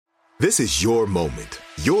This is your moment,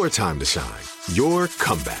 your time to shine, your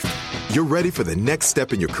comeback. You're ready for the next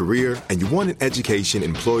step in your career, and you want an education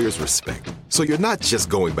employers respect. So you're not just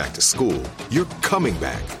going back to school, you're coming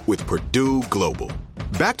back with Purdue Global.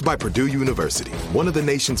 Backed by Purdue University, one of the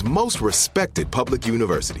nation's most respected public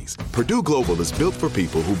universities, Purdue Global is built for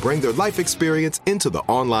people who bring their life experience into the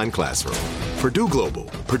online classroom. Purdue Global,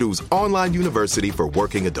 Purdue's online university for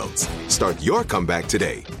working adults. Start your comeback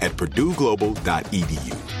today at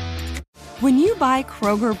purdueglobal.edu. When you buy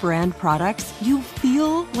Kroger brand products, you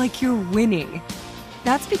feel like you're winning.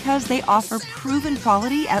 That's because they offer proven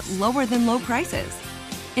quality at lower than low prices.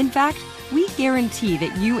 In fact, we guarantee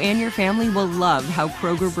that you and your family will love how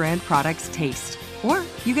Kroger brand products taste, or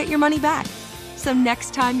you get your money back. So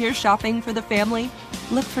next time you're shopping for the family,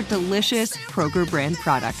 look for delicious Kroger brand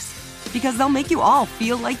products, because they'll make you all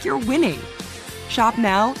feel like you're winning. Shop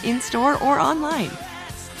now, in-store, or online.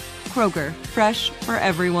 Kroger, fresh for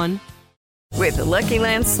everyone. With the Lucky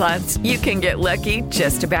Land Slots, you can get lucky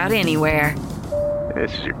just about anywhere.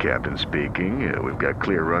 This is your captain speaking. We've got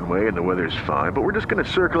clear runway and the weather's fine, but we're just going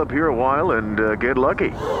to circle up here a while and get lucky.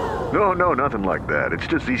 No, nothing like that. It's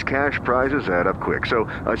just these cash prizes add up quick. So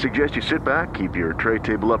I suggest you sit back, keep your tray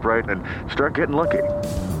table upright, and start getting lucky.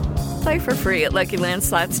 Play for free at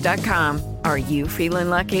LuckyLandSlots.com. Are you feeling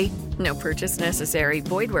lucky? No purchase necessary.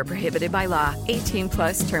 Void where prohibited by law. 18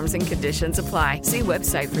 plus terms and conditions apply. See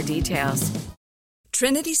website for details.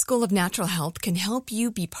 Trinity School of Natural Health can help you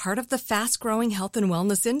be part of the fast-growing health and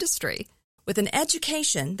wellness industry. With an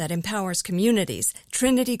education that empowers communities,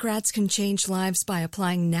 Trinity grads can change lives by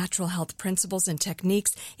applying natural health principles and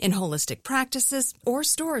techniques in holistic practices or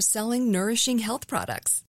stores selling nourishing health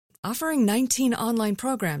products. Offering 19 online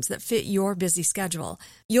programs that fit your busy schedule,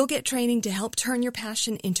 you'll get training to help turn your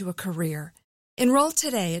passion into a career. Enroll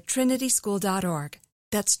today at trinityschool.org.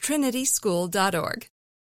 That's trinityschool.org.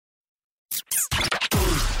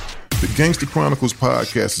 The Gangster Chronicles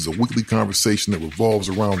podcast is a weekly conversation that revolves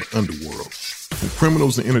around the underworld. From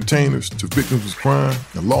criminals and entertainers to victims of crime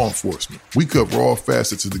and law enforcement, we cover all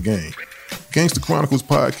facets of the game. Gangster Chronicles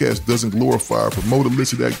podcast doesn't glorify or promote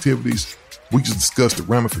illicit activities. We just discuss the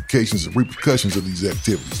ramifications and repercussions of these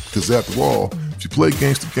activities. Because after all, if you play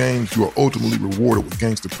gangster games, you are ultimately rewarded with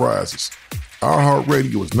gangster prizes.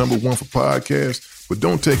 iHeartRadio is #1 for podcasts, but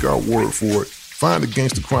don't take our word for it. Find the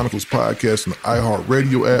Gangster Chronicles podcast on the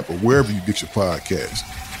iHeartRadio app or wherever you get your podcasts.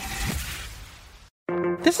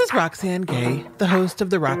 This is Roxanne Gay, the host of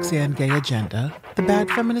the Roxanne Gay Agenda, the bad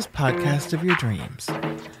feminist podcast of your dreams.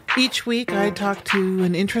 Each week, I talk to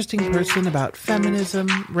an interesting person about feminism,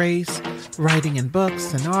 race, writing in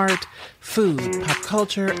books and art, food, pop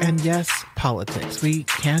culture, and yes, politics. We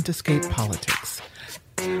can't escape politics.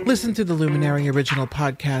 Listen to the Luminary original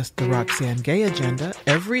podcast, The Roxanne Gay Agenda,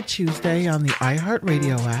 every Tuesday on the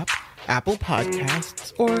iHeartRadio app, Apple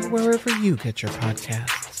Podcasts, or wherever you get your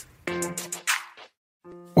podcasts.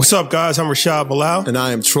 What's up, guys? I'm Rashad Bilal. And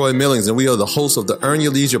I am Troy Millings, and we are the hosts of the Earn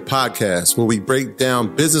Your Leisure podcast, where we break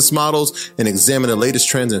down business models and examine the latest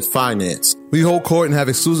trends in finance. We hold court and have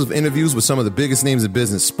exclusive interviews with some of the biggest names in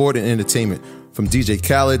business, sport, and entertainment. From DJ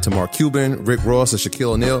Khaled to Mark Cuban, Rick Ross, to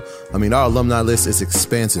Shaquille O'Neal. I mean, our alumni list is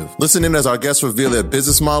expansive. Listen in as our guests reveal their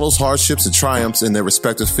business models, hardships, and triumphs in their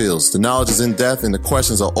respective fields. The knowledge is in depth, and the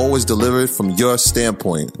questions are always delivered from your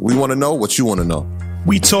standpoint. We want to know what you want to know.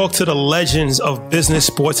 We talk to the legends of business,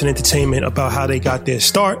 sports, and entertainment about how they got their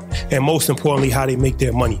start and, most importantly, how they make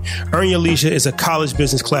their money. Earn Your Leisure is a college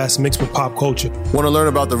business class mixed with pop culture. Want to learn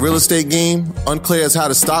about the real estate game? Unclear as how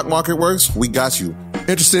the stock market works? We got you.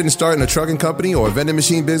 Interested in starting a trucking company or a vending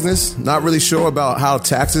machine business? Not really sure about how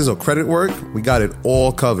taxes or credit work? We got it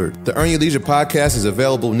all covered. The Earn Your Leisure podcast is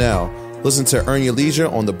available now. Listen to Earn Your Leisure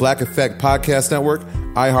on the Black Effect Podcast Network,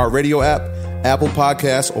 iHeartRadio app, Apple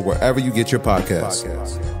Podcasts, or wherever you get your podcasts.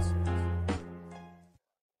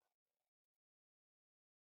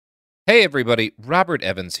 Hey everybody, Robert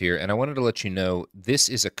Evans here, and I wanted to let you know this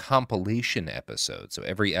is a compilation episode. So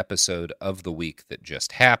every episode of the week that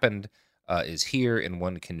just happened is here in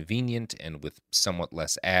one convenient and with somewhat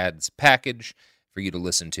less ads package for you to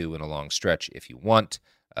listen to in a long stretch if you want.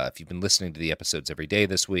 If you've been listening to the episodes every day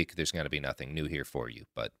this week, there's going to be nothing new here for you,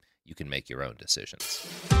 but you can make your own decisions.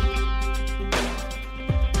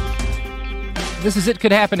 This is It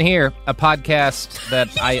Could Happen Here, a podcast that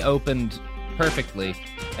I opened perfectly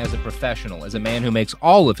as a professional, as a man who makes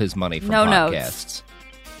all of his money from podcasts.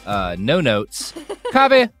 No notes.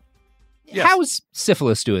 Kaveh, yes. How's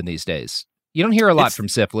syphilis doing these days? You don't hear a lot from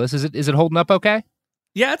syphilis. Is it holding up okay?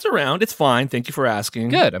 Yeah, it's around. It's fine. Thank you for asking.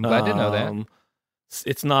 Good. I'm glad to know that.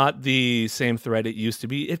 It's not the same threat it used to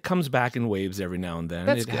be. It comes back in waves every now and then.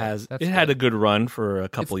 That's it good. has. That's it good. had a good run for a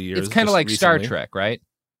couple of years. It's kind of just like Star recently. Trek, right?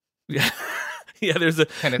 Yeah, yeah. There's a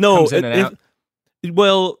Kind of no. comes in and out.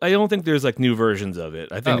 Well, I don't think there's like new versions of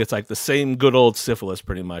it. I think Oh. it's like the same good old syphilis,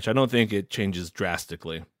 pretty much. I don't think it changes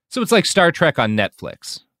drastically. So it's like Star Trek on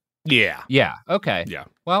Netflix. Yeah. Yeah. Okay. Yeah.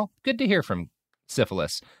 Well, good to hear from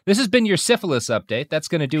Syphilis. This has been your Syphilis update. That's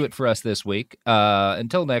going to do it for us this week.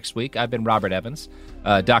 Until next week, I've been Robert Evans,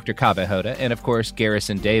 Dr. Kaveh Hoda, and of course,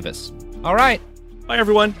 Garrison Davis. All right. Bye,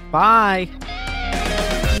 everyone. Bye.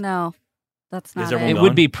 No, that's not everyone it. It gone?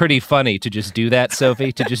 would be pretty funny to just do that,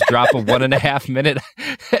 Sophie, to just drop a 1.5 minute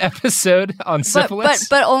episode on syphilis.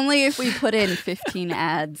 But only if we put in 15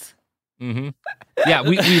 ads. Mm-hmm. Yeah,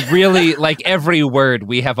 we really, like every word,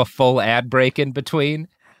 we have a full ad break in between.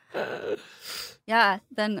 Yeah,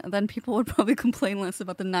 then people would probably complain less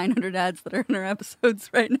about the 900 ads that are in our episodes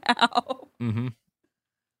right now. Mm-hmm.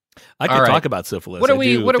 I All could right. talk about syphilis. What are I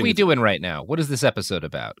we do What are think we it's- doing right now? What is this episode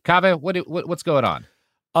about? Kaveh, what's going on?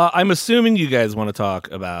 I'm assuming you guys want to talk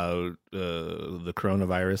about the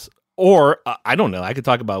coronavirus, or I don't know. I could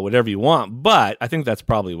talk about whatever you want, but I think that's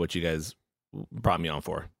probably what you guys brought me on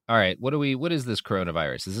for. All right, what is this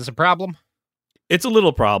coronavirus? Is this a problem? It's a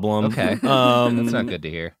little problem. Okay, that's not good to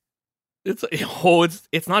hear.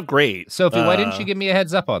 It's not great. Sophie, why didn't you give me a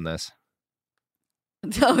heads up on this?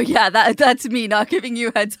 Oh yeah, that's me not giving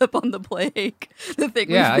you heads up on the plague. The thing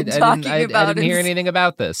Yeah, we've been talking I about. didn't hear anything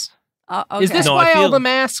about this. Okay. Is this No, why I all feel- the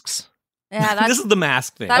masks? Yeah, that's, This is the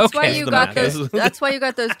mask thing. that's Okay. why This you is the got mask. those. That's why you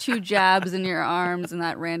got those 2 jabs in your arms in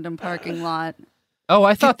that random parking lot. Oh,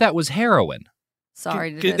 I thought that was heroin.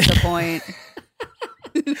 Sorry to Can- disappoint.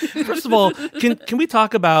 First of all, can we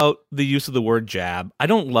talk about the use of the word jab? I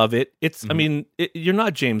don't love it. It's. I mean, you're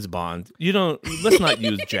not James Bond. You don't. Let's not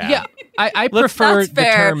use jab. Yeah, I prefer That's the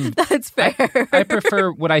fair. term. That's fair. I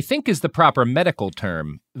prefer what I think is the proper medical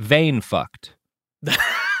term: vein fucked.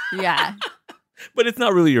 Yeah. But it's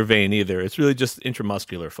not really your vein either. It's really just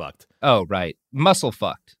intramuscular fucked. Oh, right, muscle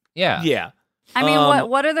fucked. Yeah, Yeah. I mean, Um,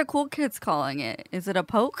 what are the cool kids calling it? Is it a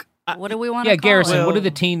poke? What do we want yeah. to call Garrison, it? what do the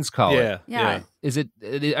teens call Yeah. it? Yeah. Is it?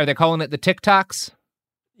 Are they calling it the TikToks?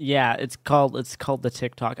 Yeah, it's called the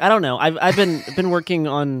TikTok. I don't know. I've been working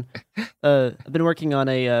on a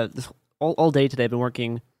this all day today. I've been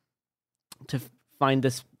working to find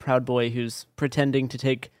this Proud Boy who's pretending to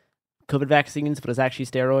take COVID vaccines, but is actually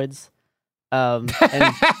steroids. And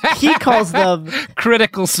he calls them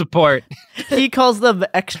Critical support. he calls them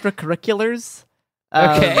extracurriculars.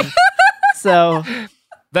 Okay. So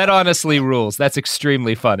That honestly rules. That's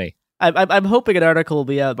extremely funny. I'm hoping an article will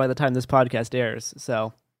be out by the time this podcast airs.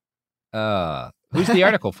 So Who's the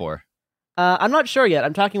article for? I'm not sure yet.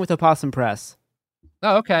 I'm talking with Opossum Press.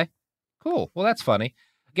 Oh, okay. Cool. Well, that's funny.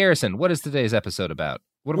 Garrison, what is today's episode about?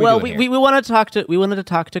 What are we Well, doing we here? wanted to talk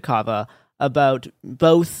to Kaveh about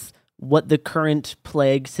both what the current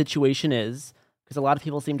plague situation is, because a lot of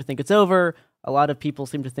people seem to think it's over, a lot of people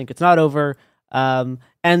seem to think it's not over, and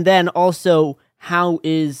then also how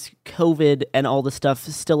is COVID and all the stuff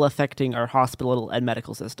still affecting our hospital and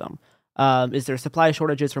medical system? Is there supply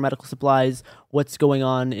shortages for medical supplies? What's going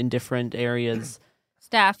on in different areas?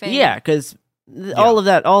 Staffing. Yeah, because all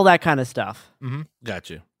that kind of stuff. Mm-hmm. Got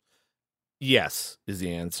you. Yes is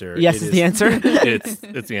the answer. Yes It is the answer.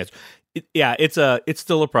 it's the answer. It's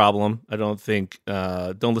still a problem. I don't think.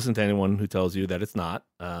 Don't listen to anyone who tells you that it's not.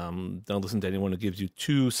 Don't listen to anyone who gives you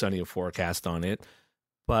too sunny a forecast on it.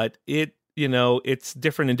 But it's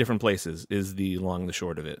different in different places. Is the long and the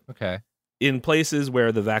short of it. Okay. In places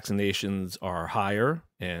where the vaccinations are higher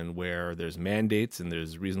and where there's mandates and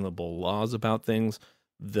there's reasonable laws about things,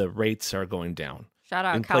 the rates are going down. Shout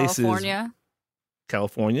out In places-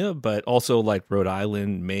 California. But also like Rhode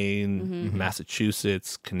Island, Maine, Mhm.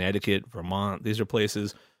 Massachusetts, Connecticut, Vermont. These are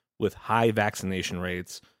places with high vaccination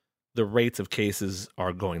rates. The rates of cases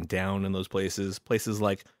are going down in those places. Places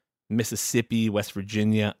like Mississippi, West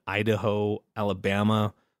Virginia, Idaho,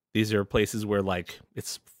 Alabama. These are places where like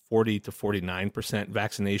it's 40 to 49%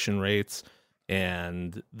 vaccination rates,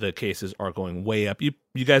 and the cases are going way up. You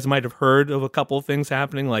guys might have heard of a couple of things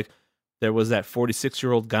happening. Like there was that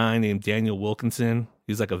 46-year-old guy named Daniel Wilkinson.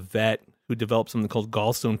 He's like a vet who developed something called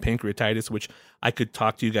gallstone pancreatitis, which I could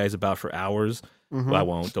talk to you guys about for hours. Well, I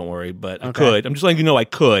won't. Don't worry. But I Okay. could. I'm just letting you know I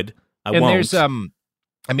could. I and won't. there's I mean,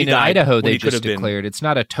 He in died Idaho when they he could just have been. declared it's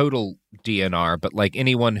not a total DNR, but like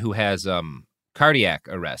anyone who has cardiac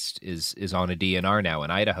arrest is on a DNR now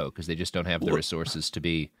in Idaho because they just don't have the Well- resources to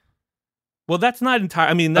be. Well, that's not entire.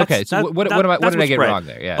 I mean, that's, Okay, so that- what that- did that's I what's get spread. wrong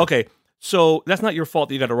there? Yeah. Okay, so that's not your fault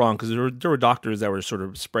that you got it wrong because there were doctors that were sort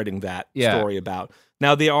of spreading that Yeah. story about.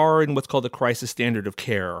 Now, they are in what's called the crisis standard of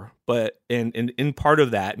care, but in part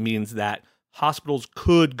of that means that hospitals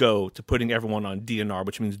could go to putting everyone on DNR,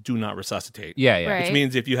 which means do not resuscitate. Yeah. Right. Which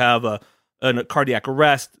means if you have a cardiac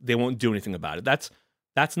arrest, they won't do anything about it. That's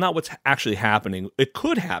not what's actually happening. It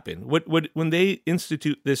could happen. When they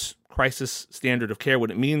institute this crisis standard of care, what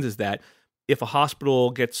it means is that if a hospital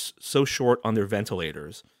gets so short on their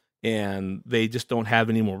ventilators and they just don't have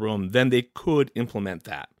any more room, then they could implement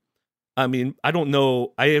that. I mean, I don't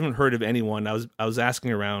know. I haven't heard of anyone. I was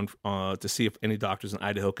asking around to see if any doctors in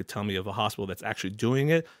Idaho could tell me of a hospital that's actually doing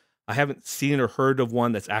it. I haven't seen or heard of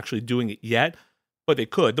one that's actually doing it yet, but they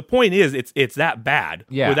could. The point is, it's that bad.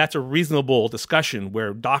 Yeah. Where that's a reasonable discussion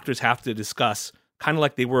where doctors have to discuss, kind of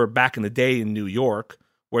like they were back in the day in New York,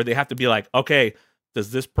 where they have to be like, okay,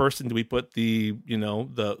 does this person, do we put the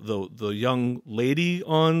young lady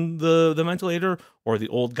on the ventilator or the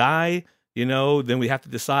old guy? Then we have to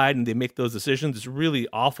decide, and they make those decisions. It's really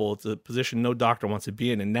awful. It's a position no doctor wants to be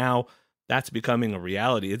in, and now that's becoming a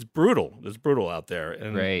reality. It's brutal. It's brutal out there,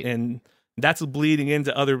 and Right. and that's bleeding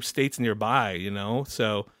into other states nearby.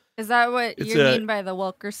 So Is that what It's you a- mean by the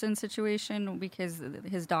Wilkerson situation? Because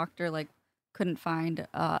his doctor couldn't find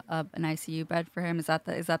an ICU bed for him. Is that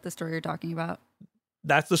the story you're talking about?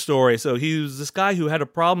 that's the story. So he was this guy who had a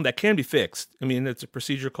problem that can be fixed. I mean, it's a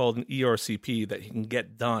procedure called an ERCP that he can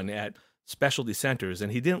get done at specialty centers,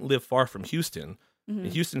 and he didn't live far from Houston. Mhm.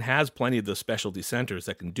 And Houston has plenty of those specialty centers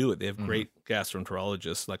that can do it. They have great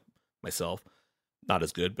gastroenterologists like myself. Not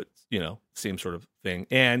as good, but same sort of thing.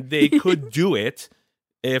 And they could do it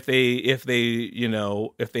if they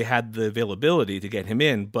had the availability to get him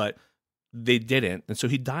in, but they didn't. And so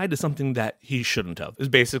he died of something that he shouldn't have. Is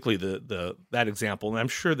basically that example. And I'm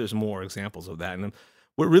sure there's more examples of that. And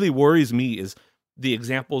what really worries me is the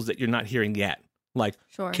examples that you're not hearing yet. Like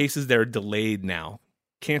Sure. cases that are delayed now,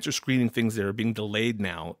 cancer screening things that are being delayed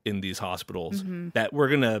now in these hospitals Mhm. that we're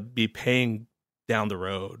going to be paying down the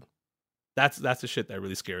road. That's the shit that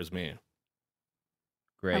really scares me.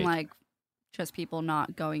 Great. And just people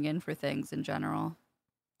not going in for things in general,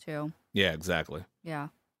 too. Yeah, exactly. Yeah.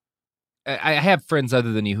 I have friends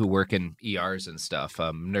other than you who work in ERs and stuff,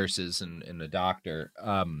 nurses and a doctor.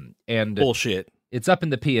 And Bullshit. it's up in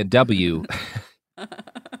the P&W.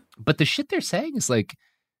 But the shit they're saying is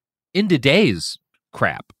in today's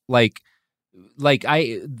crap. They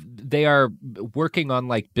are working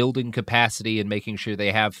on building capacity and making sure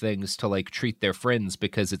they have things to treat their friends,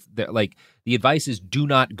 because the advice is do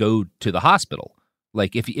not go to the hospital.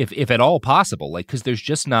 If at all possible, because there's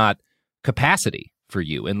just not capacity for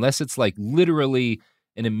you unless it's literally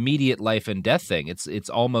an immediate life and death thing. It's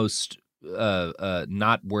almost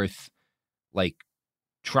not worth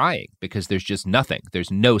trying, because there's just nothing.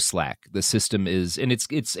 There's no slack. The system is, and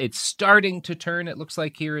it's starting to turn. It looks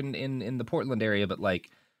like here in the Portland area, but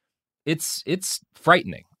it's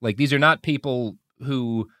frightening. These are not people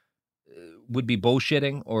who would be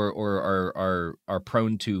bullshitting or are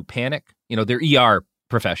prone to panic. They're ER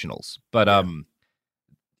professionals, but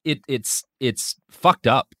it's fucked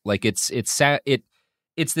up.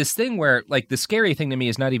 It's this thing where the scary thing to me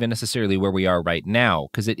is not even necessarily where we are right now,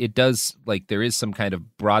 because it does there is some kind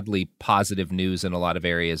of broadly positive news in a lot of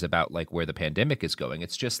areas about where the pandemic is going.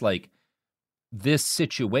 It's just this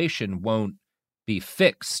situation won't be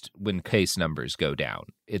fixed when case numbers go down.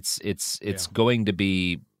 It's going to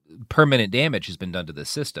be permanent damage has been done to the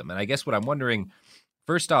system. And I guess what I'm wondering,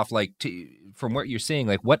 first off, from what you're seeing,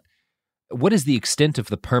 what is the extent of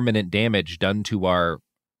the permanent damage done to our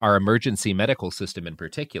emergency medical system in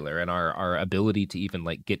particular, and our ability to even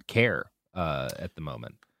get care at the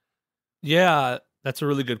moment? Yeah, that's a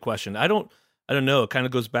really good question. I don't know. It kind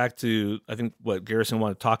of goes back to, I think, what Garrison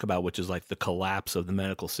wanted to talk about, which is the collapse of the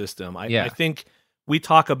medical system. I think we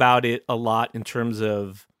talk about it a lot in terms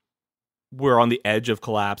of we're on the edge of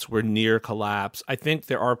collapse. We're near collapse. I think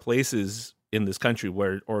there are places in this country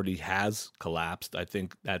where it already has collapsed. I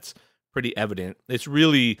think that's pretty evident.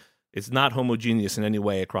 It's not homogeneous in any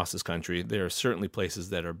way across this country. There are certainly places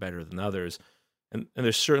that are better than others. And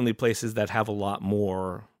there's certainly places that have a lot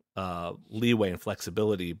more leeway and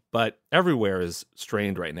flexibility, but everywhere is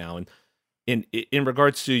strained right now. And in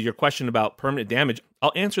regards to your question about permanent damage,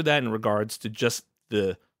 I'll answer that in regards to just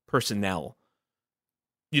the personnel.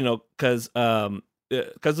 Because of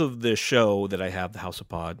the show that I have, The House of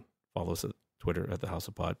Pod, follow us at Twitter at The House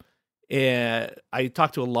of Pod. And I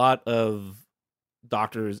talk to a lot of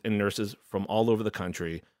doctors and nurses from all over the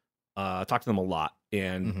country. Talk to them a lot,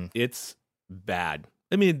 and it's bad.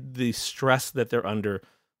 I mean, the stress that they're under,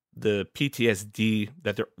 the PTSD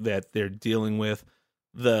that they're dealing with,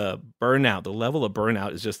 the burnout, the level of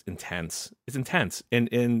burnout is just intense. It's intense, and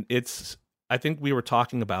it's I think we were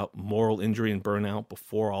talking about moral injury and burnout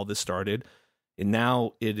before all this started. And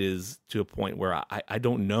now it is to a point where I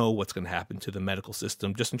don't know what's going to happen to the medical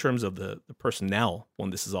system, just in terms of the personnel when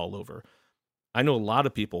this is all over. I know a lot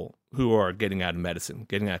of people who are getting out of medicine,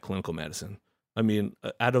 getting out of clinical medicine. I mean,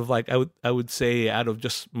 out of like, I would say out of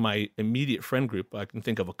just my immediate friend group, I can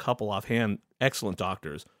think of a couple offhand, excellent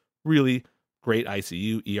doctors, really great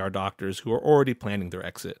ICU, ER doctors who are already planning their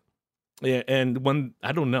exit. And when,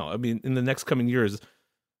 I don't know, I mean, in the next coming years,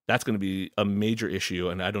 that's going to be a major issue,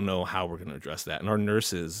 and I don't know how we're going to address that. And our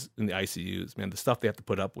nurses in the ICUs, man, the stuff they have to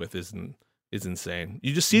put up with is insane.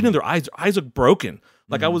 You just see it in their eyes. Their eyes look broken.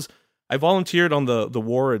 Like I volunteered on the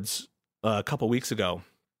wards a couple weeks ago,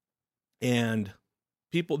 and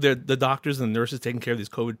people, the doctors and the nurses taking care of these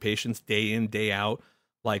COVID patients day in, day out,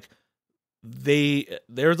 like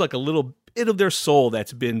there's like a little bit of their soul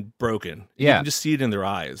that's been broken. You can just see it in their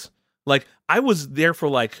eyes. Like, I was there for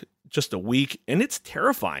like just a week, and it's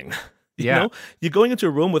terrifying. You know, you're going into a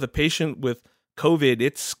room with a patient with COVID.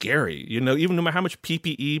 It's scary. You know, even no matter how much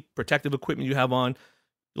PPE, protective equipment you have on,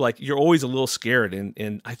 like, you're always a little scared.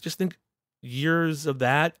 And I just think years of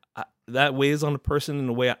that weighs on a person in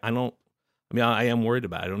a way I am worried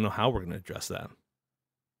about. I don't know how we're going to address that.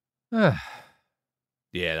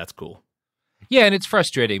 Yeah, that's cool. Yeah, and it's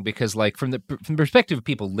frustrating because, like, from the perspective of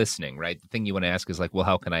people listening, right, the thing you want to ask is, like, well,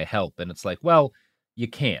 how can I help? And it's like, well, you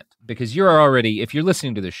can't, because you're already, if you're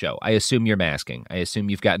listening to the show, I assume you're masking. I assume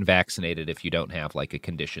you've gotten vaccinated if you don't have, like, a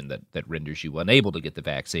condition that renders you unable to get the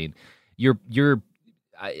vaccine.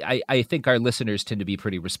 I think our listeners tend to be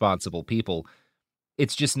pretty responsible people.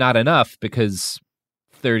 It's just not enough because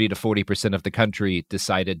 30 to 40% of the country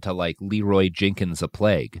decided to, like, Leroy Jenkins a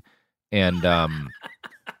plague. And,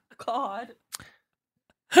 God.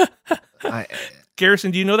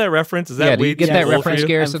 Garrison, do you know that reference? Is that do you get that reference,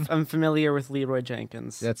 Garrison? I'm familiar with Leroy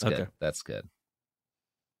Jenkins. That's good. That's good.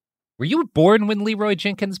 Were you born when Leroy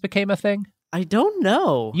Jenkins became a thing? I don't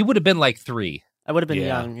know. You would have been like 3. I would have been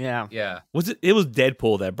young. Yeah. Yeah. It was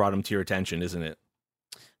Deadpool that brought him to your attention, isn't it?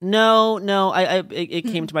 No. It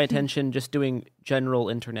came to my attention just doing general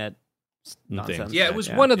internet nonsense. Yeah, it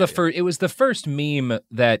was one of the first. It was the first meme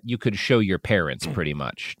that you could show your parents, pretty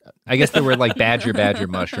much. I guess there were like Badger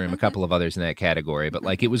Mushroom, a couple of others in that category, but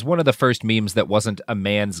like it was one of the first memes that wasn't a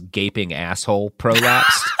man's gaping asshole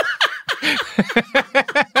prolapsed.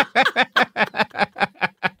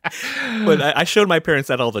 But I showed my parents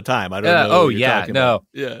that all the time. I don't know.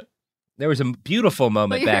 Yeah. There was a beautiful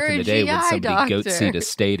moment back in the day when somebody goat-seed a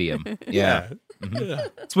stadium. Yeah. Mm-hmm.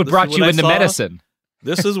 That's what brought you into medicine.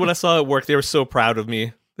 This is what I saw at work. They were so proud of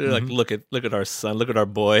me. They're like, look at our son, look at our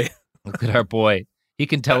boy. Look at our boy. He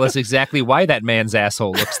can tell us exactly why that man's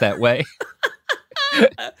asshole looks that way. You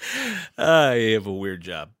have a weird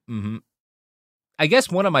job. Mm-hmm. I guess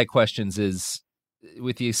one of my questions is,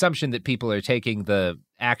 with the assumption that people are taking the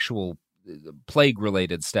actual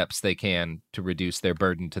plague-related steps they can to reduce their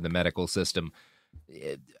burden to the medical system,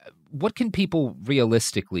 what can people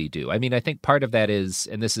realistically do? I mean, I think part of that is,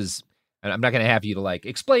 and this is, and I'm not going to have you to like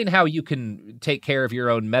explain how you can take care of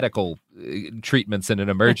your own medical treatments in an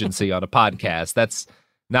emergency on a podcast. That's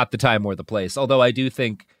not the time or the place. Although I do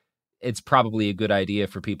think it's probably a good idea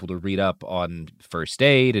for people to read up on first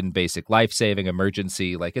aid and basic life-saving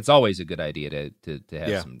emergency. Like, it's always a good idea to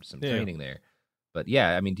have some training there. But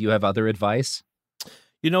yeah, I mean, do you have other advice?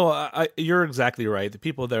 You know, you're exactly right. The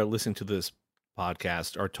people that are listening to this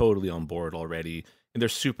podcast are totally on board already, and they're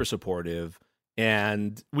super supportive.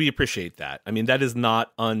 And we appreciate that. I mean, that is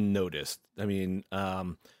not unnoticed. I mean,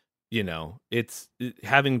 you know, it's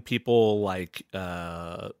having people like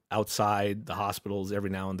outside the hospitals every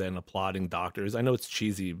now and then applauding doctors. I know it's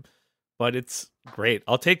cheesy, but it's great.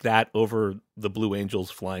 I'll take that over the Blue Angels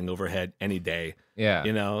flying overhead any day. Yeah.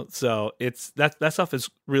 You know, so it's that stuff is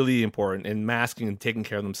really important, and masking and taking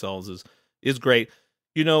care of themselves is great.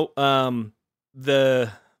 You know,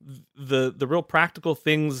 the real practical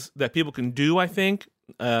things that people can do, I think,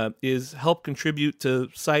 is help contribute to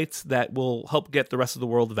sites that will help get the rest of the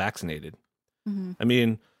world vaccinated. Mm-hmm. I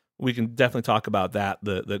mean, we can definitely talk about that,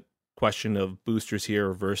 the question of boosters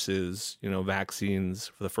here versus, you know, vaccines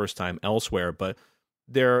for the first time elsewhere. But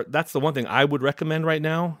that's the one thing I would recommend right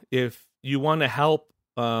now. If you want to help,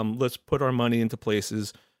 let's put our money into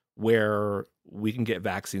places where we can get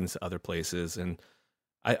vaccines to other places. And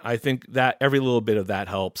I think that every little bit of that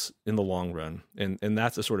helps in the long run. And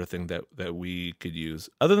that's the sort of thing that we could use.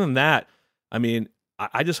 Other than that, I mean,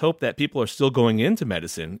 I just hope that people are still going into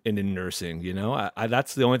medicine and in nursing, you know.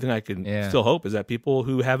 That's the only thing I can still hope, is that people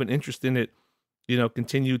who have an interest in it, you know,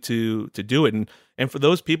 continue to do it. And for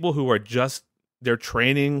those people who are just their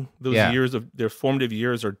training, those years of their formative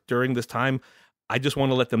years are during this time. I just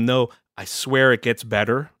want to let them know, I swear it gets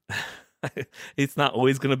better. It's not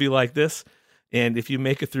always going to be like this. And if you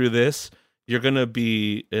make it through this, you're going to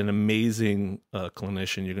be an amazing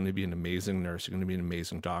clinician. You're going to be an amazing nurse. You're going to be an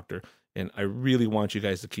amazing doctor. And I really want you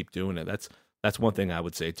guys to keep doing it. That's one thing I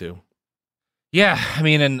would say too. Yeah, I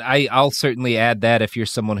mean, and I'll certainly add that if you're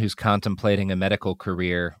someone who's contemplating a medical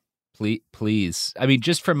career, please. I mean,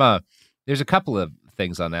 just there's a couple of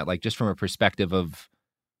things on that, like just from a perspective of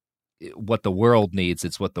what the world needs,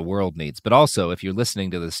 it's what the world needs. But also, if you're listening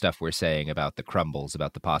to the stuff we're saying about the crumbles,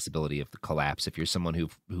 about the possibility of the collapse, if you're someone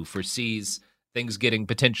who foresees things getting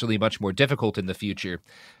potentially much more difficult in the future,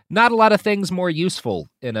 not a lot of things more useful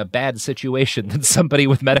in a bad situation than somebody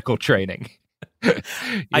with medical training.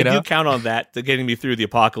 I do count on that to getting me through the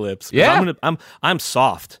apocalypse. Yeah, I'm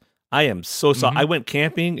soft. I am so soft. I went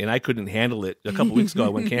camping and I couldn't handle it. A couple weeks ago, I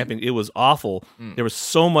went camping. It was awful. There was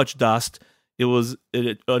so much dust. It was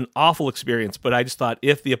an awful experience, but I just thought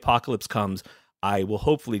if the apocalypse comes, I will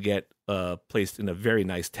hopefully get placed in a very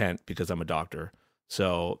nice tent because I'm a doctor.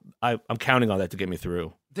 So I'm counting on that to get me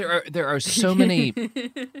through. There are so many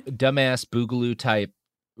dumbass boogaloo type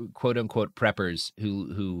quote unquote preppers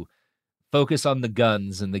who focus on the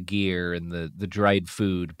guns and the gear and the dried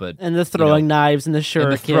food, and the throwing knives and the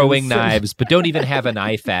shurikens. But don't even have an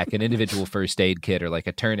IFAK, an individual first aid kit, or like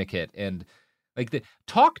a tourniquet. And like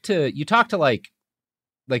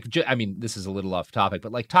I mean, this is a little off topic,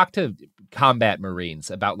 but like talk to combat Marines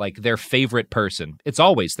about like their favorite person. It's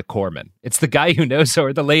always the corpsman. It's the guy who knows,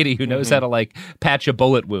 or the lady who knows how to like patch a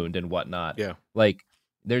bullet wound and whatnot. Yeah. Like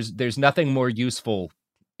there's nothing more useful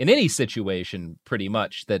in any situation pretty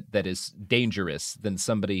much that is dangerous than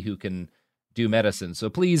somebody who can do medicine. So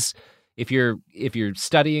please, if you're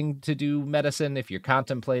studying to do medicine, if you're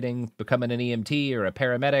contemplating becoming an EMT or a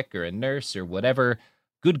paramedic or a nurse or whatever,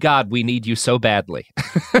 good God, we need you so badly.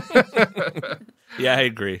 Yeah, I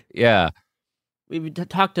agree. Yeah. We've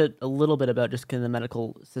talked a little bit about just kind of the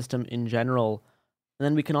medical system in general, and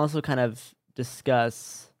then we can also kind of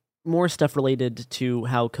discuss more stuff related to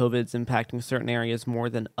how COVID's impacting certain areas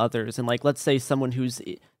more than others. And like, let's say someone who's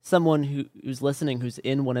listening, who's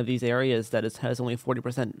in one of these areas that has only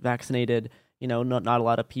 40% vaccinated, not a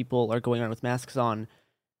lot of people are going around with masks on.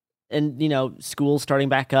 And, schools starting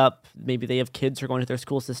back up, maybe they have kids who are going to their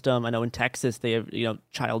school system. I know in Texas, they have,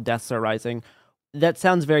 child deaths are rising. That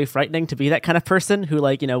sounds very frightening to be that kind of person who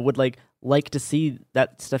would like to see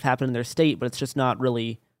that stuff happen in their state, but it's just not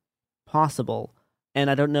really possible. And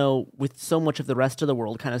I don't know, with so much of the rest of the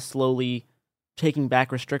world kind of slowly taking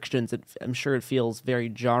back restrictions, I'm sure it feels very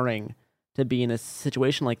jarring to be in a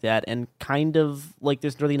situation like that, and kind of like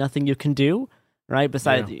there's really nothing you can do, right?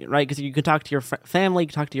 Besides, right? Because you can talk to your family, you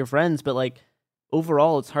can talk to your friends, but like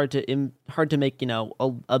overall, it's hard to make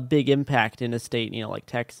a big impact in a state, like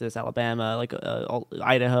Texas, Alabama, like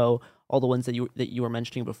Idaho, all the ones that you were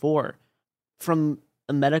mentioning before. From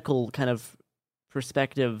a medical kind of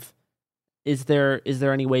perspective, is there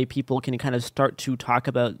any way people can kind of start to talk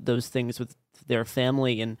about those things with their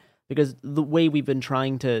family? And because the way we've been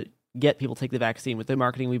trying to get people to take the vaccine with the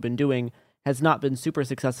marketing we've been doing has not been super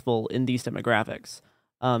successful in these demographics.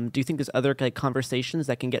 Do you think there's other conversations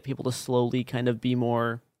that can get people to slowly kind of be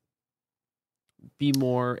more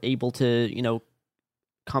able to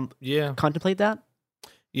contemplate that?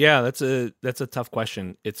 Yeah, that's a tough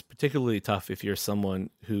question. It's particularly tough if you're someone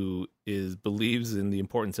who believes in the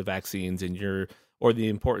importance of vaccines or the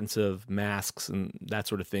importance of masks and that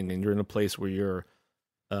sort of thing, and you're in a place where you're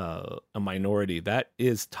a minority. That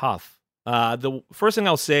is tough. The first thing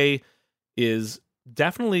I'll say is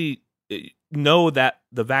definitely know that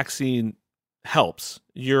the vaccine helps.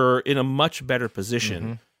 You're in a much better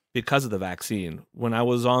position because of the vaccine. When I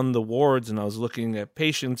was on the wards and I was looking at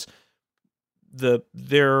patients,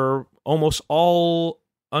 they're almost all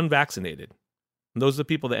unvaccinated. And those are the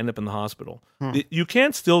people that end up in the hospital. You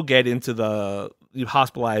can still get into the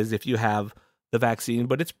hospitalized if you have the vaccine,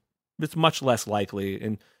 but it's much less likely.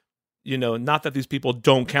 And not that these people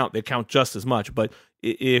don't count; they count just as much. But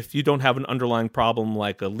if you don't have an underlying problem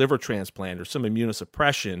like a liver transplant or some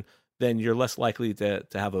immunosuppression, then you're less likely to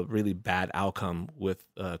have a really bad outcome with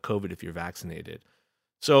COVID if you're vaccinated.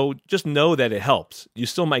 So just know that it helps. You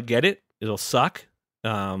still might get it. It'll suck.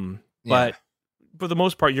 But for the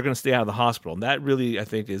most part, you're going to stay out of the hospital. And that really, I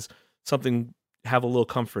think, is something to have a little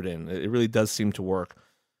comfort in. It really does seem to work.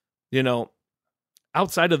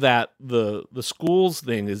 Outside of that, the schools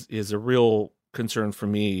thing is a real concern for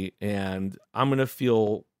me. And I'm going to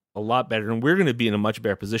feel a lot better. And we're going to be in a much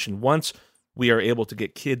better position once we are able to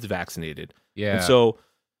get kids vaccinated. Yeah. And so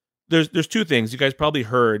there's two things. You guys probably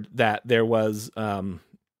heard that there was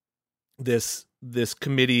this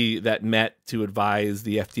committee that met to advise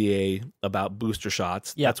the FDA about booster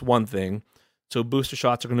shots. Yep. That's one thing. So booster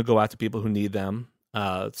shots are going to go out to people who need them,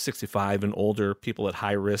 65 and older, people at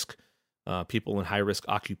high risk, people in high risk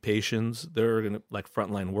occupations. They're going to, like,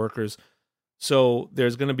 frontline workers. So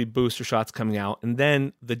there's going to be booster shots coming out. And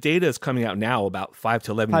then the data is coming out now about 5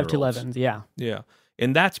 to 11 year olds. 5 to 11s, yeah. Yeah.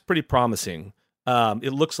 And that's pretty promising.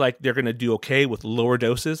 It looks like they're going to do okay with lower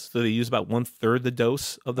doses. So they use about 1/3 the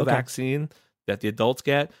dose of the vaccine that the adults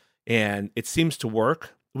get. And it seems to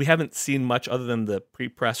work. We haven't seen much other than the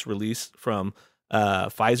pre-press release from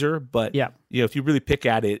Pfizer. But if you really pick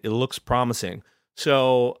at it, it looks promising.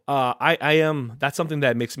 So that's something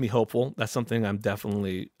that makes me hopeful. That's something I'm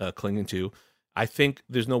definitely clinging to. I think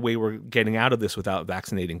there's no way we're getting out of this without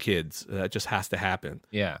vaccinating kids. That just has to happen.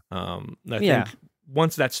 Yeah. I think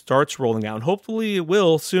once that starts rolling out, and hopefully it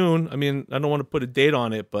will soon. I mean, I don't want to put a date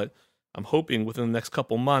on it, but I'm hoping within the next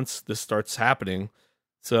couple months this starts happening.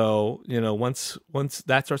 So, once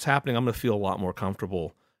that starts happening, I'm going to feel a lot more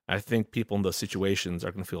comfortable. I think people in those situations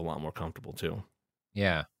are going to feel a lot more comfortable too.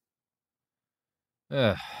 Yeah.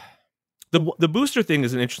 The booster thing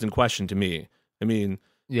is an interesting question to me. I mean,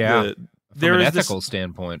 from an ethical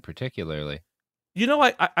standpoint, particularly.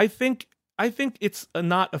 I think it's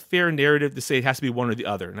not a fair narrative to say it has to be one or the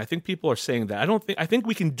other, and I think people are saying that. I think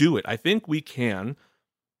we can do it. I think we can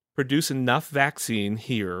produce enough vaccine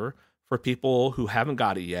here for people who haven't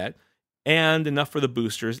got it yet, and enough for the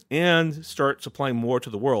boosters, and start supplying more to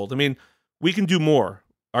the world. I mean, we can do more.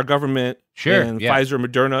 Our government and Pfizer and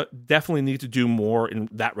Moderna definitely need to do more in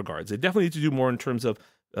that regards. They definitely need to do more in terms of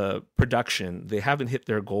production. They haven't hit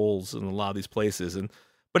their goals in a lot of these places,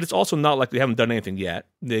 but it's also not like they haven't done anything yet.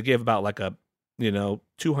 They gave about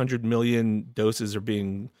 200 million doses are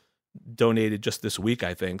being donated just this week,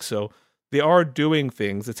 I think. So they are doing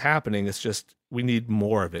things. It's happening. It's just we need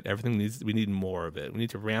more of it. We need more of it. We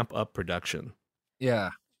need to ramp up production.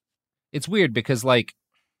 Yeah. It's weird because,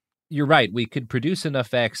 you're right. We could produce enough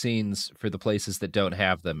vaccines for the places that don't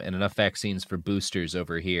have them and enough vaccines for boosters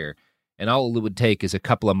over here. And all it would take is a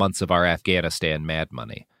couple of months of our Afghanistan mad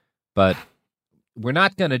money. But we're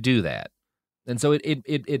not going to do that. And so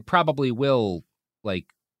it probably will,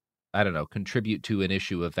 contribute to an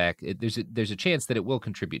issue of there's a chance that it will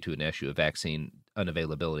contribute to an issue of vaccine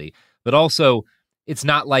unavailability. But also, it's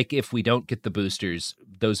not like if we don't get the boosters,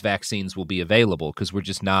 those vaccines will be available because we're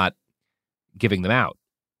just not giving them out.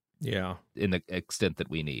 Yeah. In the extent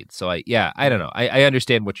that we need. So I don't know. I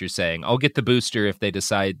understand what you're saying. I'll get the booster if they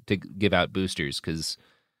decide to give out boosters because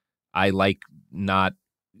I like not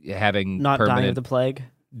having not permanent dying of the plague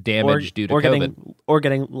damage due to COVID.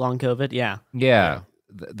 Getting long COVID. Yeah. Yeah.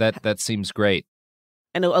 That seems great.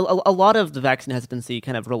 And a lot of the vaccine hesitancy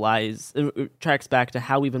kind of tracks back to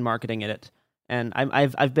how we've been marketing it. And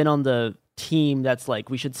I've been on the team that's like,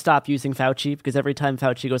 we should stop using Fauci because every time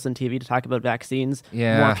Fauci goes on TV to talk about vaccines,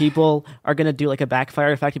 more people are going to do a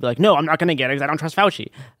backfire effect. He'll be like, no, I'm not going to get it because I don't trust Fauci.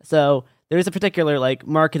 So there's a particular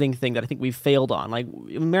marketing thing that I think we've failed on.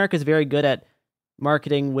 America's very good at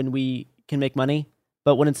marketing when we can make money,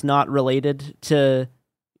 but when it's not related to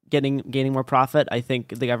gaining more profit, I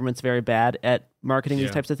think the government's very bad at marketing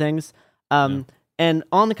these types of things. And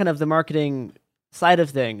on the kind of the marketing side of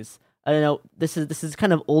things, I don't know, this is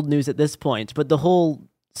kind of old news at this point, but the whole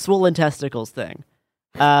swollen testicles thing,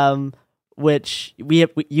 which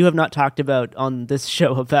you have not talked about on this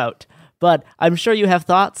show about, but I'm sure you have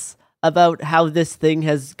thoughts about how this thing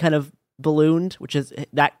has kind of ballooned,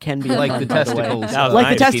 that can be like the testicles,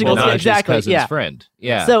 like the testicles, exactly. Yeah. Friend.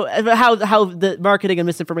 Yeah. So how the marketing and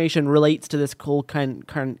misinformation relates to this whole kind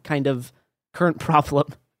of current problem.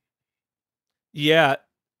 Yeah.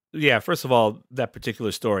 Yeah, first of all, that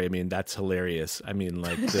particular story, I mean, that's hilarious. I mean,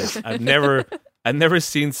 this, I've never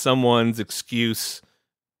seen someone's excuse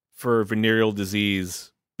for venereal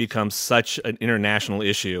disease become such an international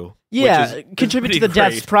issue. Yeah, contribute to the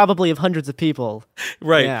deaths probably of hundreds of people.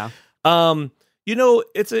 Right. Yeah.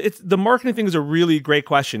 It's the marketing thing is a really great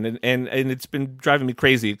question, and it's been driving me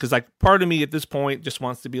crazy because part of me at this point just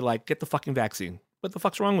wants to be like, get the fucking vaccine. What the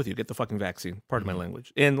fuck's wrong with you? Get the fucking vaccine. Pardon my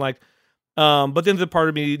language. And but then the part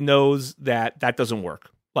of me knows that doesn't work.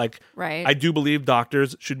 Right. I do believe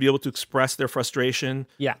doctors should be able to express their frustration.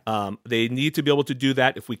 Yeah. They need to be able to do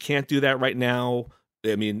that. If we can't do that right now,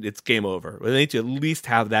 I mean, it's game over. They need to at least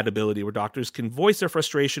have that ability where doctors can voice their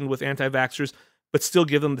frustration with anti-vaxxers, but still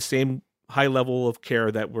give them the same high level of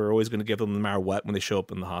care that we're always going to give them no matter what when they show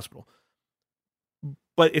up in the hospital.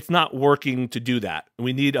 But it's not working to do that.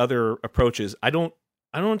 We need other approaches. I don't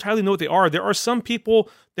entirely know what they are. There are some people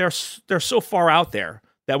they're so far out there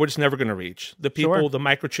that we're just never going to reach. The people, Sure. the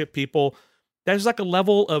microchip people, there's like a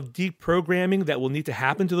level of deprogramming that will need to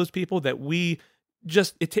happen to those people that we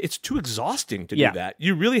just, it's too exhausting to do that.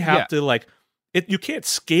 You really have to like, you can't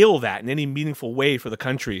scale that in any meaningful way for the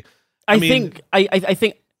country. I think,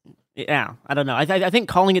 yeah, I don't know. I think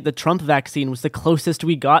calling it the Trump vaccine was the closest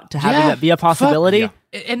we got to having that be a possibility.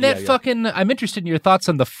 And that fucking, I'm interested in your thoughts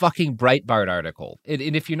on the fucking Breitbart article.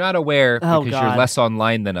 And if you're not aware, because you're less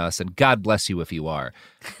online than us, and God bless you if you are,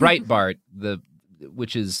 Breitbart,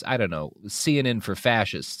 which is, I don't know, CNN for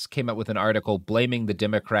fascists, came out with an article blaming the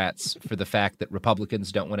Democrats for the fact that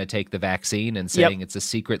Republicans don't want to take the vaccine and saying it's a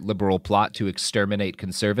secret liberal plot to exterminate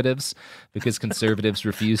conservatives because conservatives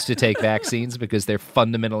refuse to take vaccines because they're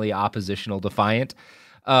fundamentally oppositional defiant.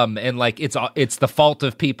 And like it's the fault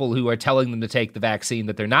of people who are telling them to take the vaccine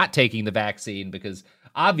that they're not taking the vaccine because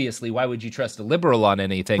obviously why would you trust a liberal on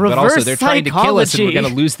anything? Reverse but also they're trying to kill us and we're psychology. going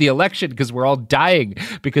to lose the election because we're all dying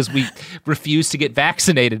because we refuse to get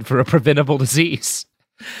vaccinated for a preventable disease.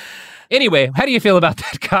 Anyway, how do you feel about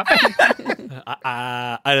that comment?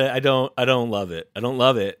 I don't love it. I don't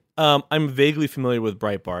love it. I'm vaguely familiar with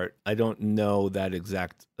Breitbart. I don't know that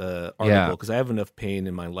exact article because I have enough pain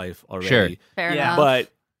in my life already. Sure. Fair enough.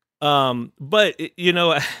 But you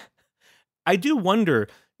know, I do wonder.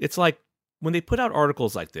 It's like when they put out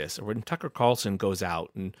articles like this, or when Tucker Carlson goes out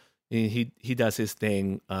and he does his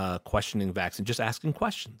thing, questioning vaccine, just asking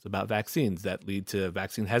questions about vaccines that lead to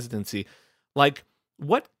vaccine hesitancy, like.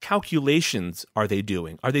 What calculations are they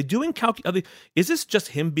doing? Are they doing is this just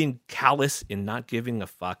him being callous and not giving a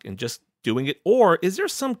fuck and just doing it? Or is there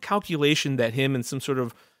some calculation that him and some sort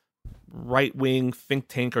of right-wing think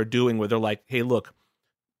tank are doing where they're like, hey, look,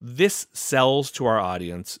 this sells to our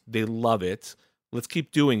audience. They love it. Let's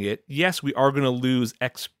keep doing it. Yes, we are going to lose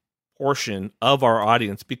X portion of our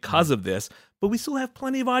audience because of this, but we still have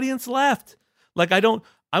plenty of audience left. Like, I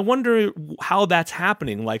wonder how that's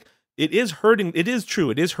happening. Like, it is hurting. It is true.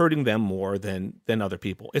 It is hurting them more than other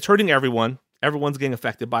people. It's hurting everyone. Everyone's getting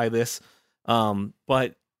affected by this.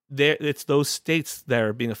 But it's those states that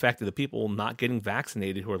are being affected, the people not getting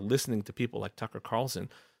vaccinated who are listening to people like Tucker Carlson.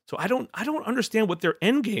 So I don't understand what their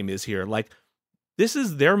end game is here. Like, this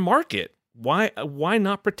is their market. Why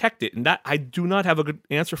not protect it? And that I do not have a good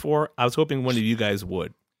answer for. I was hoping one of you guys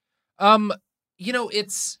would. You know,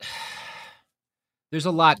 there's a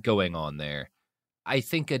lot going on there. I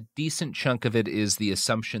think a decent chunk of it is the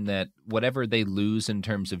assumption that whatever they lose in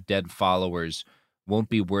terms of dead followers won't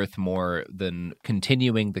be worth more than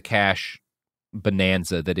continuing the cash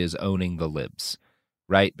bonanza that is owning the libs,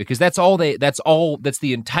 right? Because that's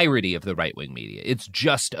the entirety of the right-wing media. It's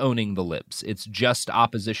just owning the libs. It's just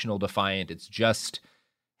oppositional defiant. It's just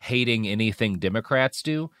hating anything Democrats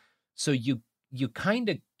do. So you kind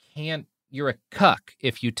of can't, you're a cuck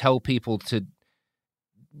if you tell people to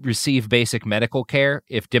receive basic medical care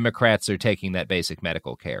if Democrats are taking that basic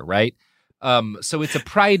medical care, right? So it's a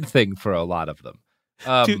pride thing for a lot of them.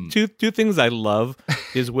 Two things I love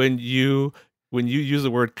is when you use the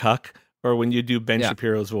word cuck or when you do Ben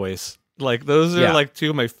Shapiro's voice. Like, those are like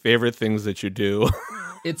two of my favorite things that you do.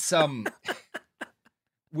 It's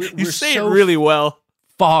you say it really well.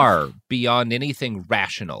 Far beyond anything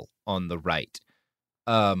rational on the right.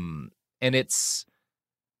 And it's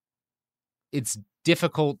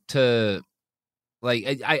difficult to,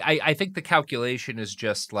 like, I think the calculation is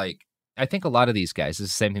just like, I think a lot of these guys,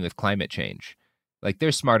 it's the same thing with climate change. Like,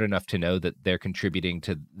 they're smart enough to know that they're contributing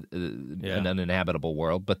to an uninhabitable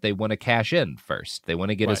world, but they want to cash in first. They want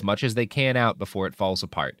to get as much as they can out before it falls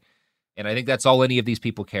apart. And I think that's all any of these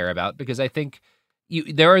people care about, because I think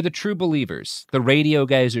there are the true believers. The radio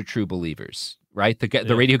guys are true believers. Right?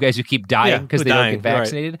 The radio guys who keep dying because they don't get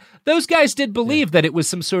vaccinated. Right. Those guys did believe that it was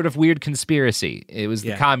some sort of weird conspiracy. It was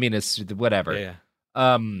the communists, whatever.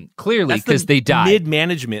 Clearly, because they died.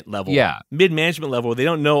 Mid-management level. Yeah. Mid-management level. They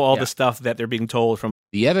don't know all the stuff that they're being told from.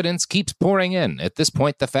 The evidence keeps pouring in. At this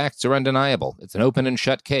point, the facts are undeniable. It's an open and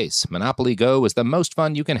shut case. Monopoly Go is the most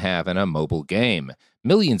fun you can have in a mobile game.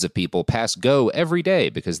 Millions of people pass Go every day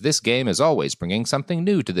because this game is always bringing something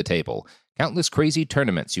new to the table. Countless crazy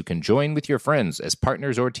tournaments you can join with your friends as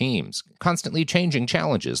partners or teams. Constantly changing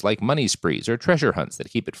challenges like money sprees or treasure hunts that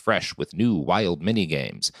keep it fresh with new wild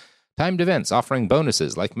mini-games. Timed events offering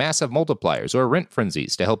bonuses like massive multipliers or rent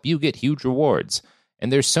frenzies to help you get huge rewards.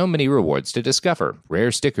 And there's so many rewards to discover.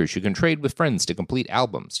 Rare stickers you can trade with friends to complete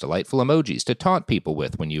albums, delightful emojis to taunt people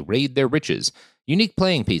with when you raid their riches, unique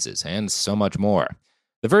playing pieces, and so much more.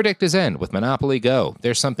 The verdict is in with Monopoly Go.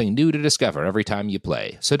 There's something new to discover every time you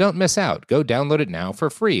play. So don't miss out. Go download it now for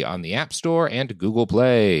free on the App Store and Google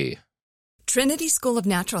Play. Trinity School of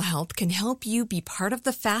Natural Health can help you be part of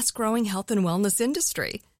the fast-growing health and wellness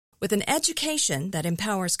industry. With an education that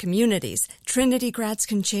empowers communities, Trinity grads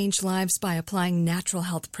can change lives by applying natural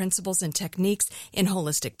health principles and techniques in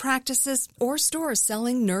holistic practices or stores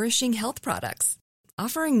selling nourishing health products.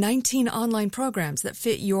 Offering 19 online programs that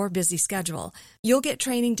fit your busy schedule, you'll get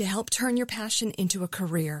training to help turn your passion into a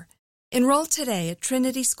career. Enroll today at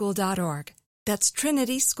trinityschool.org. That's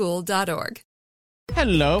trinityschool.org.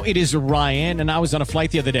 Hello, it is Ryan, and I was on a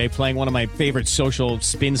flight the other day playing one of my favorite social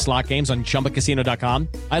spin slot games on ChumbaCasino.com.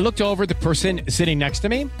 I looked over at the person sitting next to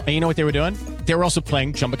me, and you know what they were doing? They were also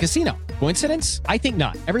playing Chumba Casino. Coincidence? I think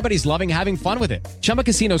not. Everybody's loving having fun with it. Chumba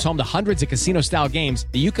Casino is home to hundreds of casino-style games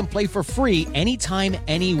that you can play for free anytime,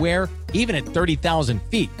 anywhere, even at 30,000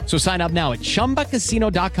 feet. So sign up now at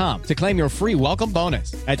ChumbaCasino.com to claim your free welcome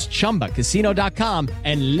bonus. That's ChumbaCasino.com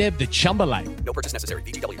and live the Chumba life. No purchase necessary.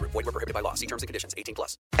 VGW. Void where prohibited by law. See terms and conditions.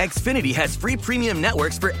 18+. Xfinity has free premium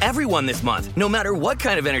networks for everyone this month, no matter what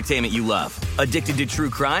kind of entertainment you love. Addicted to true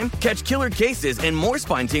crime? Catch killer cases and more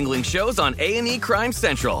spine-tingling shows on A&E Crime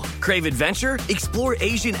Central. Crave adventure? Explore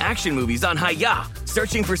Asian action movies on Hi-YAH.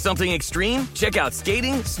 Searching for something extreme? Check out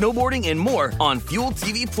skating, snowboarding, and more on Fuel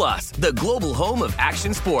TV Plus, the global home of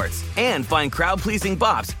action sports. And find crowd-pleasing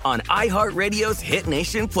bops on iHeartRadio's Hit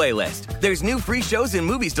Nation playlist. There's new free shows and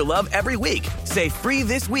movies to love every week. Say free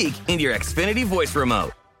this week in your Xfinity voice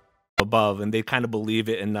remote. Above, and they kind of believe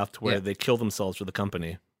it enough to where they kill themselves for the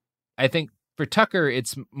company. I think for Tucker,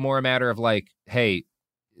 it's more a matter of like, hey,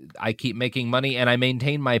 I keep making money and I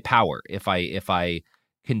maintain my power if I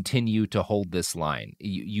continue to hold this line.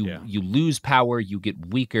 You lose power, you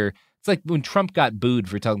get weaker. It's like when Trump got booed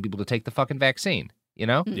for telling people to take the fucking vaccine, you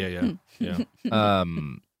know? Yeah. Yeah.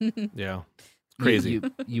 Crazy.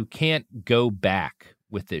 You can't go back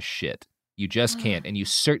with this shit. You just can't, and you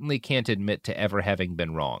certainly can't admit to ever having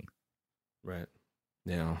been wrong. Right.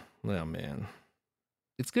 Yeah. Oh, man.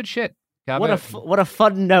 It's good shit. What a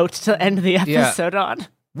fun note to end the episode on.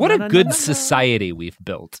 What a good society we've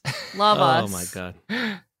built. Love us. Oh, my God.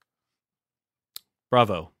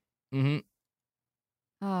 Bravo.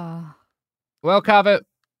 Mm-hmm. Oh. Well, Kava,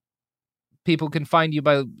 people can find you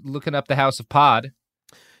by looking up the House of Pod.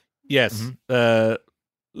 Yes. It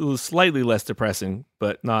was slightly less depressing,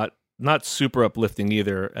 but not super uplifting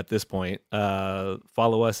either at this point.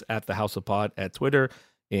 Follow us at the House of Pod at Twitter,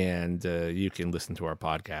 and you can listen to our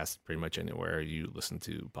podcast pretty much anywhere you listen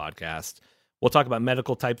to podcasts. We'll talk about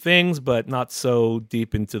medical type things, but not so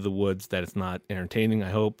deep into the woods that it's not entertaining,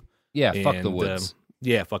 I hope. Yeah, fuck the woods.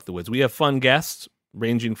 Fuck the woods. We have fun guests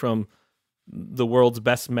ranging from the world's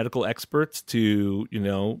best medical experts to,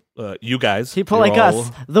 you guys. People like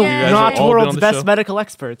us, not world's best medical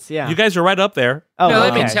experts. Yeah. You guys are right up there. Oh, no,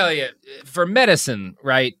 let me tell you, for medicine,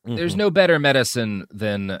 right, there's no better medicine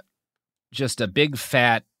than just a big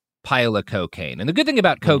fat pile of cocaine. And the good thing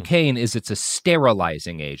about cocaine is it's a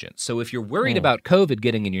sterilizing agent. So if you're worried about COVID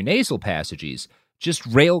getting in your nasal passages, just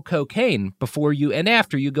rail cocaine before you and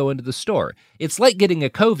after you go into the store. It's like getting a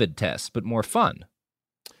COVID test, but more fun.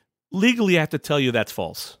 Legally, I have to tell you that's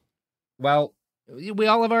false. Well, we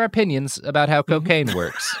all have our opinions about how cocaine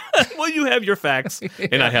works. Well, you have your facts,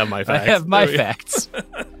 and I have my facts. I have my facts.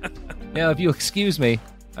 Now, if you excuse me,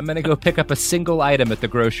 I'm going to go pick up a single item at the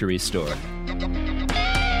grocery store.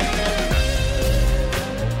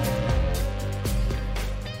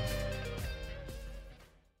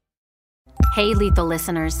 Hey, Lethal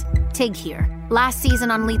listeners. Tig here. Last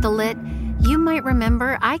season on Lethal Lit, you might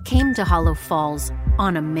remember I came to Hollow Falls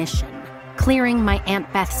on a mission, clearing my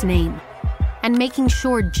Aunt Beth's name and making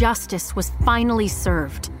sure justice was finally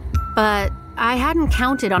served. But I hadn't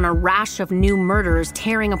counted on a rash of new murders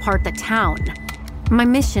tearing apart the town. My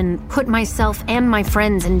mission put myself and my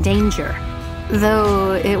friends in danger,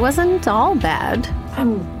 though it wasn't all bad.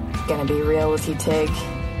 I'm gonna be real with you, Tig.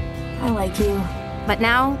 I like you. But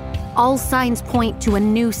now, all signs point to a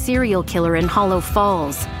new serial killer in Hollow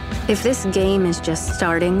Falls. If this game is just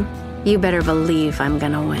starting, you better believe I'm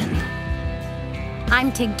gonna win.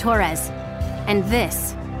 I'm Tig Torres, and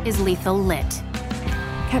this is Lethal Lit.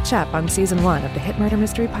 Catch up on Season 1 of the hit murder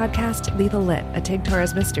mystery podcast, Lethal Lit, a Tig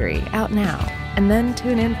Torres mystery, out now. And then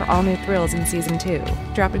tune in for all new thrills in Season 2,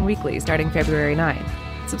 dropping weekly starting February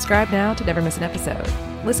 9th. Subscribe now to never miss an episode.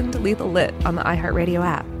 Listen to Lethal Lit on the iHeartRadio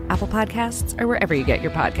app, Apple Podcasts, or wherever you get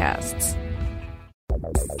your podcasts.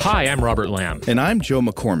 Hi, I'm Robert Lamb. And I'm Joe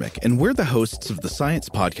McCormick, and we're the hosts of the science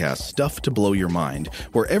podcast Stuff to Blow Your Mind,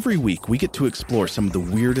 where every week we get to explore some of the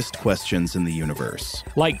weirdest questions in the universe.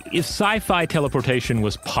 Like, if sci-fi teleportation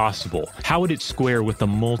was possible, how would it square with the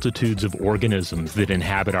multitudes of organisms that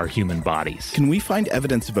inhabit our human bodies? Can we find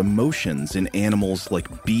evidence of emotions in animals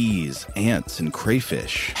like bees, ants, and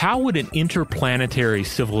crayfish? How would an interplanetary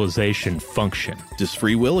civilization function? Does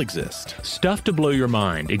free will exist? Stuff to Blow Your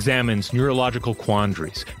Mind examines neurological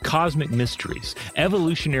quandaries, cosmic mysteries,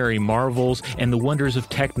 evolutionary marvels, and the wonders of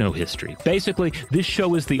techno-history. Basically, this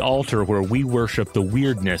show is the altar where we worship the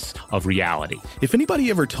weirdness of reality. If anybody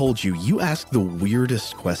ever told you you ask the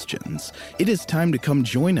weirdest questions, it is time to come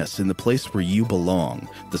join us in the place where you belong,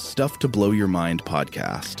 the Stuff to Blow Your Mind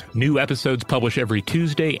podcast. New episodes publish every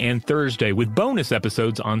Tuesday and Thursday, with bonus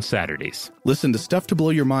episodes on Saturdays. Listen to Stuff to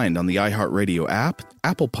Blow Your Mind on the iHeartRadio app,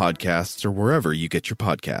 Apple Podcasts, or wherever you get your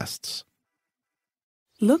podcasts.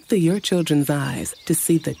 Look through your children's eyes to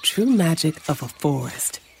see the true magic of a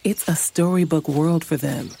forest. It's a storybook world for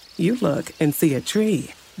them. You look and see a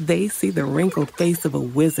tree. They see the wrinkled face of a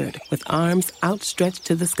wizard with arms outstretched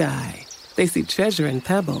to the sky. They see treasure in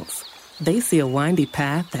pebbles. They see a windy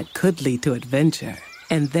path that could lead to adventure.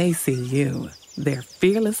 And they see you, their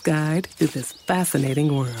fearless guide through this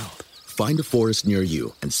fascinating world. Find a forest near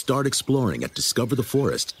you and start exploring at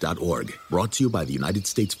discovertheforest.org. Brought to you by the United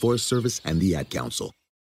States Forest Service and the Ad Council.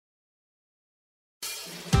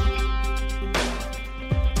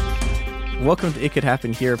 Welcome to It Could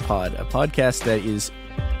Happen Here Pod, a podcast that is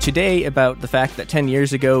today about the fact that 10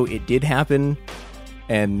 years ago it did happen.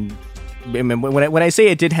 And when I say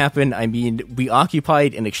it did happen, I mean we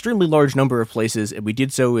occupied an extremely large number of places, and we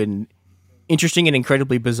did so in interesting and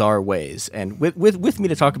incredibly bizarre ways. And with me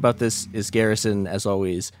to talk about this is Garrison, as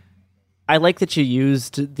always. I like that you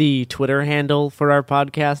used the Twitter handle for our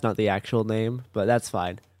podcast, not the actual name, but that's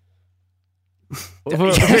fine.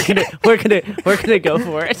 we're gonna go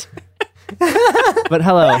for it. But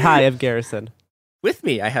hello, hi, I'm Garrison. With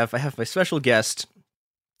me, I have my special guest,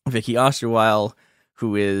 Vicky Osterweil,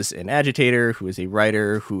 who is an agitator, who is a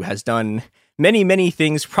writer, who has done many, many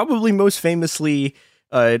things, probably most famously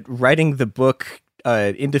writing the book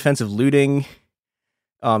In Defense of Looting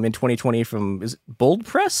in 2020 from Bold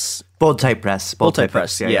Press? Bold Type Press. Bold Type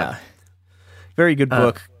Press, yeah. Very good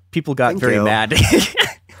book. People got very mad.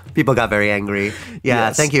 People got very angry. Yeah,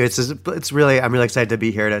 Yes. Thank you. It's really, I'm really excited to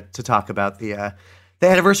be here to talk about the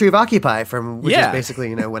anniversary of Occupy, which is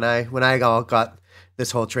basically when I all got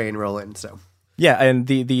this whole train rolling. So yeah, and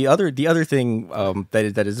the other thing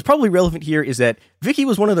that is probably relevant here is that Vicky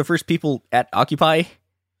was one of the first people at Occupy,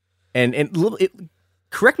 and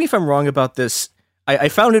correct me if I'm wrong about this. I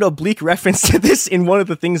found an oblique reference to this in one of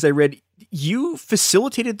the things I read. You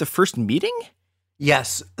facilitated the first meeting?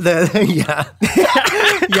 yes, yeah.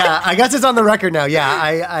 I guess it's on the record now.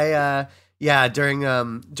 Yeah, during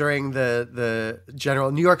the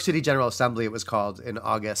New York City General Assembly, it was called in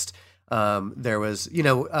August. There was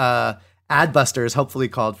Adbusters hopefully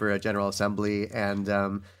called for a General Assembly, and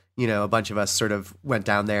a bunch of us sort of went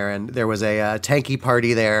down there, and there was a tanky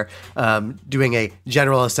party there doing a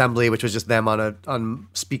General Assembly, which was just them on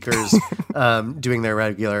speakers doing their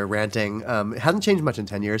regular ranting. It hasn't changed much in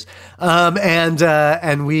 10 years.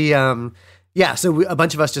 And we, so a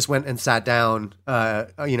bunch of us just went and sat down,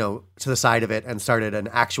 to the side of it and started an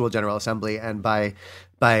actual General Assembly. And by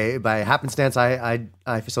happenstance, I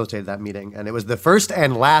facilitated that meeting, and it was the first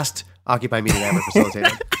and last Occupy meeting I ever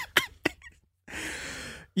facilitated.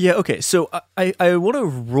 Yeah, okay. So I want to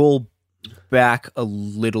roll back a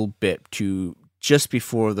little bit to just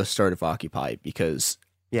before the start of Occupy, because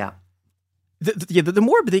the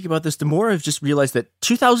more I think about this, the more I've just realized that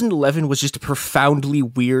 2011 was just a profoundly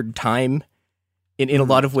weird time in a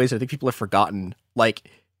lot of ways. I think people have forgotten. Like,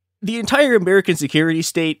 the entire American security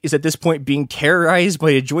state is at this point being terrorized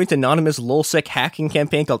by a joint anonymous LulzSec hacking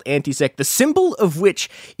campaign called AntiSec, the symbol of which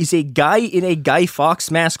is a guy in a Guy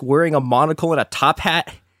Fawkes mask wearing a monocle and a top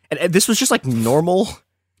hat. And this was just like normal.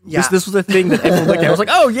 Yeah. This was a thing that everyone looked at. I was like,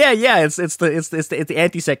 oh yeah, it's the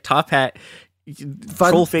AntiSec top hat,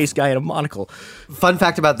 troll face guy in a monocle. Fun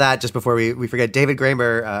fact about that, just before we forget, David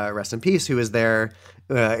Kramer, rest in peace, who was there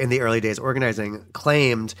in the early days organizing,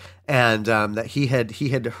 claimed and that he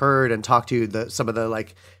had heard and talked to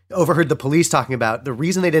overheard the police talking about the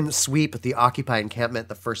reason they didn't sweep the Occupy encampment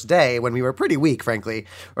the first day, when we were pretty weak, frankly,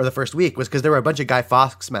 or the first week, was because there were a bunch of Guy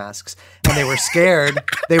Fawkes masks, and they were scared.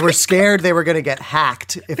 They were scared they were going to get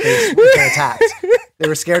hacked if they attacked. They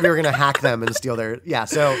were scared we were going to hack them and steal their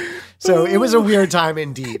So it was a weird time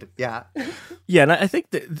indeed. Yeah. Yeah, and I think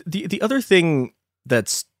the other thing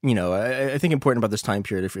that's, I think important about this time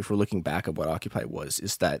period, if we're looking back at what Occupy was,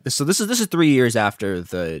 is that this is 3 years after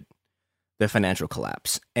the financial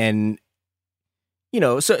collapse, and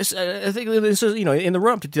so I think this is, in the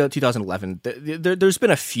run up to 2011, there's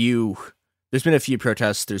been a few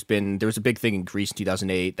protests. There was a big thing in Greece in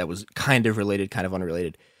 2008 that was kind of related, kind of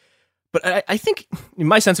unrelated. But I think, in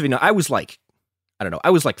my sense of it, I was like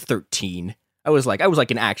 13. I was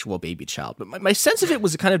like an actual baby child. But my sense of it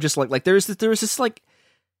was kind of just like there was this like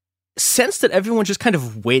sense that everyone's just kind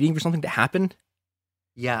of waiting for something to happen.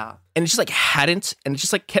 Yeah. And it just like hadn't, and it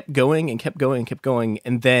just like kept going and kept going and kept going,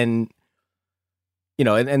 and then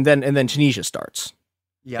and then Tunisia starts.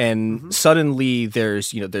 Yeah. And suddenly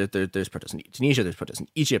there's there's protests in Tunisia, there's protests in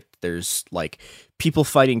Egypt, there's like people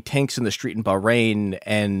fighting tanks in the street in Bahrain,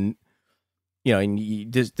 and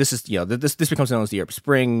this becomes known as the Arab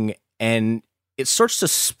Spring, and it starts to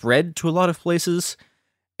spread to a lot of places.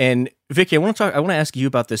 And Vicky, I want to ask you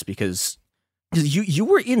about this because you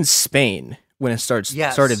were in Spain when it started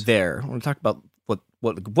there. I want to talk about what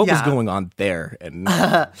was going on there. And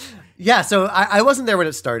yeah, so I wasn't there when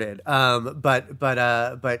it started.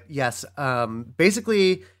 But yes,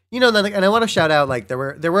 basically, and I want to shout out, like, there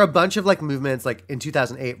were a bunch of like movements, like in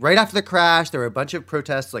 2008, right after the crash, there were a bunch of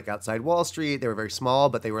protests like outside Wall Street. They were very small,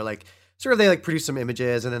 but they were like they like produced some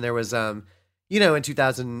images. And then there was in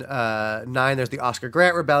 2009, there's the Oscar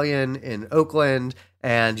Grant rebellion in Oakland,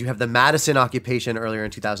 and you have the Madison occupation earlier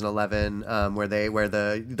in 2011, where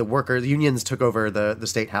the workers unions took over the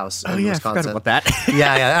state house in Wisconsin. I forgot about that.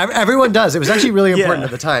 yeah, everyone does. It was actually really important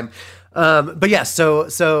at the time. But yes,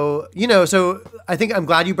 so I think I'm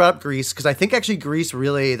glad you brought up Greece, because I think actually Greece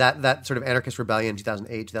really, that sort of anarchist rebellion in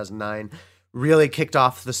 2008, 2009 really kicked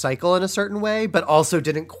off the cycle in a certain way, but also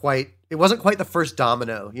it wasn't quite the first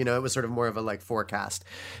domino, it was sort of more of a like forecast.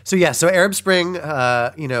 So yeah, so Arab Spring,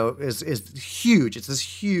 is huge. It's this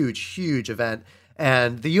huge event,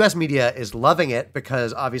 and the US media is loving it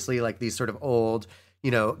because obviously like these sort of old,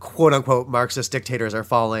 quote unquote Marxist dictators are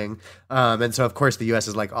falling. And so of course the US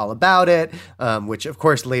is like all about it, which of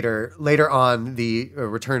course later on the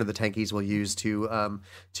return of the tankies will use to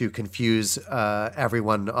confuse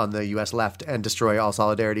everyone on the US left and destroy all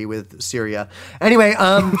solidarity with Syria. Anyway,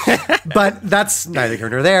 but that's neither here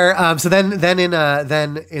nor there. So then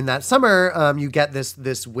in that summer, you get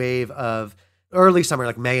this wave of early summer,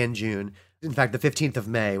 like May and June. In fact, the 15th of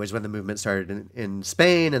May was when the movement started in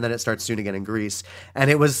Spain, and then it starts soon again in Greece. And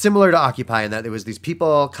it was similar to Occupy in that there was these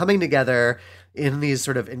people coming together in these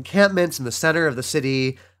sort of encampments in the center of the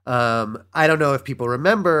city. I don't know if people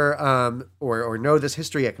remember or know this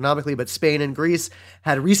history economically, but Spain and Greece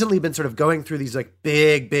had recently been sort of going through these like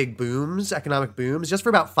big booms, economic booms, just for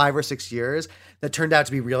about 5 or 6 years that turned out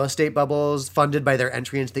to be real estate bubbles funded by their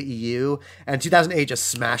entry into the EU. And 2008 just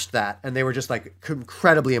smashed that. And they were just like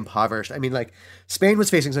incredibly impoverished. I mean, like Spain was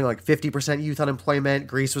facing something like 50% youth unemployment.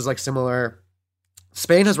 Greece was like similar.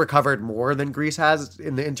 Spain has recovered more than Greece has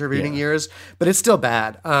in the intervening years, but it's still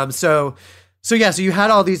bad. So you had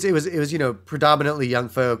all these, it was, predominantly young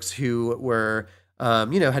folks who were,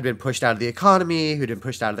 had been pushed out of the economy, who'd been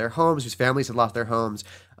pushed out of their homes, whose families had lost their homes,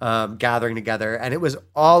 gathering together. And it was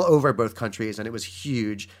all over both countries, and it was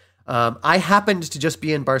huge. I happened to just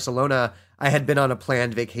be in Barcelona. I had been on a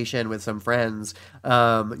planned vacation with some friends,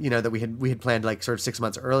 that we had planned like sort of 6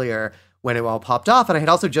 months earlier when it all popped off. And I had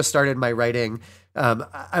also just started my writing,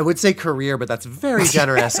 I would say career, but that's very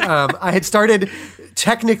generous. I had started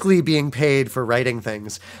technically being paid for writing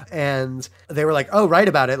things, and they were like, "Oh, write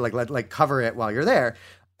about it, like cover it while you're there."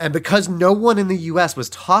 And because no one in the US was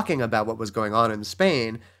talking about what was going on in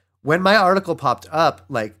Spain, when my article popped up,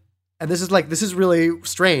 and this is really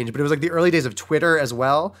strange, but it was like the early days of Twitter as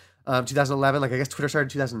well. 2011, I guess Twitter started in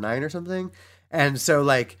 2009 or something. And so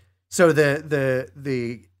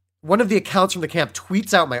the one of the accounts from the camp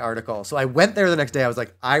tweets out my article. So I went there the next day. I was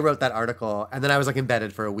like, I wrote that article. And then I was like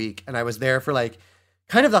embedded for a week. And I was there for like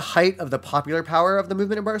kind of the height of the popular power of the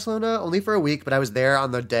movement in Barcelona, only for a week. But I was there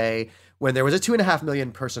on the day when there was a 2.5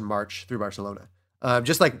 million person march through Barcelona.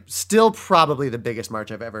 Just like still probably the biggest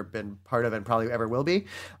march I've ever been part of and probably ever will be,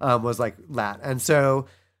 was like that. And so,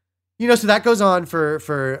 so that goes on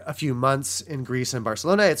for a few months in Greece and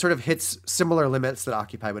Barcelona. It sort of hits similar limits that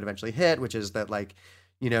Occupy would eventually hit, which is that like,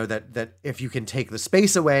 that if you can take the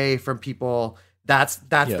space away from people, that's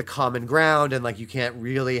the common ground. And like, you can't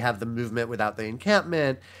really have the movement without the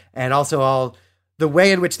encampment. And also all the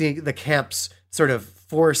way in which the camps sort of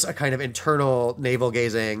force a kind of internal navel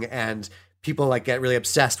gazing and people like get really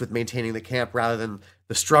obsessed with maintaining the camp rather than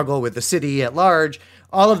the struggle with the city at large.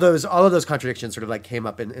 All of those contradictions sort of like came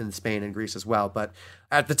up in Spain and Greece as well. But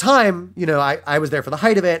at the time, you know, I was there for the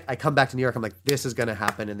height of it. I come back to New York. I'm like, this is going to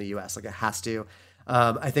happen in the US. Like it has to.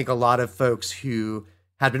 I think a lot of folks who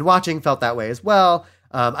had been watching felt that way as well.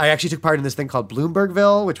 I actually took part in this thing called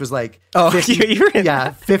Bloombergville, which was like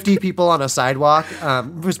 50 people on a sidewalk.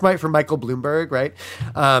 It was from Michael Bloomberg, right?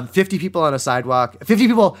 50 people on a sidewalk. 50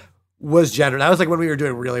 people was generous. That was like when we were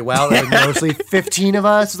doing really well. There were mostly 15 of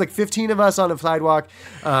us. It was like 15 of us on a sidewalk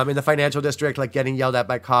in the financial district, like getting yelled at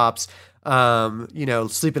by cops, you know,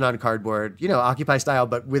 sleeping on cardboard, you know, Occupy style,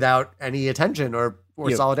 but without any attention or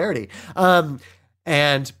solidarity.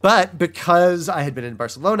 But because I had been in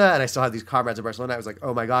Barcelona and I still had these comrades in Barcelona, I was like,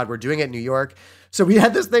 oh my God, we're doing it in New York. So we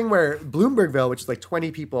had this thing where Bloombergville, which is like 20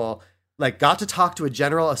 people, like got to talk to a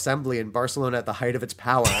general assembly in Barcelona at the height of its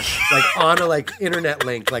power, like on a like internet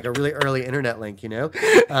link, like a really early internet link, you know?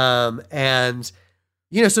 And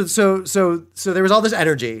you know, so there was all this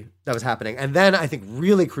energy that was happening. And then I think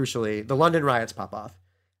really crucially, the London riots pop off.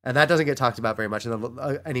 And that doesn't get talked about very much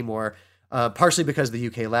anymore. Partially because the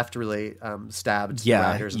UK left really stabbed the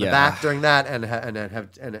rioters in the back during that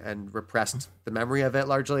and repressed the memory of it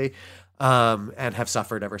largely, and have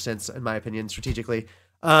suffered ever since, in my opinion, strategically.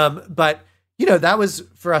 But you know, that was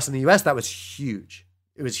for us in the US, that was huge.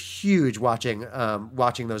 It was huge watching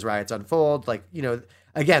those riots unfold. Like, you know,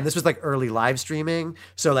 again, this was like early live streaming.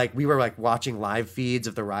 So like we were like watching live feeds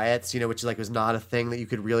of the riots, you know, which like was not a thing that you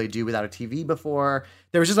could really do without a TV before.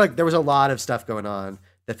 There was a lot of stuff going on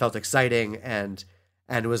that felt exciting and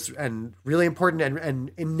really important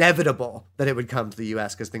and inevitable that it would come to the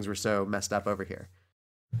US because things were so messed up over here.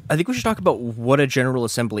 I think we should talk about what a General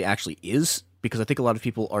Assembly actually is, because I think a lot of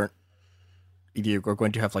people are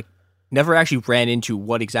going to have like never actually ran into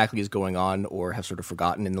what exactly is going on or have sort of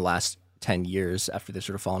forgotten in the last 10 years after they've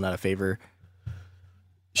sort of fallen out of favor.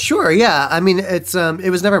 Sure, yeah. I mean, it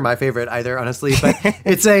was never my favorite either, honestly, but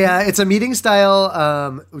it's a meeting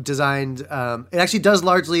style designed. It actually does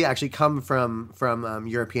largely come from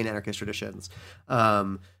European anarchist traditions,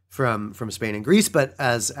 from Spain and Greece. But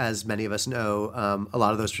as many of us know, a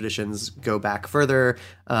lot of those traditions go back further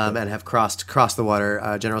and have crossed the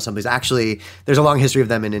water. General Assemblies, actually, there's a long history of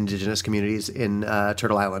them in indigenous communities in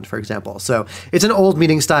Turtle Island, for example. So it's an old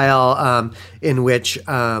meeting style in which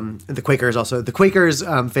the Quakers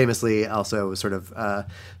famously also sort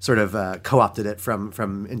of co-opted it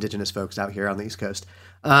from indigenous folks out here on the East Coast.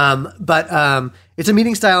 But it's a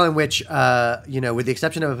meeting style in which, you know, with the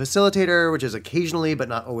exception of a facilitator, which is occasionally but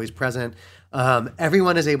not always present,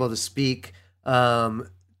 everyone is able to speak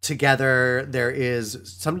together.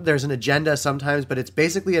 There's an agenda sometimes, but it's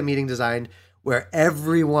basically a meeting designed where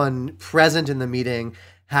everyone present in the meeting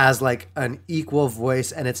has like an equal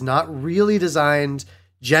voice, and it's not really designed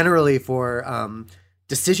generally for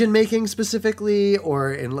decision making specifically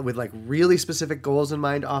or with like really specific goals in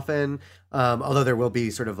mind often, although there will be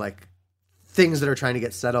sort of like things that are trying to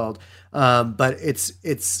get settled, but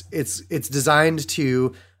it's designed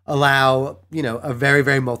to allow, you know, a very,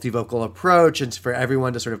 very multivocal approach and for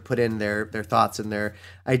everyone to sort of put in their thoughts and their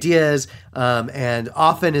ideas, and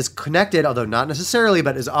often is connected, although not necessarily,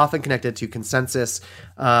 but is often connected to consensus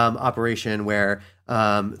operation where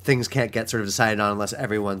things can't get sort of decided on unless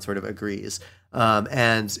everyone sort of agrees.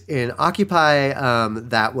 And in Occupy,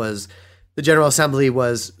 the General Assembly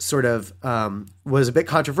was sort of was a bit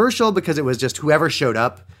controversial because it was just whoever showed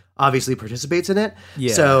up obviously participates in it.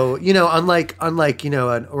 Yeah. So, you know, unlike, you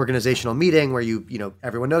know, an organizational meeting where you know,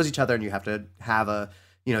 everyone knows each other and you have to have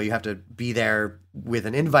you have to be there with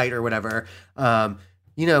an invite or whatever,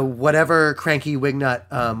 you know, whatever cranky wingnut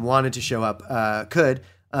wanted to show up could,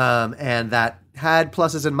 and that had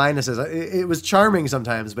pluses and minuses. It was charming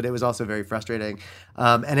sometimes, but it was also very frustrating.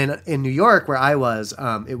 And in New York, where I was,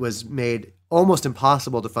 it was made almost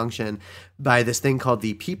impossible to function by this thing called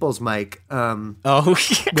the People's Mic,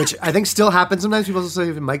 which I think still happens sometimes. People also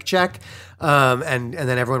say mic check, and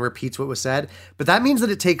then everyone repeats what was said. But that means that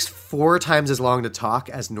it takes 4 times as long to talk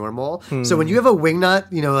as normal. So when you have a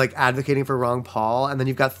wingnut, you know, like advocating for Ron Paul, and then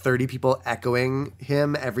you've got 30 people echoing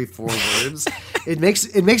him every 4 words, it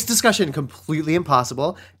makes discussion completely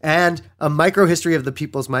impossible. And a micro history of the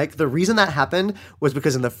People's Mic. The reason that happened was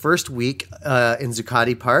because in the first week in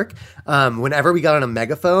Zuccotti Park, whenever we got on a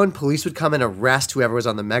megaphone, police would come and arrest whoever was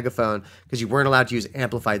on the megaphone because you weren't allowed to use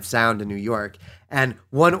amplified sound in New York. And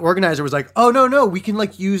one organizer was like, oh, no, we can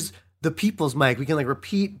like use the People's Mic. We can like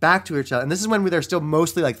repeat back to each other. And this is when there's still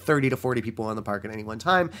mostly like 30 to 40 people in the park at any one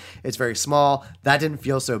time. It's very small. That didn't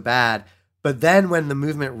feel so bad. But then when the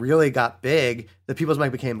movement really got big, the People's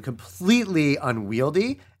Mic became completely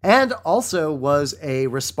unwieldy and also was a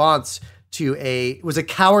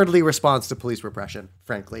cowardly response to police repression,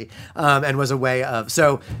 frankly, and was a way of.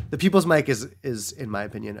 So the People's Mic is, in my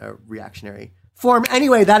opinion, a reactionary form.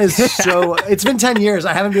 Anyway, that is so. It's been 10 years.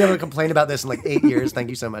 I haven't been able to complain about this in like 8 years. Thank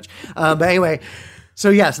you so much. But anyway. So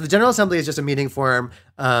the General Assembly is just a meeting forum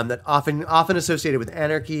that often associated with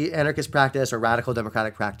anarchist practice or radical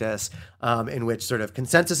democratic practice, in which sort of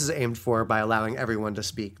consensus is aimed for by allowing everyone to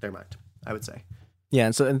speak their mind, I would say. Yeah,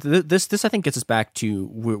 and so this I think gets us back to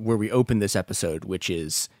where we opened this episode, which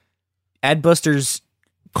is Adbusters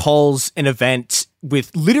calls an event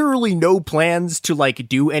with literally no plans to like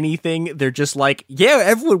do anything. They're just like, yeah,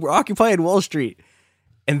 everyone, we're occupying Wall Street,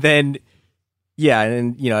 and then. Yeah,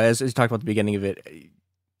 and you know, as we talked about at the beginning of it,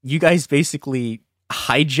 you guys basically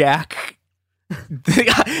hijack.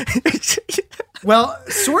 Well,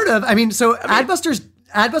 sort of. I mean,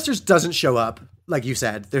 Adbusters doesn't show up, like you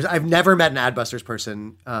said. I've never met an Adbusters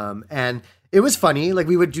person, and it was funny. Like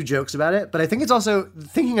we would do jokes about it, but I think it's also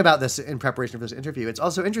thinking about this in preparation for this interview. It's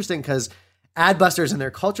also interesting because Adbusters and their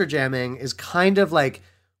culture jamming is kind of like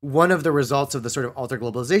one of the results of the sort of alter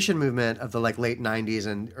globalization movement of the like late 90s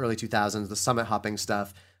and early 2000s, the summit hopping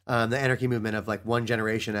stuff, the anarchy movement of like one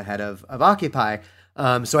generation ahead of Occupy.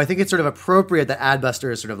 So I think it's sort of appropriate that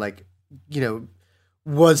Adbusters sort of like, you know,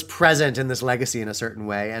 was present in this legacy in a certain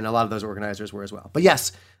way. And a lot of those organizers were as well. But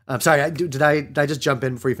yes, I'm sorry. Did I just jump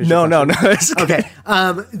in before you finish? No. It's okay.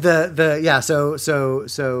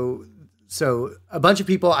 So a bunch of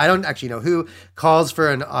people, I don't actually know who, calls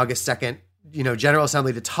for an August 2nd, General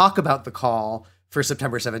Assembly to talk about the call for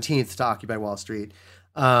September 17th to occupy Wall Street.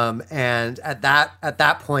 And at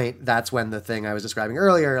that point, that's when the thing I was describing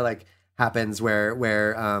earlier, like happens where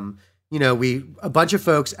a bunch of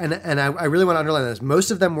folks, and I really want to underline this.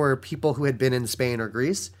 Most of them were people who had been in Spain or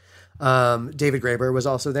Greece. David Graeber was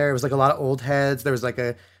also there. It was like a lot of old heads. There was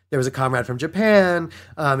a comrade from Japan.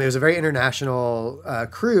 It was a very international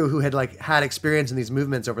crew who had had experience in these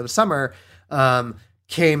movements over the summer.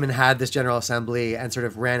 Came and had this General Assembly and sort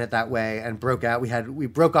of ran it that way and broke out. We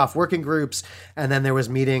broke off working groups, and then there was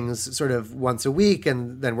meetings sort of once a week,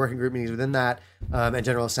 and then working group meetings within that, and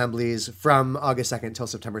General Assemblies from August 2nd till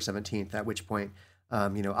September 17th, at which point,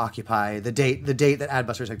 Occupy, the date that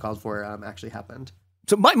Adbusters had called for, actually happened.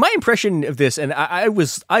 So my impression of this, and I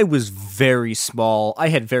was very small. I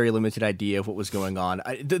had very limited idea of what was going on.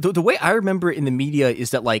 The way I remember it in the media is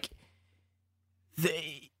that like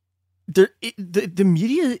the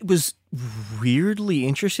media was weirdly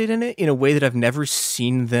interested in it in a way that I've never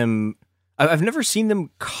seen them. I've never seen them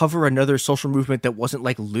cover another social movement that wasn't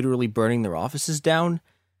like literally burning their offices down.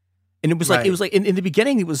 And it was like in the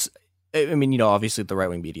beginning it was. I mean, obviously the right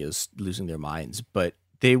wing media is losing their minds, but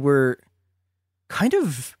they were kind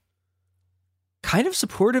of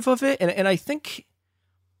supportive of it, and I think,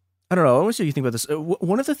 I don't know, I want to see what you think about this.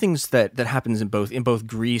 One of the things that happens in both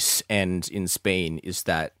Greece and in Spain is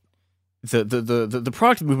that the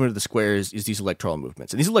product movement of the squares is these electoral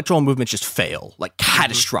movements, and these electoral movements just fail like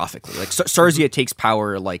catastrophically. Like Sarsia takes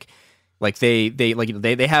power, like they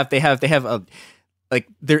have a. Like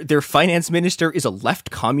their finance minister is a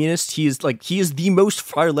left communist. He is the most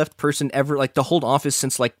far left person ever, like to hold office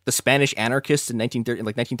since like the Spanish anarchists in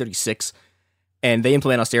 1936, and they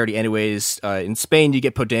implement austerity anyways. In Spain, you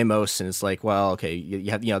get Podemos, and it's like, well, okay,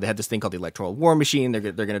 you have they had this thing called the electoral war machine. They're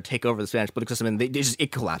going to take over the Spanish political system, and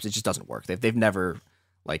it collapsed. It just doesn't work. They've never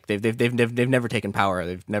taken power.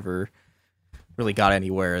 They've never really got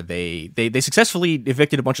anywhere. They successfully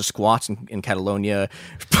evicted a bunch of squats in Catalonia,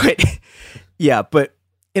 but. Yeah, but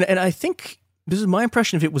and I think this is my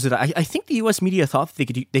impression of it was that I think the U.S. media thought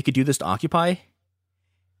that they could do this to Occupy,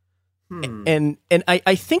 and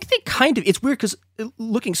I think they kind of, it's weird because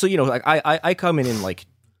looking, so like I come in like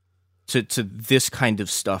to this kind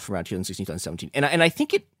of stuff around 2016, 2017, and I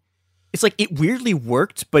think it's like it weirdly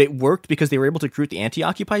worked, but it worked because they were able to recruit the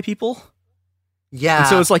anti-Occupy people. Yeah. And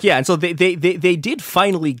so it's like, yeah. And so they did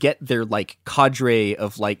finally get their like cadre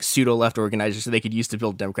of like pseudo left organizers so they could use to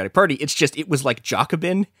build a Democratic Party. It's just, it was like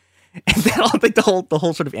Jacobin and then all like the whole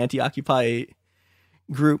sort of anti-Occupy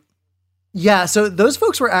group. Yeah. So those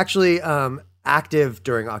folks were actually active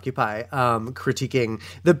during Occupy, critiquing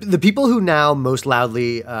the people who now most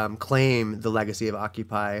loudly claim the legacy of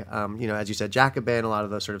Occupy. As you said, Jacobin, a lot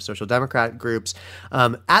of those sort of social democrat groups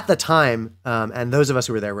at the time, and those of us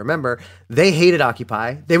who were there remember, they hated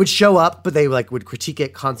Occupy. They would show up, but they would critique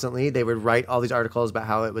it constantly. They would write all these articles about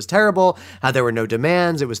how it was terrible, how there were no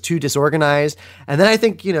demands, it was too disorganized. And then I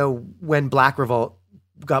think when Black Revolt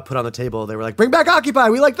got put on the table, they were like, "Bring back Occupy.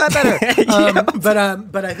 We like that better."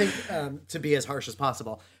 But I think to be as harsh as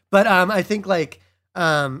possible. But I think like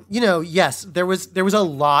yes, there was a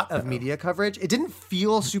lot of media coverage. It didn't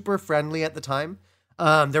feel super friendly at the time.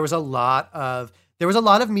 There was a lot of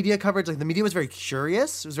media coverage. Like the media was very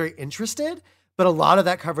curious. It was very interested. But a lot of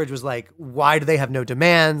that coverage was like, why do they have no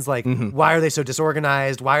demands? Like, why are they so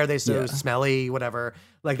disorganized? Why are they so smelly? Whatever.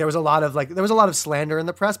 Like, there was a lot of slander in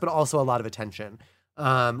the press, but also a lot of attention,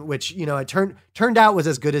 which it turned out was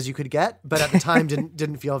as good as you could get, but at the time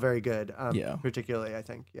didn't feel very good. Particularly, I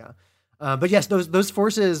think. Yeah. But yes, those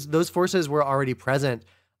forces were already present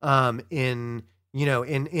in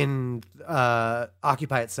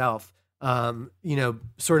Occupy itself.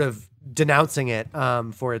 Sort of denouncing it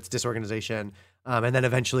for its disorganization, and then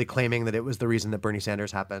eventually claiming that it was the reason that Bernie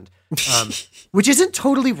Sanders happened, which isn't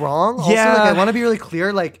totally wrong. Also, I want to be really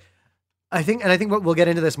clear. Like, I think we'll get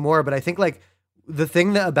into this more, but I think like the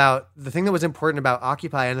thing that was important about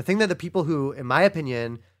Occupy, and the thing that the people who, in my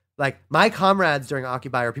opinion, like my comrades during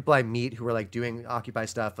Occupy or people I meet who were like doing Occupy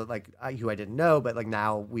stuff, but like who I didn't know, but like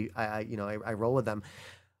now I roll with them.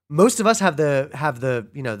 Most of us have the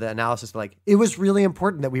analysis like it was really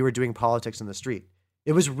important that we were doing politics in the street.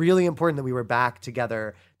 It was really important that we were back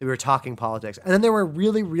together, that we were talking politics. And then there were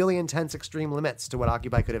really, really intense extreme limits to what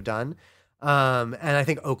Occupy could have done. And I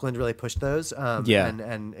think Oakland really pushed those. And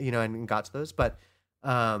got to those. But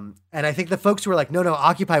and I think the folks who were like, no,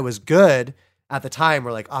 Occupy was good at the time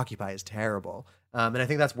were like, Occupy is terrible. And I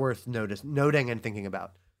think that's worth noting and thinking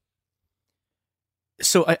about.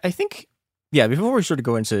 So I think, before we sort of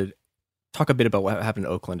go into talk a bit about what happened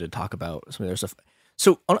in Oakland and talk about some of their stuff.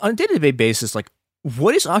 So on a day-to-day basis, like,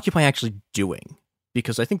 what is Occupy actually doing?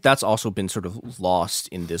 Because I think that's also been sort of lost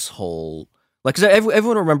in this whole, like, because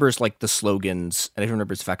everyone remembers like the slogans and everyone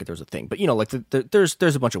remembers the fact that there was a thing. But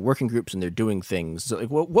there's a bunch of working groups and they're doing things. So, like,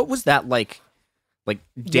 what was that like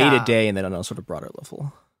day to day, and then on a sort of broader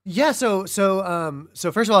level? Yeah. So first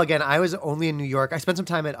of all, again, I was only in New York. I spent some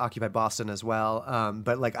time at Occupy Boston as well.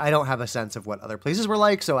 But like, I don't have a sense of what other places were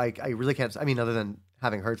like. So I really can't, other than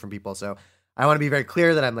having heard from people. So I want to be very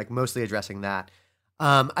clear that I'm like mostly addressing that.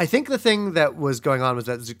 I think the thing that was going on was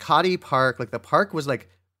that Zuccotti Park, like the park was like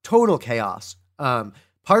total chaos. Part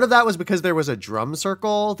of that was because there was a drum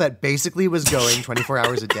circle that basically was going 24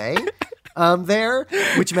 hours a day. There,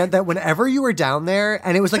 which meant that whenever you were down there,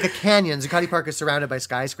 and it was like a canyon, Zuccotti Park is surrounded by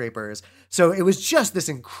skyscrapers. So it was just this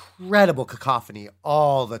incredible cacophony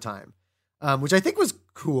all the time, which I think was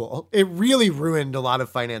cool. It really ruined a lot of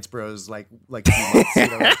finance bros, like few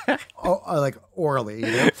months, like orally,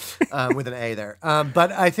 with an A there.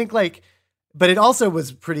 But I think but it also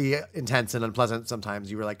was pretty intense and unpleasant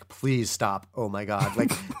sometimes. You were like, please stop. Oh my God.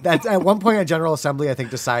 Like that at one point at General Assembly, I think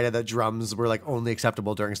decided that drums were like only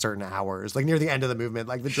acceptable during certain hours, like near the end of the movement.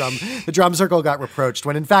 Like the drum circle got reproached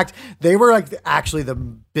when in fact they were like actually the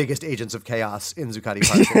biggest agents of chaos in Zuccotti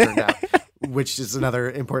Park, it turned out, which is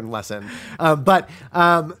another important lesson.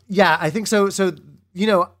 I think so. So,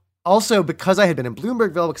 also because I had been in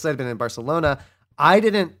Bloombergville, because I had been in Barcelona, I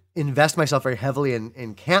didn't invest myself very heavily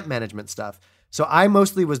in camp management stuff. So I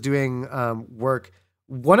mostly was doing work.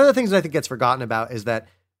 One of the things that I think gets forgotten about is that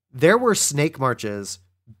there were snake marches,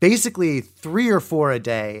 basically 3 or 4 a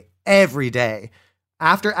day, every day.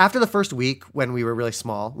 After the first week, when we were really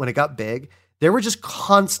small, when it got big, there were just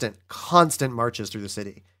constant marches through the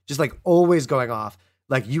city, just like always going off.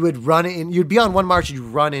 Like you'd be on one march, you'd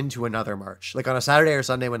run into another march, like on a Saturday or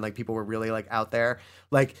Sunday when like people were really like out there,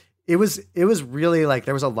 like it was really like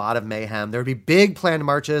there was a lot of mayhem. There would be big planned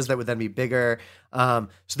marches that would then be bigger. So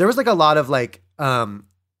there was like a lot of like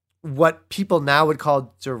what people now would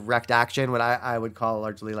call direct action, what I would call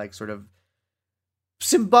largely like sort of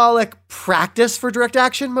symbolic practice for direct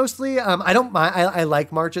action mostly. I don't mind. I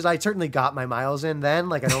like marches. I certainly got my miles in then.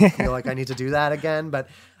 Like I don't feel like I need to do that again. But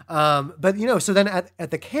so then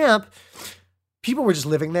at the camp, people were just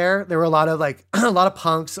living there. There were a lot of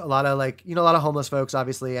punks, a lot of a lot of homeless folks,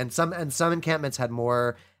 obviously, and some encampments had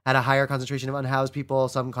a higher concentration of unhoused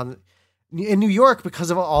people. In New York, because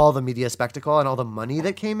of all the media spectacle and all the money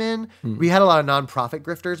that came in, we had a lot of nonprofit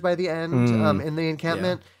grifters by the end in the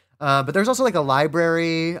encampment. Yeah. But there's also like a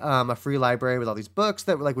library, a free library with all these books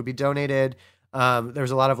that would be donated. There was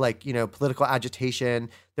a lot of political agitation.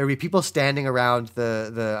 There would be people standing around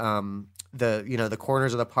the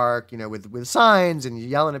corners of the park, with signs and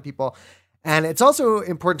yelling at people. And it's also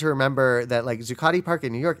important to remember that like Zuccotti Park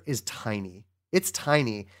in New York is tiny. It's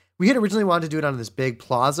tiny. We had originally wanted to do it on this big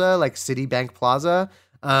plaza, like Citibank Plaza.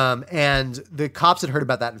 And the cops had heard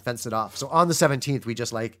about that and fenced it off. So on the 17th, we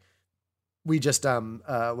just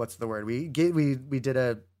what's the word? We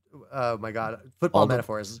did oh my God, football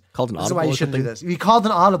metaphors. Called an audible. This is why you or shouldn't do something? this. We called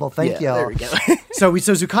an audible. Thank you. There we go. So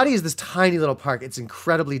Zuccotti is this tiny little park. It's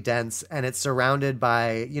incredibly dense, and it's surrounded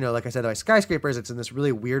by, like I said, by skyscrapers. It's in this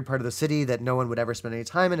really weird part of the city that no one would ever spend any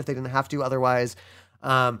time in if they didn't have to otherwise.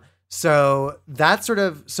 So that's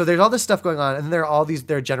so there's all this stuff going on, and then there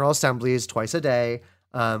are general assemblies twice a day,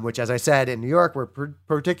 which, as I said, in New York were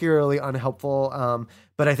particularly unhelpful.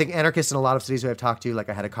 But I think anarchists in a lot of cities who I've talked to, like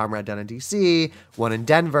I had a comrade down in DC, one in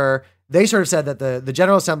Denver, they sort of said that the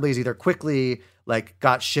general assemblies either quickly like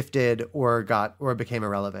got shifted or became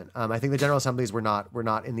irrelevant. I think the general assemblies were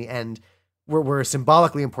not in the end were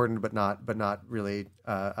symbolically important, but not really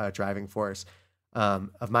a driving force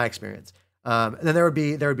of my experience. And then there would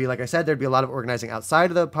be, like I said, there'd be a lot of organizing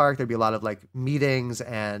outside of the park. There'd be a lot of like meetings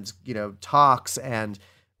and, talks and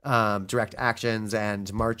direct actions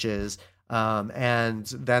and marches. And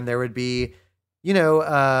then there would be,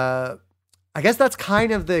 I guess that's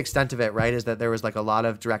kind of the extent of it, right? Is that there was like a lot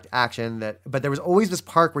of direct action but there was always this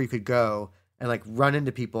park where you could go and like run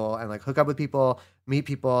into people and like hook up with people, meet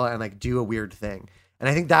people, and like do a weird thing. And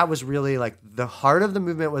I think that was really like the heart of the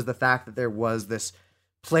movement, was the fact that there was this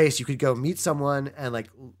place you could go meet someone and like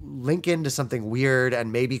link into something weird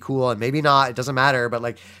and maybe cool and maybe not. It doesn't matter, but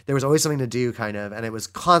like there was always something to do, kind of, and it was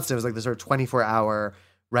constant. It was like this sort of 24-hour,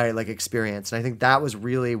 right, like experience. And I think that was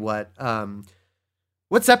really what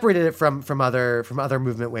separated it from other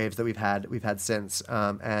movement waves that we've had since,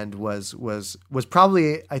 and was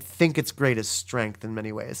probably, I think, its greatest strength in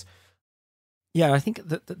many ways. Yeah, I think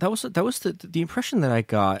that was the impression that I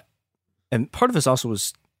got, and part of this also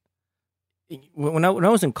was when I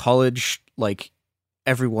was in college. Like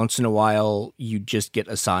every once in a while, you just get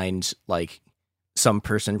assigned like some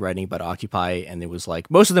person writing about Occupy, and it was like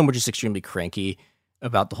most of them were just extremely cranky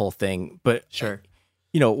about the whole thing. But sure,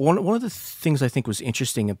 one of the things I think was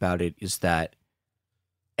interesting about it is that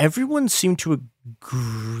everyone seemed to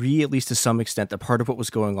agree, at least to some extent, that part of what was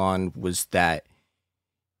going on was that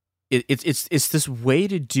it's this way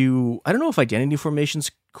to do, I don't know if identity formation's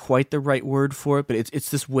quite the right word for it, but it's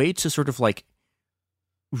this way to sort of like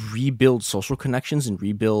rebuild social connections and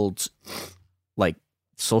rebuild like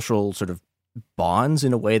social sort of bonds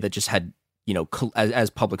in a way that just had, as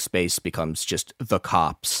public space becomes just the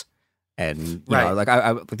cops. And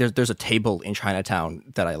there's a table in Chinatown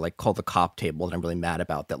that I like call the cop table that I'm really mad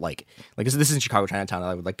about. That like this is in Chicago Chinatown.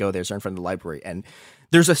 And I would like go there, so in front of the library, and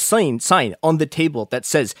there's a sign on the table that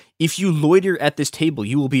says, "If you loiter at this table,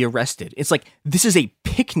 you will be arrested." It's like, this is a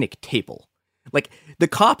picnic table. Like the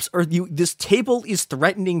cops this table is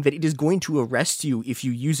threatening that it is going to arrest you if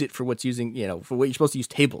you use it for for what you're supposed to use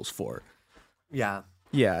tables for. Yeah,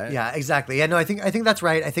 exactly. Yeah, no, I think that's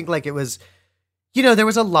right. I think like it was. There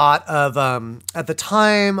was a lot of, at the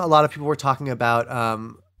time, a lot of people were talking about,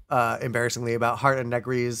 embarrassingly, about Hart and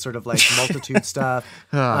Negri's sort of like multitude stuff.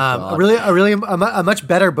 A much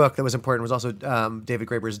better book that was important was also David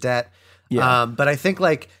Graeber's Debt. Yeah. But I think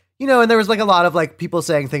like, and there was like a lot of like people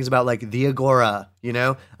saying things about like the Agora,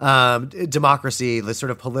 democracy, the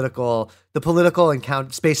sort of political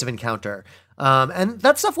space of encounter. And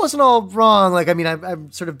that stuff wasn't all wrong. Like, I mean,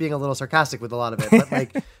 I'm sort of being a little sarcastic with a lot of it, but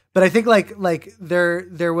like, but I think like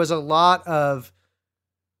there was a lot of,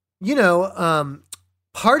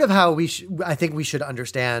 part of how I think we should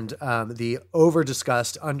understand the over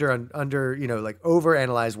discussed, under like over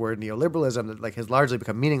analyzed word neoliberalism that like has largely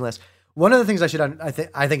become meaningless. One of the things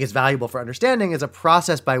I think is valuable for understanding is a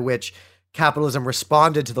process by which capitalism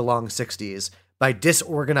responded to the long 60s by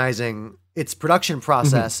disorganizing its production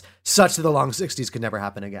process such that the long 60s could never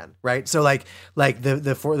happen again, right? So like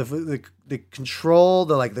the control,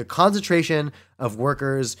 the concentration of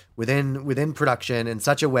workers within production in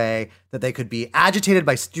such a way that they could be agitated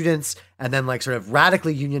by students and then like sort of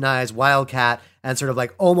radically unionize, wildcat, and sort of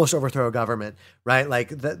like almost overthrow a government, right? Like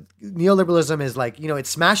the neoliberalism is like, it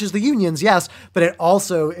smashes the unions, yes, but it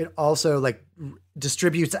also like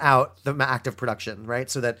distributes out the act of production, right?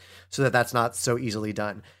 So that that's not so easily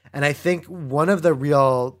done. And I think one of the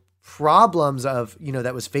real problems of,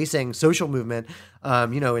 that was facing social movement,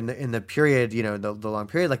 in the period, the long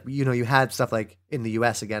period, like, you had stuff like in the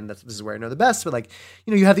US, again, this is where I know the best, but like,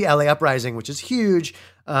 you have the LA uprising, which is huge.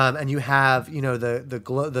 And you have,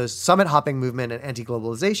 the summit hopping movement and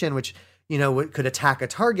anti-globalization, which, could attack a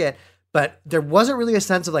target, but there wasn't really a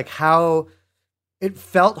sense of like how it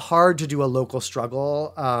felt hard to do a local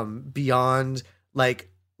struggle, beyond like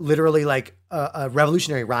literally like a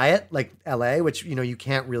revolutionary riot like LA, which, you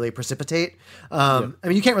can't really precipitate. I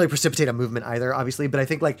mean, you can't really precipitate a movement either, obviously, but I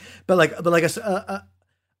think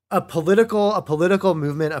a political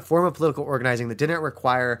movement, a form of political organizing that didn't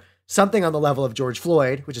require something on the level of George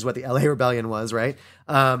Floyd, which is what the LA Rebellion was, right?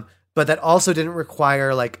 But that also didn't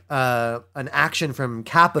require like an action from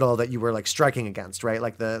capital that you were like striking against, right?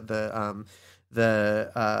 Like the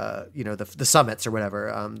summits or whatever.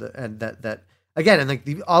 And that again, and like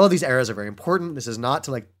all of these eras are very important. This is not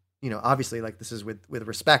to like, obviously like this is with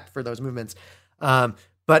respect for those movements.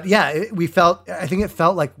 But yeah, I think it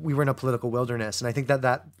felt like we were in a political wilderness. And I think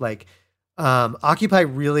that like Occupy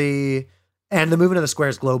really, and the movement of the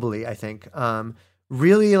squares globally, I think,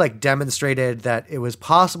 really like demonstrated that it was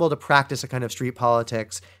possible to practice a kind of street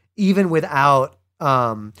politics even without,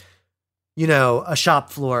 a shop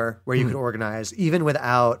floor where you could organize, even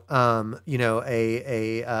without, a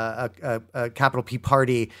capital P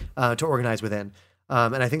party to organize within.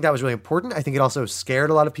 And I think that was really important. I think it also scared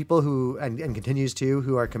a lot of people and continues to,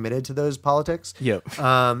 who are committed to those politics. Yep.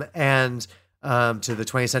 And to the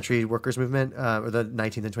 20th century workers movement, or the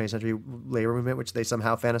 19th and 20th century labor movement, which they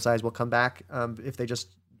somehow fantasize will come back if they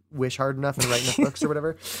just wish hard enough and write enough books or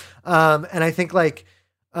whatever. And I think like,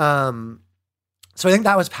 so I think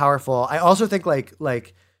that was powerful. I also think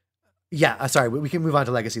sorry, we can move on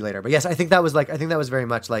to legacy later, but yes, I think that was very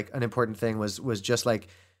much like an important thing was just like,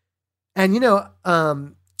 and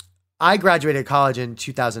I graduated college in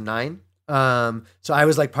 2009. So I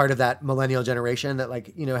was like part of that millennial generation that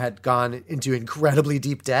like, had gone into incredibly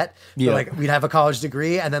deep debt. Yeah. So, like we'd have a college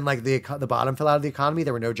degree and then like the bottom fell out of the economy.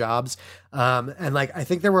 There were no jobs. And like, I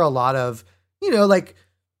think there were a lot of, like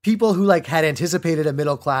people who like had anticipated a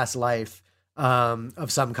middle-class life,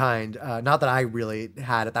 of some kind. Not that I really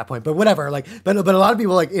had at that point, but whatever. Like, but a lot of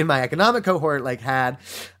people like in my economic cohort, like had,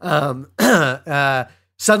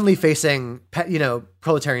 suddenly facing,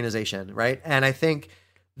 proletarianization. Right. And I think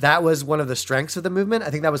that was one of the strengths of the movement. I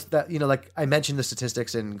think that was like I mentioned the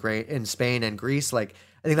statistics in Spain and Greece. Like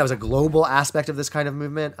I think that was a global aspect of this kind of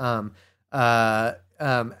movement.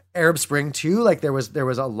 Arab Spring too. Like there was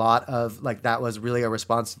a lot of like, that was really a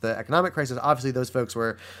response to the economic crisis. Obviously those folks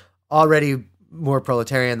were already more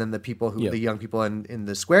proletarian than the people the young people in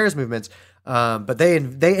the squares movements. But they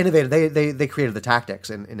innovated, they created the tactics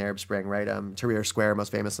in Arab Spring, right? Tahrir Square,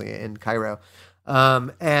 most famously in Cairo.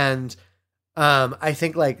 I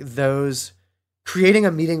think like those creating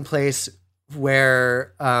a meeting place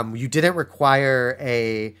where you didn't require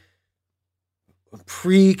a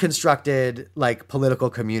pre-constructed like political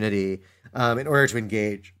community in order to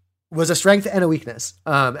engage was a strength and a weakness.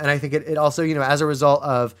 And I think it also, as a result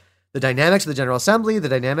of the dynamics of the General Assembly, the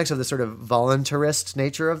dynamics of the sort of voluntarist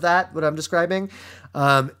nature of that, what I'm describing,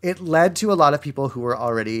 it led to a lot of people who were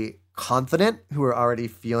already confident, who were already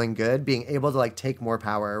feeling good, being able to like take more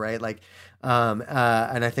power, right? Like,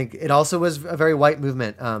 and I think it also was a very white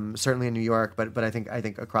movement, certainly in New York, but I think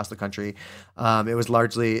across the country, it was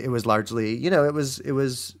largely, it was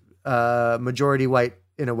majority white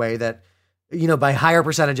in a way that, by higher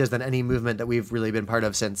percentages than any movement that we've really been part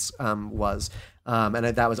of since was. And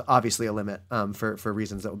that was obviously a limit for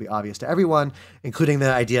reasons that will be obvious to everyone, including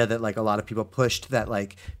the idea that like a lot of people pushed that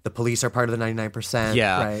like the police are part of the 99%.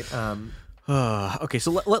 Yeah. Right. Okay,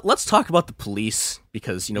 so let's talk about the police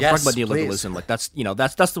because yes, talk about neoliberalism. Like that's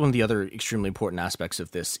that's one of the other extremely important aspects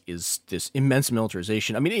of this is this immense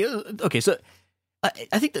militarization. I mean, okay, so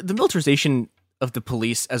I think that the militarization of the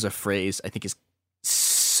police as a phrase I think is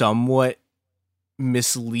somewhat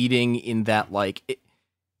misleading in that like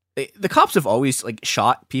the cops have always like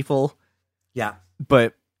shot people. Yeah,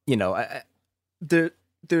 but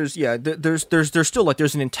there's still like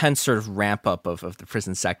there's an intense sort of ramp up of the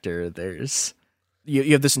prison sector. There's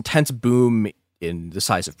you have this intense boom in the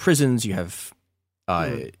size of prisons. You have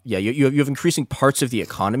you have increasing parts of the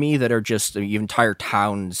economy that are just you have entire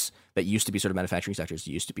towns that used to be sort of manufacturing sectors,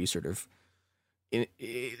 used to be sort of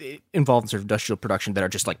involved in sort of industrial production that are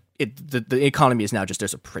just like the economy is now just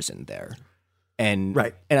there's a prison there. And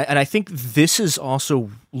right, and I think this is also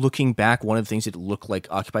looking back one of the things that looked like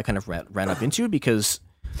Occupy kind of ran up into because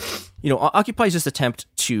Occupy's this attempt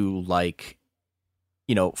to like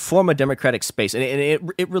form a democratic space, and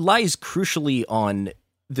it relies crucially on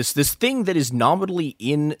this thing that is nominally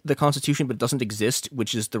in the Constitution but doesn't exist,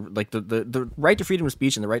 which is the right to freedom of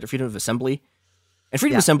speech and the right to freedom of assembly. And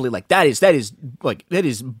freedom of assembly, like that is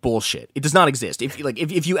bullshit. It does not exist.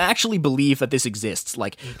 If you actually believe that this exists,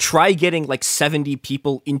 like try getting like 70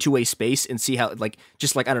 people into a space and see how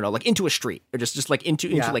I don't know, like into a street or just like into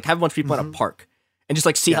like have a bunch of people in a park and just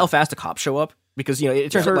like see how fast the cops show up because it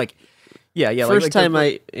turns out like first time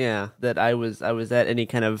that I was at any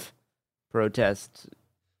kind of protest,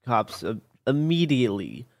 cops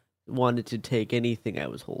immediately wanted to take anything I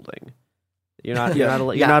was holding. You're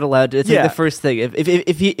not allowed to. It's like the first thing.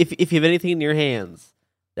 If you have anything in your hands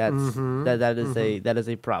That's Mhm. that is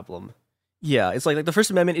a problem. Yeah, it's like the First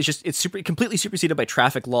Amendment is just completely superseded by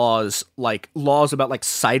traffic laws, like laws about like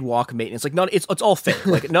sidewalk maintenance. Like it's all fake.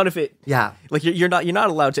 Like none of it. Yeah. Like you're not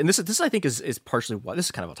allowed to. And this I think is partially why this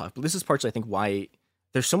is kind of a talk, but this is partially I think why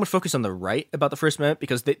there's so much focus on the right about the First Amendment,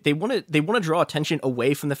 because they want to draw attention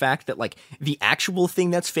away from the fact that like the actual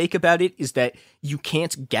thing that's fake about it is that you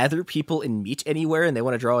can't gather people and meet anywhere, and they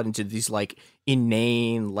want to draw it into these like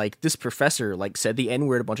inane, like this professor like said the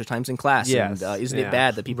N-word a bunch of times in class, Yes. and isn't it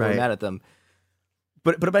bad that people are mad at them?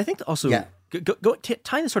 But I think that also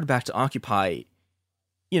tying this sort of back to Occupy,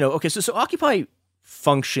 okay, so Occupy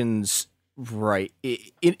functions right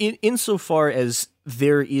insofar as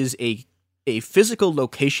there is a physical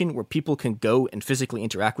location where people can go and physically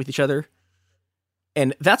interact with each other.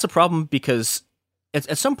 And that's a problem because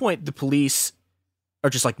at some point the police are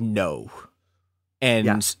just like, no.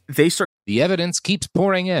 And they start. The evidence keeps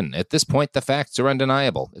pouring in. At this point, the facts are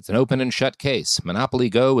undeniable. It's an open and shut case. Monopoly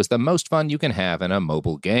Go is the most fun you can have in a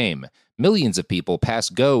mobile game. Millions of people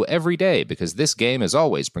pass Go every day because this game is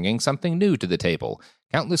always bringing something new to the table.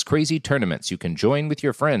 Countless crazy tournaments you can join with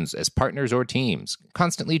your friends as partners or teams.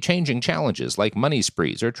 Constantly changing challenges like money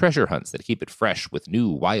sprees or treasure hunts that keep it fresh with new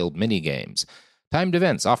wild mini-games. Timed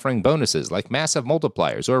events offering bonuses like massive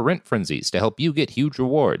multipliers or rent frenzies to help you get huge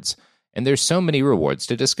rewards. And there's so many rewards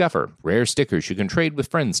to discover. Rare stickers you can trade with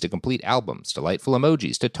friends to complete albums, delightful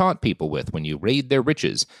emojis to taunt people with when you raid their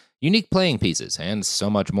riches, unique playing pieces, and so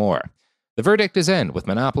much more. The verdict is in with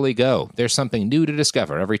Monopoly Go. There's something new to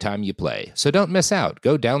discover every time you play. So don't miss out.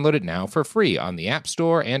 Go download it now for free on the App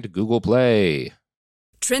Store and Google Play.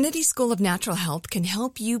 Trinity School of Natural Health can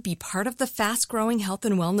help you be part of the fast-growing health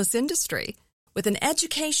and wellness industry. With an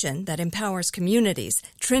education that empowers communities,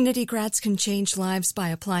 Trinity grads can change lives by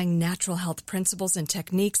applying natural health principles and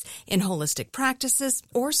techniques in holistic practices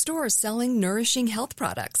or stores selling nourishing health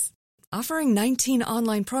products. Offering 19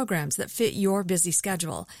 online programs that fit your busy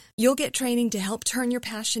schedule, you'll get training to help turn your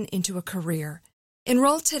passion into a career.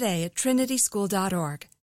 Enroll today at trinityschool.org.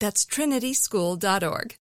 That's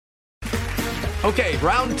trinityschool.org. Okay,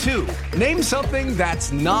 round two. Name something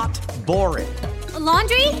that's not boring. A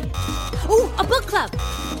laundry? Ooh, a book club.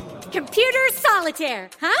 Computer solitaire,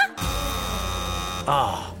 huh?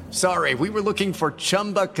 Ah, sorry, we were looking for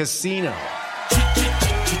Chumba Casino.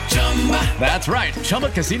 That's right,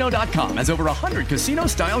 ChumbaCasino.com has over 100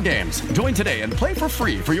 casino-style games. Join today and play for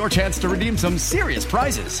free for your chance to redeem some serious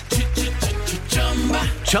prizes.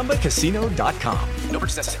 ChumbaCasino.com. No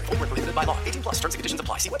purchase necessary. Void where prohibited by law. 18+ terms and conditions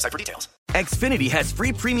apply. See website for details. Xfinity has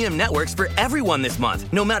free premium networks for everyone this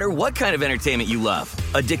month, no matter what kind of entertainment you love.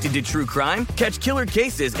 Addicted to true crime? Catch killer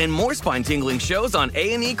cases and more spine-tingling shows on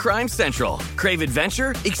A&E Crime Central. Crave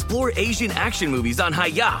adventure? Explore Asian action movies on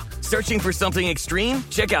Hi-YAH. Searching for something extreme?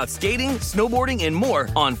 Check out skating, snowboarding, and more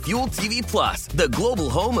on Fuel TV Plus, the global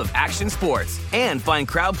home of action sports. And find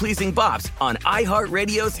crowd-pleasing bops on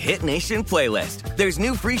iHeartRadio's Hit Nation playlist. There's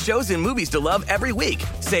new free shows and movies to love every week.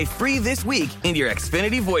 Say free this week in your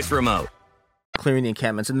Xfinity voice remote. Clearing the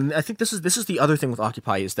encampments. And I think this is the other thing with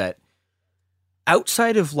Occupy is that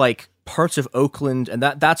outside of like parts of Oakland, and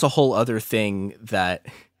that's a whole other thing that,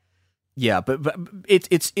 but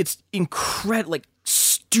it's incredible, like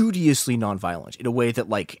studiously nonviolent in a way that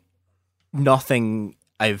like nothing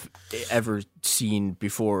I've ever seen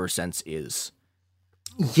before or since is.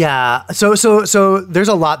 Yeah. So there's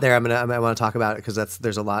a lot there. I want to talk about it because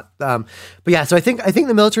there's a lot. But yeah, so I think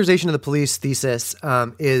the militarization of the police thesis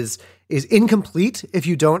is incomplete if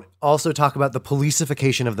you don't also talk about the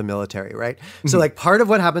policification of the military, right? Mm-hmm. So like part of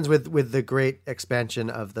what happens with the great expansion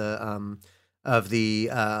of the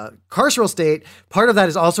carceral state, part of that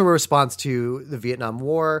is also a response to the Vietnam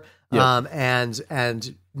War,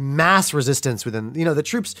 and mass resistance within, the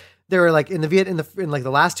troops. There were like in the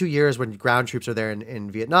last 2 years when ground troops are there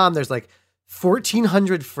in Vietnam, there's like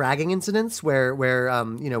 1,400 fragging incidents where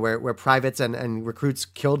privates and recruits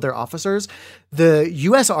killed their officers. The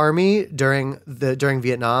U.S. Army during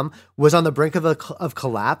Vietnam was on the brink of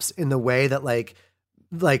collapse in the way that like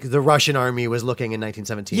the Russian army was looking in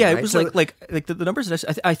 1917. Yeah, right? it was so, like the numbers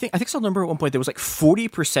that I think I saw a number at one point. There was like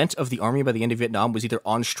 40% of the army by the end of Vietnam was either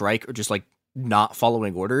on strike or just like not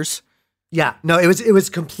following orders. Yeah, no, it was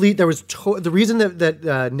complete. There was the reason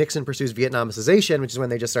that Nixon pursues Vietnamicization, which is when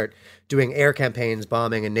they just start doing air campaigns,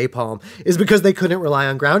 bombing, and napalm, is because they couldn't rely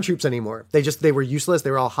on ground troops anymore. They were useless.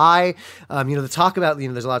 They were all high. The talk about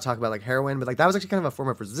there's a lot of talk about like heroin, but like that was actually kind of a form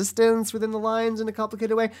of resistance within the lines in a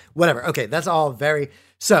complicated way. Whatever. Okay, that's all very.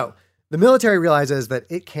 So the military realizes that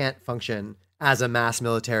it can't function as a mass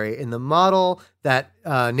military in the model that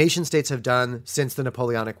nation states have done since the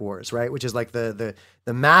Napoleonic Wars, right? Which is like the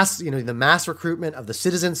mass, the mass recruitment of the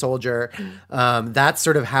citizen soldier. That's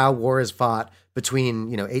sort of how war is fought between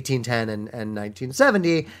 1810 and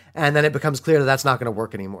 1970, and then it becomes clear that that's not going to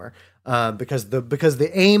work anymore because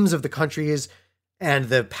the aims of the countries and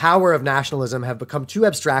the power of nationalism have become too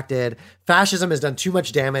abstracted. Fascism has done too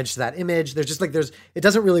much damage to that image. It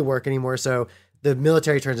doesn't really work anymore. So the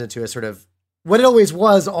military turns into a sort of what it always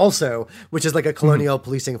was also, which is like a colonial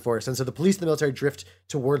policing force. And so the police and the military drift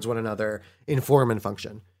towards one another in form and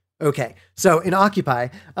function. Okay. So in Occupy,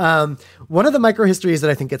 one of the microhistories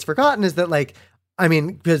that I think gets forgotten is that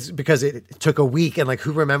because it took a week and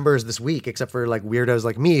who remembers this week except for weirdos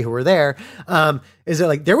like me who were there, is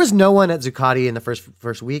that there was no one at Zuccotti in the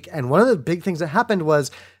first week. And one of the big things that happened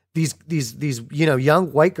was these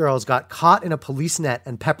young white girls got caught in a police net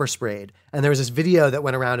and pepper sprayed. And there was this video that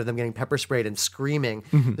went around of them getting pepper sprayed and screaming.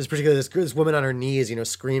 This woman on her knees,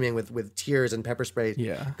 screaming with tears and pepper spray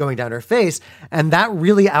going down her face. And that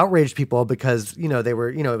really outraged people because, it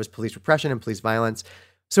was police repression and police violence.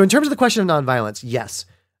 So in terms of the question of nonviolence, yes,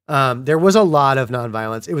 there was a lot of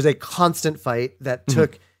nonviolence. It was a constant fight that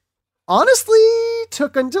took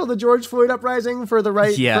until the George Floyd uprising for for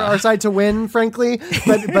our side to win, frankly.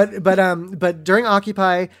 But during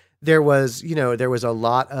Occupy, there was a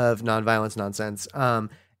lot of nonviolence nonsense.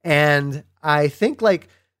 And I think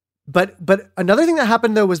but another thing that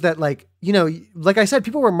happened though was that like I said,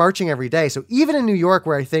 people were marching every day. So even in New York,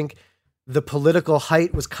 where I think the political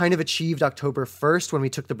height was kind of achieved October 1st when we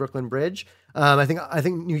took the Brooklyn Bridge. I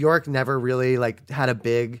think New York never really had a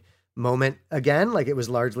big moment again. It was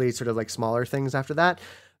largely sort of smaller things after that.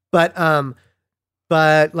 And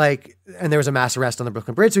there was a mass arrest on the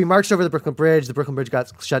Brooklyn Bridge. So we marched over the Brooklyn Bridge. The Brooklyn Bridge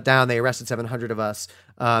got shut down. They arrested 700 of us.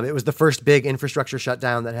 It was the first big infrastructure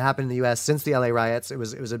shutdown that had happened in the US since the LA riots. It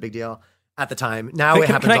was a big deal at the time. Now it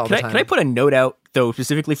happens all the time. Can I put a note out though,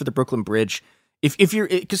 specifically for the Brooklyn Bridge? If you're,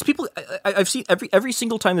 because people, I've seen every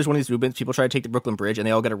single time there's one of these movements, people try to take the Brooklyn Bridge and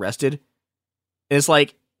they all get arrested. And it's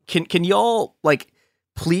can y'all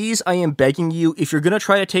please, I am begging you, if you're gonna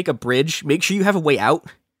try to take a bridge, make sure you have a way out.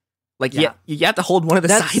 You have to hold one of the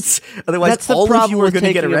sides, otherwise all of you are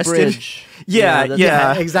gonna get arrested.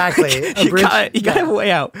 Yeah, exactly. You gotta have a way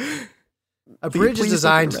out. A bridge is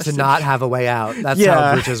designed to not have a way out. That's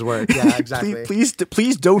how bridges work. Yeah, exactly.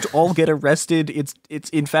 Please don't all get arrested. It's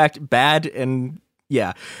in fact bad and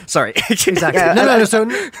sorry. Exactly.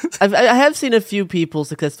 I have seen a few people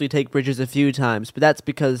successfully take bridges a few times, but that's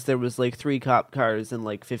because there was 3 cop cars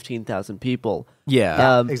and 15,000 people.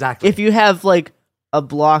 Yeah, exactly. If you have a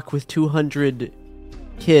block with 200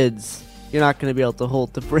 kids, you're not going to be able to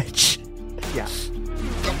hold the bridge. Yeah.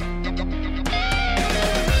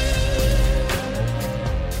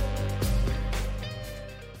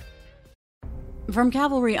 From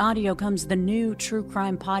Cavalry Audio comes the new true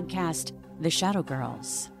crime podcast, The Shadow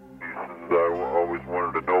Girls. I always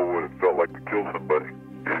wanted to know what it felt like to kill somebody.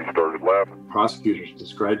 And he started laughing. Prosecutors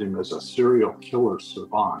described him as a serial killer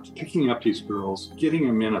savant, picking up these girls, getting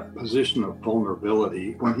them in a position of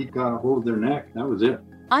vulnerability. When he got a hold of their neck, that was it.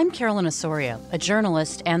 I'm Carolyn Osorio, a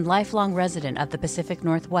journalist and lifelong resident of the Pacific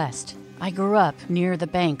Northwest. I grew up near the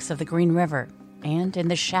banks of the Green River and in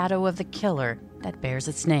the shadow of the killer that bears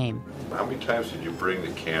its name. How many times did you bring the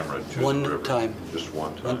camera to One the river? time. Just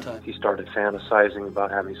one time? One time. He started fantasizing about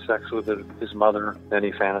having sex with his mother. Then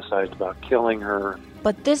he fantasized about killing her.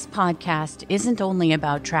 But this podcast isn't only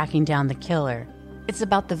about tracking down the killer. It's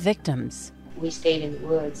about the victims. We stayed in the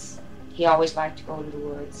woods. He always liked to go to the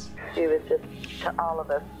woods. She was just, to all of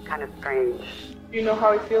us, kind of strange. You know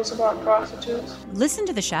how he feels about prostitutes? Listen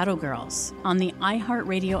to The Shadow Girls on the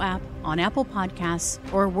iHeartRadio app, on Apple Podcasts,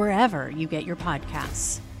 or wherever you get your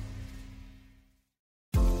podcasts.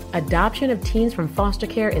 Adoption of teens from foster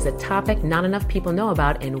care is a topic not enough people know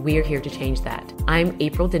about, and we're here to change that. I'm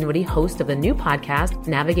April Dinwiddie, host of the new podcast,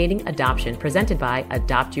 Navigating Adoption, presented by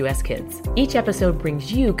Adopt US Kids. Each episode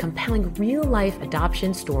brings you compelling real-life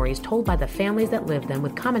adoption stories told by the families that live them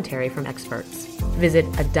with commentary from experts. Visit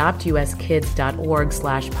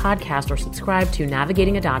adoptuskids.org/podcast or subscribe to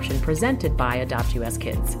Navigating Adoption, presented by Adopt US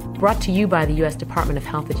Kids. Brought to you by the U.S. Department of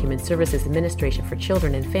Health and Human Services Administration for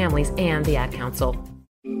Children and Families and the Ad Council.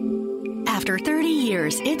 After 30 years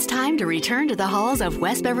years, it's time to return to the halls of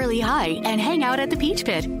West Beverly High and hang out at the Peach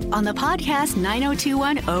Pit. On the podcast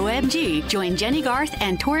 9021 OMG, join Jenny Garth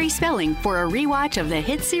and Tori Spelling for a rewatch of the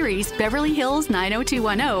hit series Beverly Hills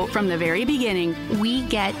 90210 from the very beginning. We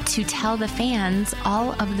get to tell the fans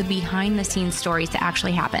all of the behind-the-scenes stories that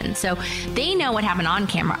actually happen. So they know what happened on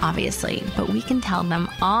camera, obviously, but we can tell them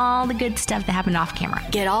all the good stuff that happened off camera.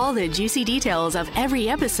 Get all the juicy details of every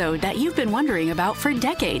episode that you've been wondering about for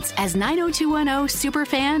decades as 90210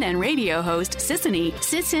 superfan and radio host Sissany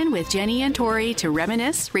sits in with Jenny and Tori to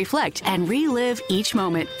reminisce, reflect, and relive each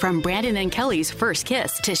moment, from Brandon and Kelly's first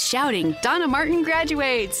kiss to shouting, Donna Martin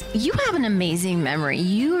graduates. You have an amazing memory.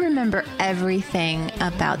 You remember everything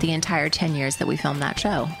about the entire 10 years that we filmed that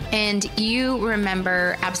show. And you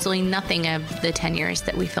remember absolutely nothing of the 10 years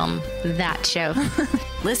that we filmed that show.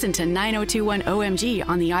 Listen to 9021 OMG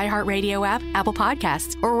on the iHeartRadio app, Apple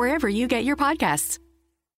Podcasts, or wherever you get your podcasts.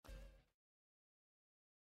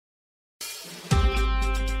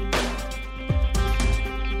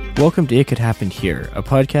 Welcome to It Could Happen Here, a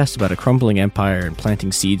podcast about a crumbling empire and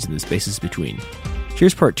planting seeds in the spaces between.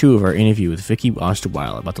 Here's part 2 of our interview with Vicky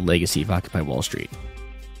Osterweil about the legacy of Occupy Wall Street.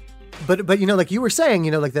 But you know, like you were saying,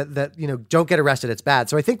 you know, like that you know, don't get arrested, it's bad.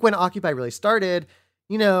 So I think when Occupy really started,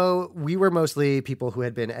 you know, we were mostly people who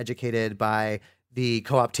had been educated by the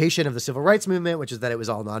co-optation of the civil rights movement, which is that it was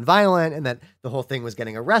all nonviolent and that the whole thing was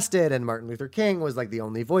getting arrested and Martin Luther King was like the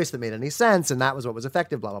only voice that made any sense. And that was what was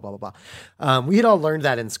effective, blah, blah, blah, blah, blah. We had all learned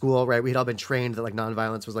that in school, right? We had all been trained that like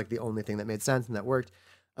nonviolence was like the only thing that made sense and that worked.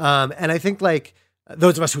 And I think like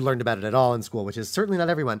those of us who learned about it at all in school, which is certainly not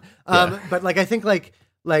everyone. But like, I think like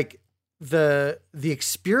the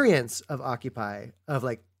experience of Occupy, of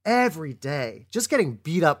like every day, just getting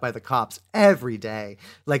beat up by the cops every day,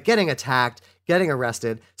 like getting attacked, getting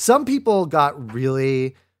arrested. Some people got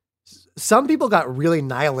really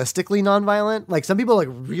nihilistically nonviolent. Like some people like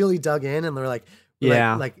really dug in and they're like,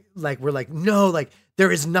 we're like, no, like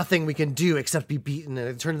there is nothing we can do except be beaten. And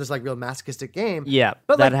it turned into this like real masochistic game. Yeah,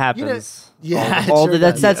 but that like, happens. You know, yeah,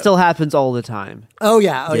 that still happens all the time. Oh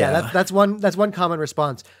yeah. That's one common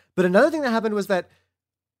response. But another thing that happened was that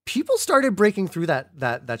people started breaking through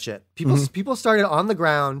that shit. People started on the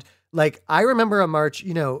ground. Like I remember a march,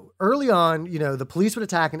 you know, early on, you know, the police would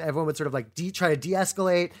attack and everyone would sort of like try to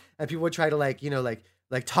de-escalate and people would try to like, you know, like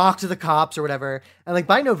talk to the cops or whatever. And like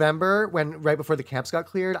by November, right before the camps got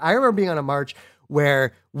cleared, I remember being on a march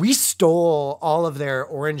where we stole all of their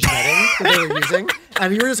orange netting that they were using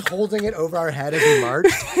and we were just holding it over our head as we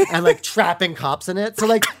marched and like trapping cops in it. So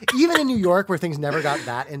like even in New York where things never got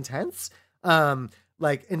that intense,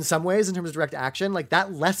 like in some ways in terms of direct action, like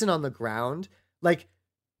that lesson on the ground, like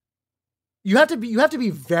you have to be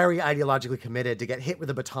very ideologically committed to get hit with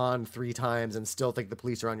a baton 3 times and still think the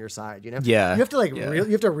police are on your side, you know? Yeah. You have to like, you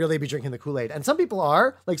have to really be drinking the Kool-Aid. And some people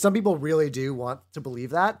are, like some people really do want to believe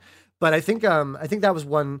that. But I think that was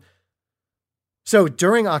one. So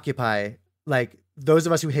during Occupy, like those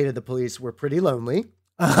of us who hated the police were pretty lonely.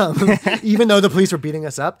 Even though the police were beating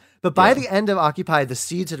us up. But by the end of Occupy, the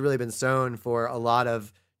seeds had really been sown for a lot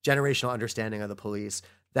of generational understanding of the police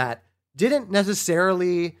that didn't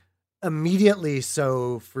necessarily immediately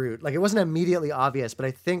sow fruit. Like it wasn't immediately obvious, but I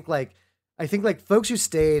think like folks who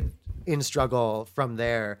stayed in struggle from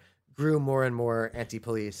there grew more and more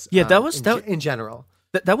anti-police. Yeah, that was in general.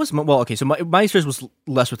 That was well. Okay, so my experience was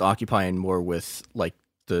less with Occupy and more with like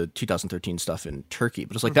the 2013 stuff in Turkey,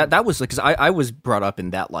 but it's like that was like, because I was brought up in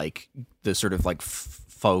that like the sort of like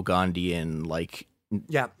faux Gandhian like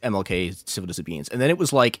MLK civil disobedience, and then it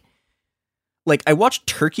was like I watched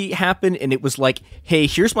Turkey happen, and it was like, hey,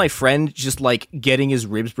 here's my friend just like getting his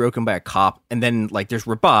ribs broken by a cop, and then like there's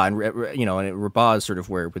Rabah, and you know, and Rabah is sort of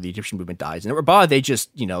where the Egyptian movement dies, and at Rabah they just,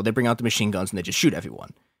 you know, they bring out the machine guns and they just shoot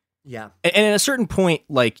everyone. Yeah, and at a certain point,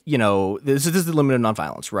 like, you know, this is the limit of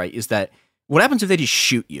nonviolence, right? Is that what happens if they just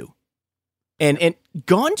shoot you? And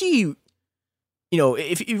Gandhi, you know,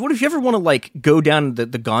 if you ever want to like go down the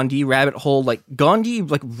Gandhi rabbit hole, like Gandhi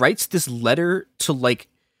like writes this letter to like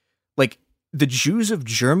the Jews of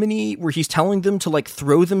Germany where he's telling them to like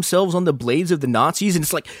throw themselves on the blades of the Nazis, and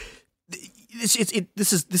it's like this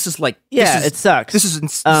is like, it sucks. This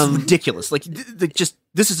is ridiculous. Like just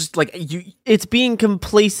this is just like it's being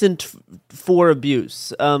complacent for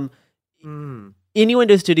abuse.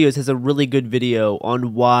 Innuendo Studios has a really good video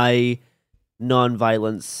on why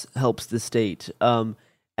nonviolence helps the state, and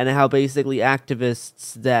how basically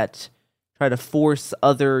activists that try to force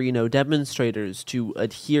other, you know, demonstrators to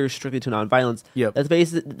adhere strictly to nonviolence. Yep.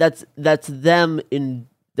 That's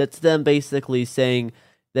them basically saying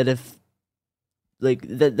that if like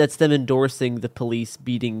that's them endorsing the police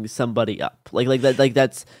beating somebody up.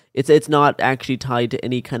 It's not actually tied to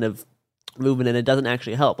any kind of movement, and it doesn't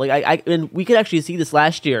actually help. Like and we could actually see this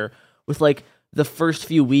last year with like the first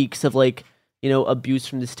few weeks of like, you know, abuse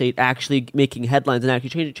from the state actually making headlines and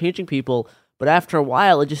actually changing people. But after a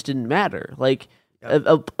while, it just didn't matter. Like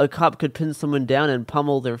a cop could pin someone down and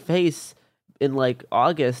pummel their face in like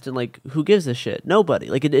August, and like who gives a shit? Nobody.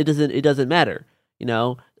 Like it doesn't matter. You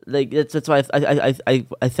know, like that's why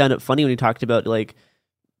I found it funny when he talked about like,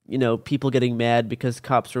 you know, people getting mad because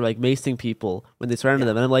cops were like macing people when they surrounded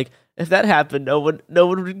them, and I'm like, if that happened, no one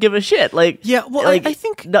would give a shit. Like, yeah, well, like, I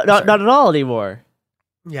think not at all anymore.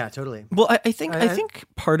 Yeah, totally. Well, I think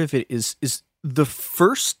part of it is the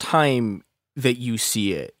first time that you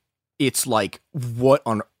see it, it's like, what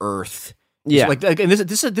on earth? Yeah, like, and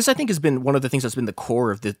this I think has been one of the things that's been the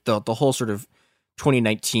core of the whole sort of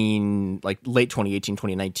 2019, like late 2018,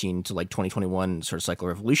 2019 to like 2021 sort of cycle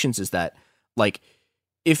of revolutions, is that like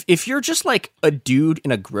if you're just like a dude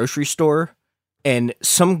in a grocery store and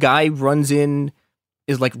some guy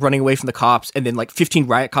is like running away from the cops, and then like 15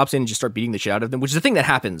 riot cops in and just start beating the shit out of them, which is a thing that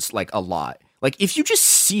happens like a lot. Like if you just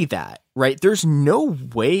see that, right, there's no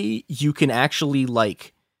way you can actually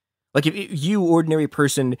like if you, ordinary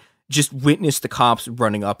person, just witness the cops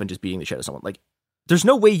running up and just beating the shit out of someone, like there's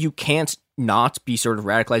no way you can't not be sort of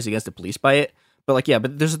radicalized against the police by it. But like, yeah,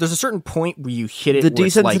 but there's a certain point where you hit it. The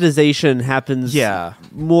desensitization happens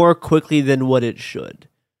more quickly than what it should.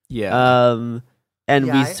 Yeah.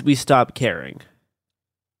 We stop caring.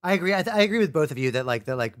 I agree. I agree with both of you that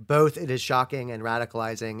both it is shocking and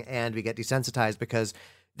radicalizing, and we get desensitized because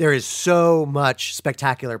there is so much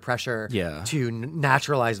spectacular pressure to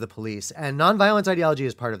naturalize the police, and nonviolence ideology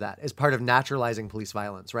is part of that. Is part of naturalizing police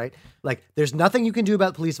violence, right? Like, there's nothing you can do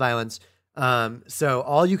about police violence. So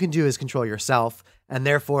all you can do is control yourself, and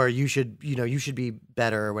therefore you should be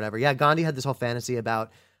better or whatever. Yeah, Gandhi had this whole fantasy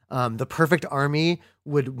about the perfect army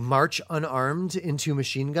would march unarmed into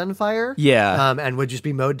machine gun fire. Yeah. And would just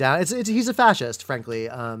be mowed down. He's a fascist, frankly. You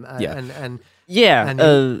only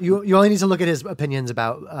need to look at his opinions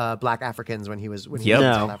about black Africans when he was in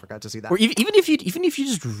South Africa to see that. Or even if you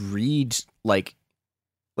just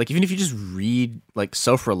read like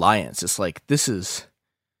Self-Reliance, it's like, this is,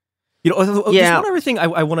 you know, there's one other thing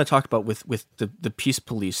I want to talk about with the peace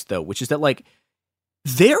police though, which is that like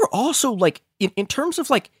they're also like in terms of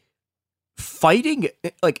like fighting,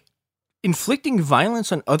 like inflicting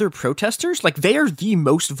violence on other protesters, like they are the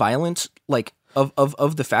most violent like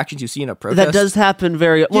of the factions you see in a protest. That does happen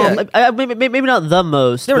very well. Yeah. Maybe not the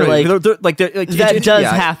most. That does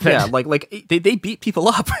happen. Yeah, like they beat people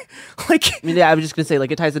up. Like, I mean, yeah, I was just gonna say, like,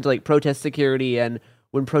 it ties into like protest security, and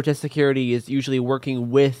when protest security is usually working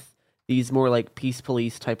with these more like peace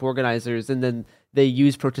police type organizers, and then they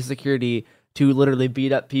use protest security to literally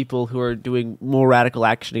beat up people who are doing more radical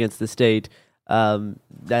action against the state.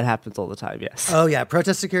 That happens all the time. Yes. Oh yeah,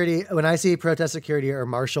 protest security. When I see protest security or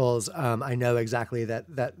marshals, I know exactly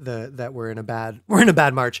that we're in a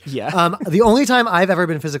bad march. Yeah. The only time I've ever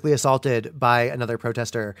been physically assaulted by another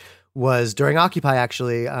protester was during Occupy.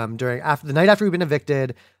 Actually, after the night after we've been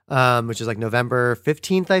evicted, which is like November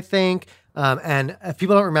 15th, I think. And if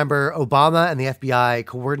people don't remember, Obama and the FBI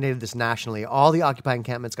coordinated this nationally. All the Occupy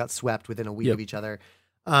encampments got swept within a week of each other.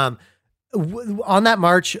 On that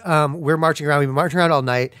march, we're marching around. We've been marching around all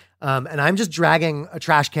night. And I'm just dragging a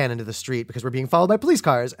trash can into the street because we're being followed by police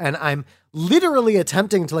cars. And I'm literally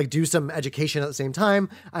attempting to like do some education at the same time.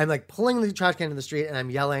 I'm like pulling the trash can in the street and I'm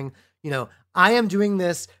yelling, you know, I am doing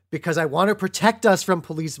this because I want to protect us from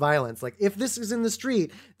police violence. Like, if this is in the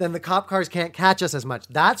street, then the cop cars can't catch us as much.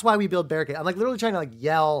 That's why we build barricades. I'm like literally trying to like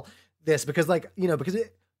yell this because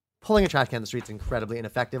pulling a trash can in the street is incredibly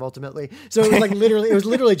ineffective ultimately. So it was like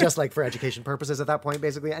literally just like for education purposes at that point,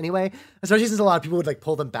 basically, anyway. Especially since a lot of people would like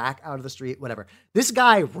pull them back out of the street, whatever. This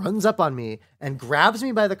guy runs up on me and grabs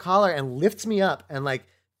me by the collar and lifts me up and like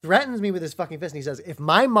threatens me with his fucking fist. And he says, if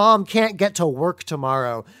my mom can't get to work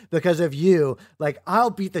tomorrow because of you, like, I'll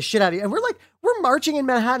beat the shit out of you. And we're marching in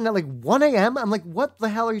Manhattan at like 1 a.m. I'm like, what the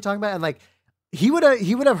hell are you talking about? And like, he would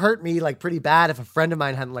have hurt me like pretty bad if a friend of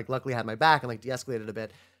mine hadn't like luckily had my back and like de-escalated a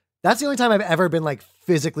bit. That's the only time I've ever been like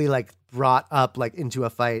physically like brought up like into a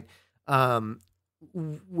fight by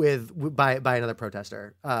another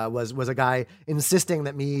protester. Was a guy insisting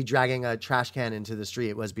that me dragging a trash can into the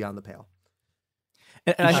street was beyond the pale.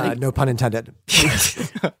 And no pun intended.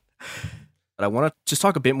 But I want to just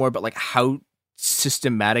talk a bit more about like how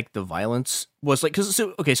systematic the violence was. Like,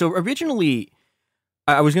 so originally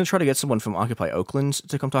I was going to try to get someone from Occupy Oakland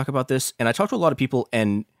to come talk about this, and I talked to a lot of people,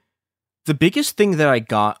 and The biggest thing that I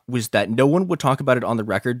got was that no one would talk about it on the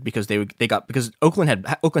record because because Oakland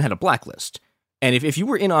had a blacklist, and if you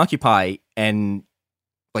were in Occupy and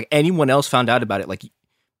like anyone else found out about it,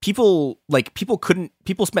 people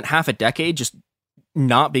spent half a decade just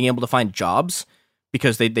not being able to find jobs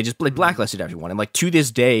because they just blacklisted everyone, and like to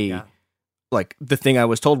this day, like the thing I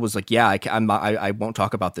was told was like, I won't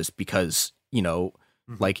talk about this because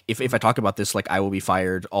like if I talk about this, like I will be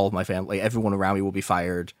fired, all of my family, everyone around me will be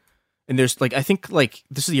fired. And there's like, I think like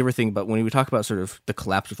this is the other thing, but when we talk about sort of the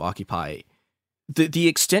collapse of Occupy, the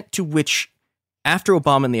extent to which after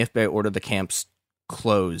Obama and the FBI ordered the camps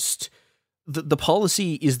closed, the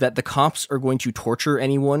policy is that the cops are going to torture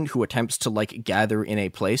anyone who attempts to like gather in a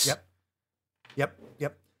place. Yep.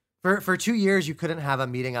 For 2 years, you couldn't have a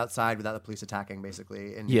meeting outside without the police attacking,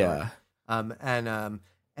 basically. In New York.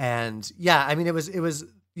 And yeah, I mean, it was,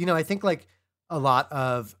 I think like a lot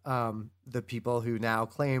of the people who now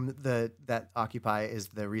claim that Occupy is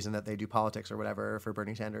the reason that they do politics or whatever for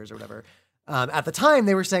Bernie Sanders or whatever. At the time,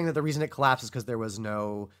 they were saying that the reason it collapsed is because there was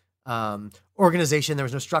no organization, there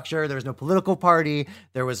was no structure, there was no political party,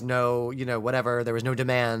 there was no, whatever, there was no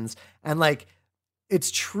demands. And like, it's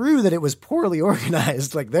true that it was poorly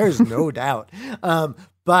organized. Like, there's no doubt.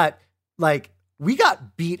 But like, we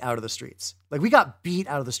got beat out of the streets.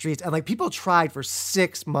 And like people tried for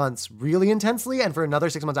 6 months really intensely, and for another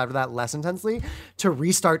 6 months after that less intensely, to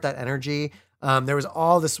restart that energy. There was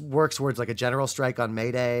all this work towards like a general strike on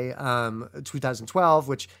May Day 2012,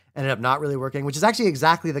 which ended up not really working, which is actually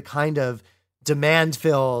exactly the kind of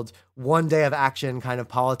demand-filled one day of action kind of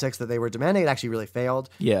politics that they were demanding. It actually really failed,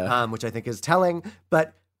 which I think is telling.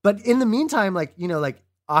 But in the meantime, like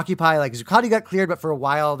Occupy, like Zuccotti got cleared, but for a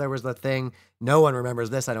while there was the thing. No one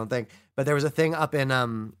remembers this, I don't think, but there was a thing up in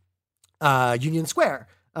Union Square.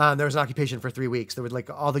 There was an occupation for 3 weeks. There was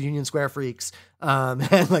like all the Union Square freaks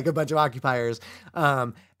and like a bunch of occupiers.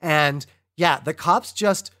 And yeah, the cops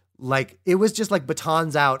just like, it was just like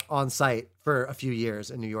batons out on site for a few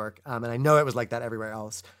years in New York. And I know it was like that everywhere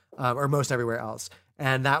else, or most everywhere else.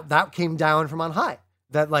 And that came down from on high,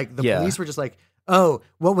 that like the police were just like, oh,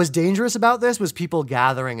 what was dangerous about this was people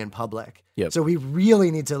gathering in public. So we really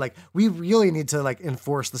need to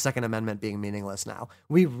enforce the Second Amendment being meaningless now.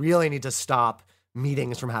 We really need to stop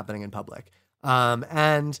meetings from happening in public.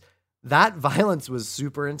 And that violence was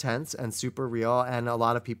super intense and super real. And a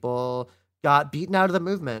lot of people got beaten out of the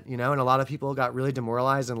movement, and a lot of people got really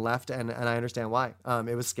demoralized and left. And I understand why.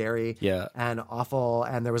 It was scary and awful.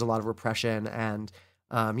 And there was a lot of repression and,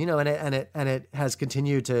 and it has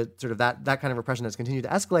continued to sort of that kind of repression has continued to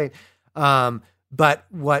escalate. But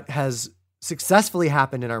what has successfully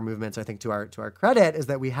happened in our movements, I think to our credit, is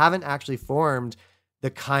that we haven't actually formed the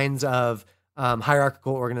kinds of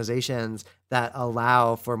hierarchical organizations that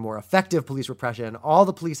allow for more effective police repression. All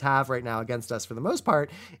the police have right now against us, for the most part,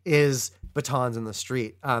 is batons in the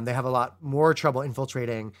street. They have a lot more trouble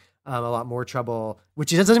infiltrating, a lot more trouble, which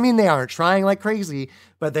doesn't mean they aren't trying like crazy,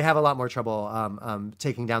 but they have a lot more trouble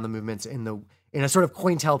taking down the movements in a sort of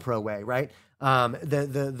COINTELPRO way, right?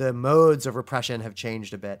 The modes of repression have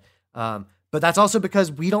changed a bit. But that's also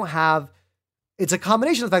because we don't have, it's a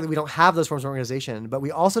combination of the fact that we don't have those forms of organization, but we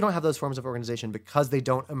also don't have those forms of organization because they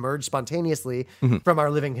don't emerge spontaneously from our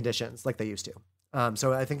living conditions like they used to.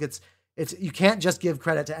 So I think it's you can't just give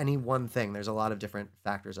credit to any one thing. There's a lot of different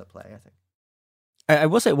factors at play, I think. I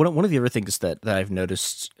will say one of the other things that I've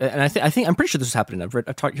noticed, and I think I'm pretty sure this is happening.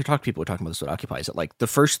 I've talked to people who are talking about this at Occupy, is that like the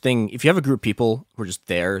first thing, if you have a group of people who are just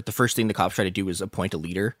there, the first thing the cops try to do is appoint a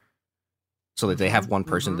leader, so that they have one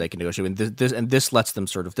person they can negotiate with. And this lets them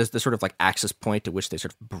sort of this sort of like access point to which they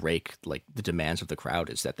sort of break like the demands of the crowd,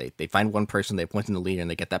 is that they find one person, they appoint in the leader,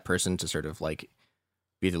 and they get that person to sort of like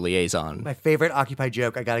be the liaison. My favorite Occupy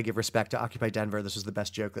joke, I got to give respect to Occupy Denver. This was the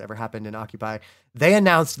best joke that ever happened in Occupy. They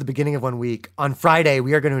announced at the beginning of 1 week, on Friday,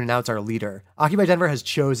 we are going to announce our leader. Occupy Denver has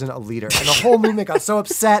chosen a leader. And the whole movement got so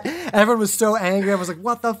upset. Everyone was so angry. I was like,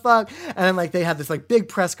 what the fuck? And then like they had this like big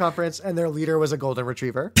press conference, and their leader was a golden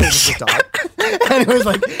retriever. It was just a dog. And it was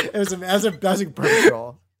like, it was a perfect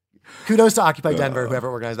role. Kudos to Occupy Denver, whoever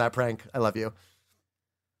organized that prank. I love you.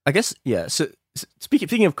 I guess, yeah. So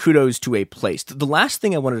speaking of kudos to a place, the last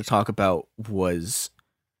thing I wanted to talk about was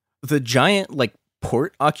the giant like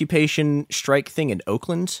port occupation strike thing in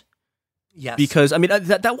Oakland. Yes. Because I mean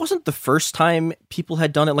that wasn't the first time people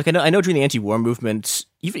had done it. Like I know during the anti-war movement,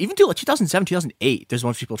 even till like 2007, 2008, there's a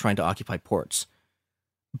bunch of people trying to occupy ports.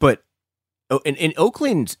 But in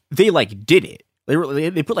Oakland, they like did it.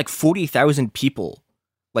 They put like 40,000 people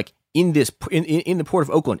like in the port of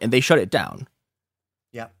Oakland, and they shut it down.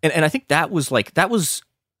 Yeah. And I think that was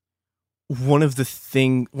one of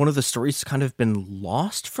the stories kind of been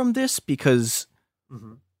lost from this because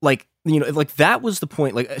like, you know, like that was the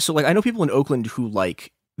point. Like, so like I know people in Oakland who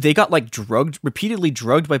like they got like repeatedly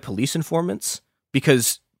drugged by police informants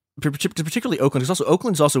because particularly Oakland, because also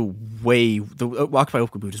Oakland's also the Occupy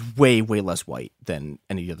Oakland movement is way less white than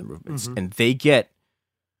any other movements, and they get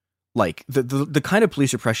like the kind of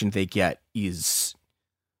police repression they get is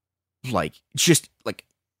like just like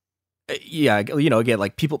yeah, you know, again,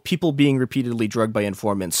 like people being repeatedly drugged by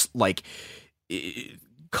informants, like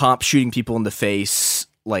cops shooting people in the face,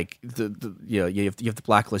 like the you know, you have the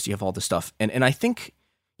blacklist, you have all this stuff, and I think,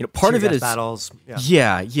 you know, part of it is battles.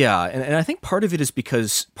 Yeah. And I think part of it's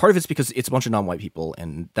because it's a bunch of non-white people,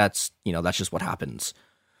 and that's, you know, that's just what happens.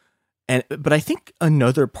 But I think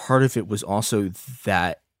another part of it was also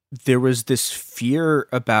that there was this fear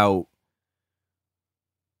about.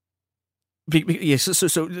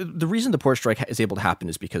 So the reason the port strike is able to happen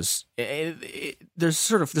is because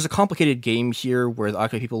there's a complicated game here where the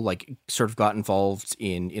Occupy people like sort of got involved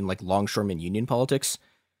in like longshoreman union politics.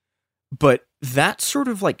 But that sort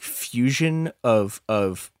of like fusion of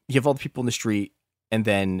you have all the people in the street and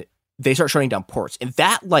then they start shutting down ports, and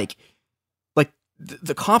that like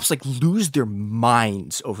the cops like lose their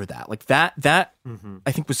minds over that. Like that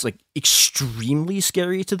I think was like extremely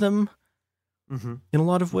scary to them in a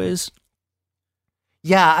lot of ways.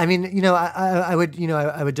 Yeah, I mean, you know, I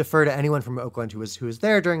would defer to anyone from Oakland who was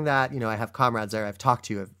there during that. You know, I have comrades there I've talked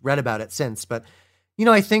to, I've read about it since, but you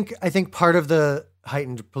know, I think part of the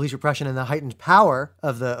heightened police repression and the heightened power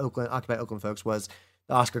of the Occupy Oakland folks was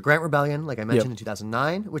the Oscar Grant Rebellion, like I mentioned in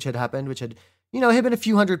 2009, which had had been a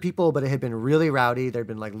few hundred people, but it had been really rowdy. There'd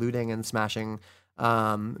been like looting and smashing,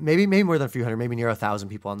 maybe more than a few hundred, maybe near 1,000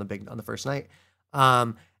 people on the first night.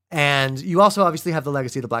 And you also obviously have the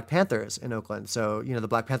legacy of the Black Panthers in Oakland. So, you know, the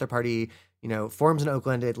Black Panther Party, you know, forms in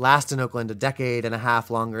Oakland. It lasts in Oakland a decade and a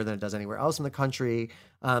half longer than it does anywhere else in the country.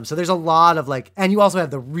 So there's a lot of like, and you also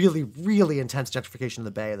have the really, really intense gentrification of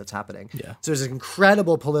the Bay that's happening. Yeah. So there's an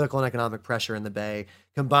incredible political and economic pressure in the Bay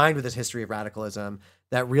combined with this history of radicalism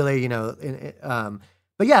that really, you know,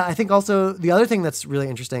 but yeah, I think also the other thing that's really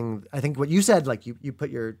interesting, I think what you said, like you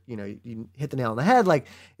put your, you know, you hit the nail on the head. Like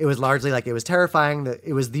it was largely like, it was terrifying that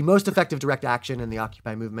it was the most effective direct action in the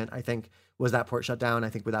Occupy movement, I think, was that port shutdown.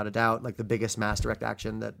 I think without a doubt, like the biggest mass direct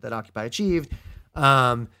action that Occupy achieved.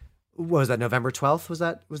 What was that, November 12th? Was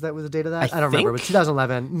that the date of that? I don't remember. It was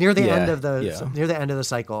 2011, near the end of the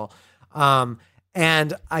cycle.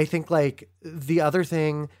 And I think like the other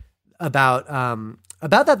thing about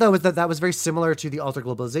that though was that was very similar to the alter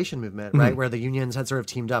globalization movement, right? Where the unions had sort of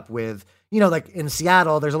teamed up with, you know, like in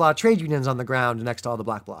Seattle, there's a lot of trade unions on the ground next to all the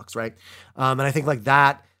black blocs, right? And I think like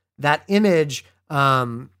that image,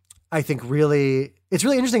 I think really, it's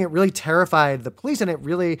really interesting. It really terrified the police, and it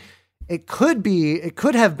could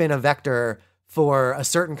have been a vector for a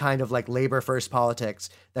certain kind of like labor first politics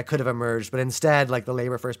that could have emerged, but instead like the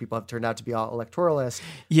labor first people have turned out to be all electoralists.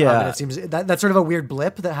 Yeah. And it seems that's sort of a weird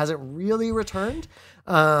blip that hasn't really returned.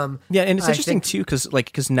 Yeah. And it's interesting too,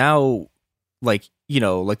 cause now like, you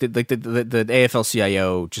know, like the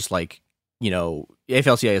AFL-CIO just like, you know,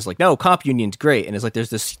 AFL-CIO is like, no, comp union's great. And it's like,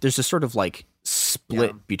 there's this sort of like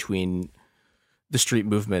split between the street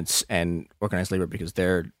movements and organized labor because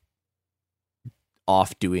they're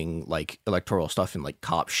off doing like electoral stuff and like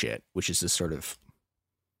cop shit, which is this sort of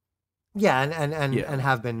and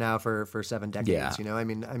have been now for 7 decades. You know, I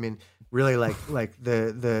mean really like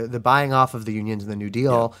the buying off of the unions and the New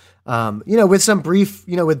Deal, you know, with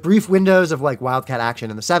brief windows of like wildcat action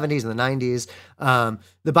in the 70s and the 90s,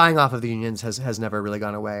 the buying off of the unions has never really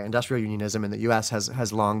gone away. Industrial unionism in the US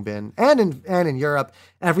has long been, and in Europe,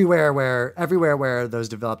 everywhere where those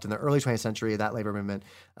developed in the early 20th century, that labor movement,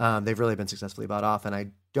 they've really been successfully bought off. And I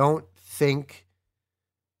don't think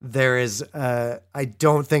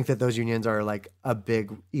that those unions are like a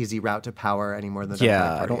big easy route to power any more than the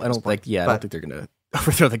Democratic Party. I don't think they're gonna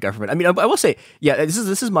overthrow the government. I mean, I will say, this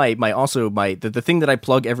is my the thing that I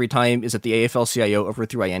plug every time is that the AFL-CIO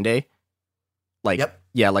overthrew Allende. Like,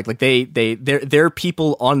 like their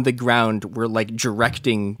people on the ground were like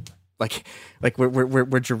directing. Like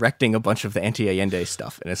we're directing a bunch of the anti-Allende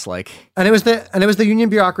stuff, and it's like, and it was the union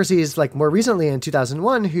bureaucracies like more recently in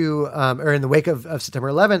 2001 who, or in the wake of September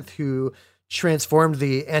 11th, who transformed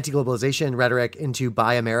the anti-globalization rhetoric into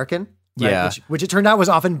Buy American, right? Which it turned out was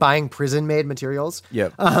often buying prison-made materials.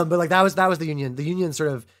 But like that was the union. The union sort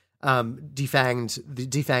of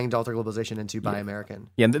defanged alter globalization into Buy American.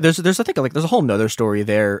 Yeah, and there's I think like there's a whole nother story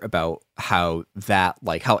there about how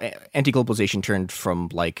anti-globalization turned from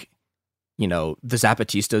like, you know, the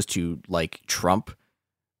Zapatistas to like Trump,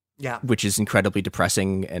 which is incredibly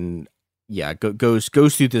depressing. And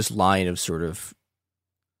goes through this line of sort of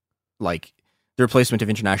like the replacement of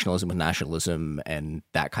internationalism with nationalism and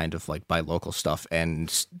that kind of like buy local stuff,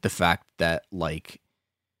 and the fact that like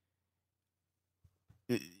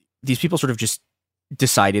these people sort of just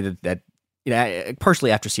decided that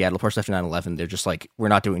partially after Seattle, partially after 9/11, they're just like, we're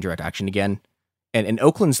not doing direct action again. And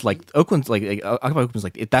Oakland's like Oakland's like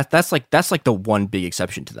that's like the one big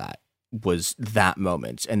exception to that was that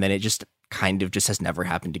moment, and then it just kind of just has never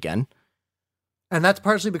happened again. And that's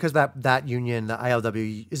partially because that union, the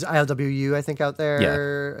ILWU, I think out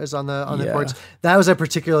there is on the boards. That was a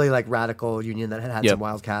particularly like radical union that had some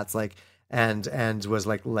wildcats, like and was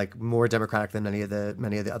like more democratic than many of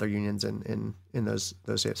the other unions in those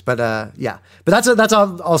states. But but that's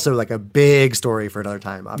also like a big story for another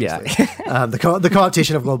time. Obviously, the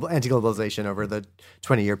co-optation of anti-globalization over the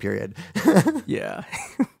 20-year period. Yeah.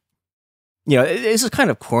 This is kind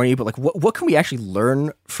of corny, but like, what can we actually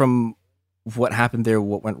learn from what happened there,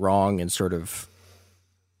 what went wrong, and sort of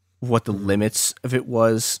what the limits of it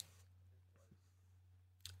was?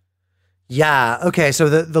 Yeah. Okay. So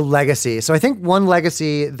the legacy. So I think one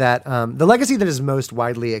legacy that the legacy that is most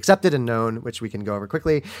widely accepted and known, which we can go over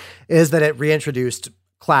quickly, is that it reintroduced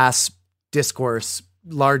class discourse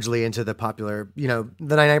largely into the popular, the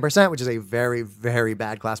 99%, which is a very, very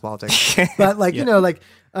bad class politics. But like, it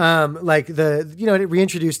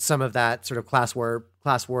reintroduced some of that sort of class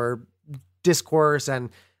war discourse, and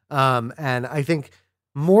I think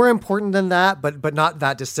more important than that, but not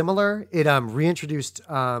that dissimilar, it reintroduced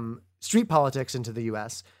street politics into the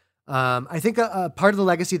U.S. I think a part of the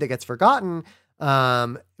legacy that gets forgotten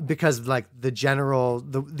because like the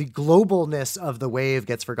globalness of the wave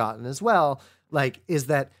gets forgotten as well, like, is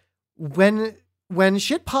that when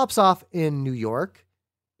shit pops off in New York,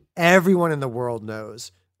 everyone in the world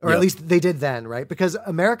knows. Or at least they did then, right? Because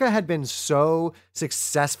America had been so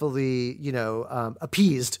successfully,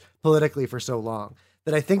 appeased politically for so long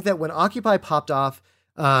that I think that when Occupy popped off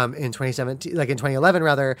in 2017, like in 2011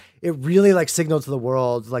 rather, it really like signaled to the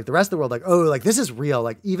world, like the rest of the world, like, oh, like this is real.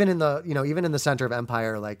 Like even in the center of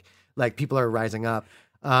empire, like people are rising up.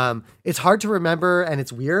 It's hard to remember and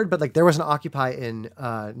it's weird, but like there was an Occupy in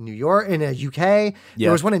New York, in a UK.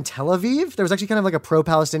 There was one in Tel Aviv. There was actually kind of like a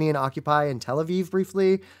pro-Palestinian Occupy in Tel Aviv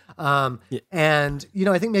briefly. And, I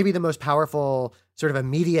think maybe the most powerful sort of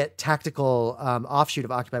immediate tactical offshoot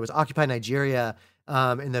of Occupy was Occupy Nigeria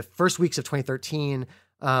in the first weeks of 2013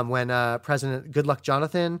 when President Goodluck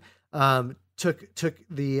Jonathan took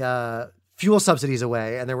the fuel subsidies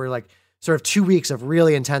away. And there were like sort of 2 weeks of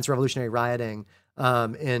really intense revolutionary rioting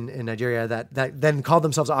in Nigeria that then called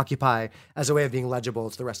themselves Occupy as a way of being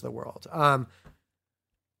legible to the rest of the world.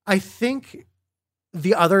 I think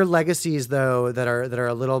the other legacies, though, that are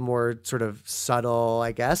a little more sort of subtle,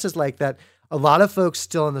 I guess, is like that a lot of folks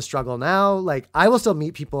still in the struggle now. Like I will still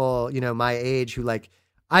meet people, my age who like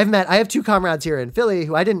I have two comrades here in Philly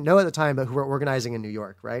who I didn't know at the time, but who were organizing in New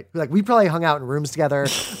York, right? Like we probably hung out in rooms together.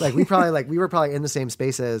 Like we were probably in the same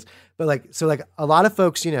spaces, but like, so like a lot of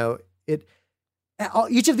folks,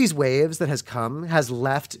 each of these waves that has come has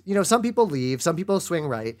left, some people leave, some people swing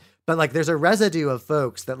right, but like there's a residue of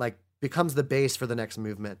folks that like becomes the base for the next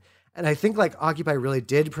movement. And I think like Occupy really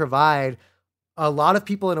did provide a lot of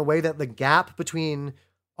people in a way that the gap between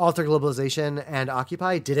Alter Globalization and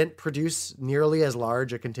Occupy didn't produce nearly as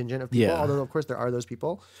large a contingent of people, although of course there are those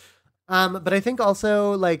people. But I think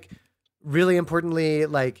also like really importantly,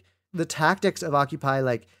 like the tactics of Occupy,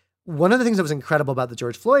 like one of the things that was incredible about the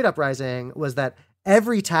George Floyd uprising was that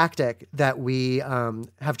every tactic that we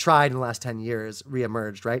have tried in the last 10 years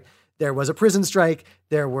reemerged, right? There was a prison strike.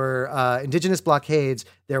 There were indigenous blockades.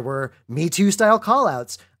 There were Me Too style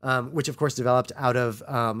callouts, which of course developed out of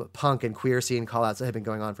punk and queer scene callouts that had been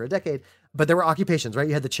going on for a decade. But there were occupations, right?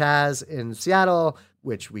 You had the Chaz in Seattle,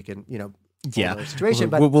 which we can, situation.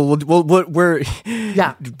 But we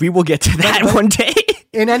will get to that one day.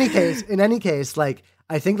 In any case, like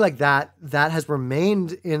I think like that has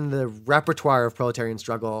remained in the repertoire of proletarian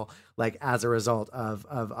struggle, like as a result of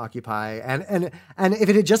Occupy. And if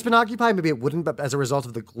it had just been Occupy, maybe it wouldn't, but as a result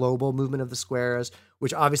of the global movement of the squares,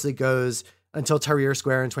 which obviously goes until Tahrir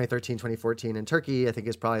Square in 2013, 2014 in Turkey, I think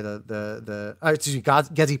is probably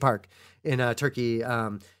Gezi Park in Turkey,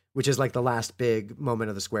 which is like the last big moment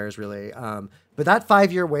of the squares really. But that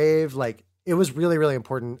 5-year wave, like it was really, really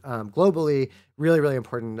important globally, really, really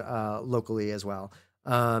important locally as well.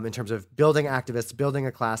 In terms of building activists, building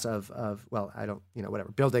a class of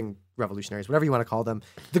building revolutionaries, whatever you want to call them,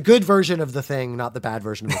 the good version of the thing, not the bad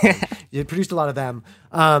version of the thing. It produced a lot of them.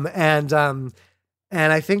 And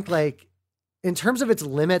I think like in terms of its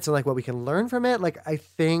limits and like what we can learn from it, like I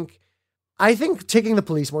think I think taking the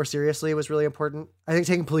police more seriously was really important. I think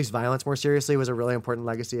taking police violence more seriously was a really important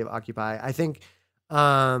legacy of Occupy. I think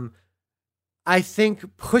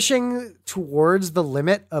pushing towards the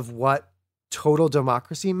limit of what total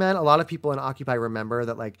democracy meant. A lot of people in Occupy remember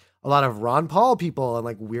that like a lot of Ron Paul people and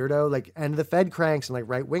like weirdo, like End the Fed cranks and like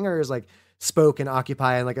right wingers like spoke in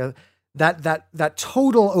Occupy, and like that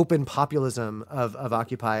total open populism of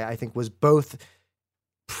Occupy, I think was both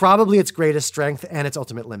probably its greatest strength and its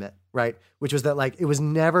ultimate limit, right? Which was that like it was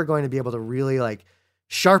never going to be able to really like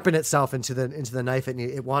sharpen itself into the knife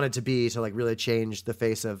it wanted to be to like really change the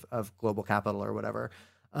face of global capital or whatever,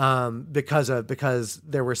 because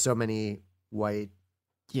there were so many white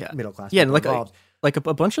middle class people involved. Like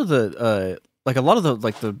a bunch of the like a lot of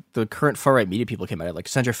the current far right media people came out. Like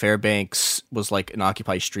Sandra Fairbanks was like an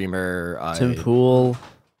Occupy streamer. Tim Pool.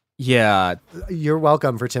 Yeah. You're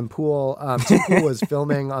welcome for Tim Pool. Tim Pool was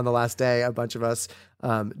filming on the last day, a bunch of us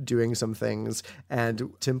doing some things,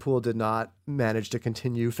 and Tim Pool did not manage to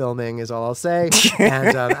continue filming is all I'll say.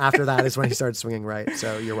 And after that is when he started swinging right.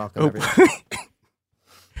 So you're welcome, everyone.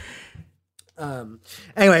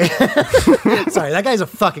 Anyway, sorry, that guy's a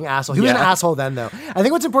fucking asshole. He was an asshole then, though. I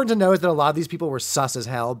think what's important to know is that a lot of these people were sus as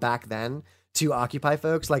hell back then to Occupy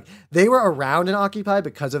folks. Like they were around in Occupy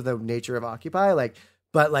because of the nature of Occupy.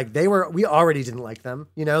 But like we already didn't like them.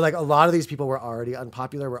 You know, like a lot of these people were already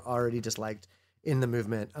unpopular, were already disliked in the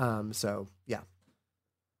movement. So yeah.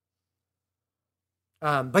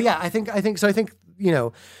 But yeah, I think you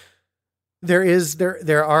know.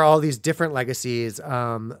 There are all these different legacies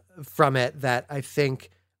from it that I think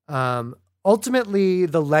ultimately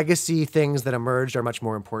the legacy things that emerged are much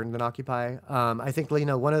more important than Occupy. I think, you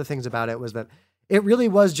know, one of the things about it was that it really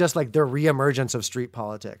was just like the reemergence of street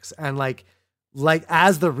politics, and like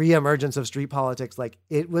as the reemergence of street politics, like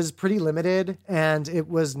it was pretty limited and it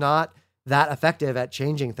was not that effective at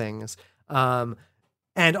changing things.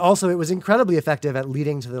 And also it was incredibly effective at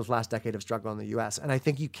leading to this last decade of struggle in the US. And I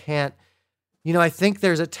think you can't, you know, I think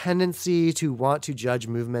there's a tendency to want to judge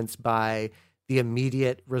movements by the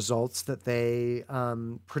immediate results that they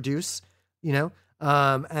produce, you know?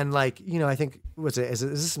 And like, you know, I think,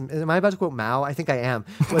 am I about to quote Mao? I think I am.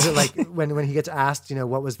 Was it like when he gets asked, you know,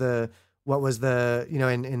 what was the, you know,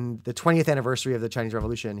 in the 20th anniversary of the Chinese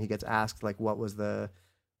Revolution, he gets asked like, what was the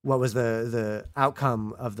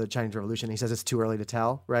outcome of the Chinese Revolution? He says, it's too early to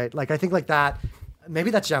tell. Right. Like, I think like that,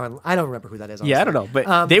 maybe that's Zhao. I don't remember who that is. Honestly. Yeah, I don't know,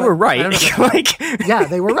 but they were right. Yeah,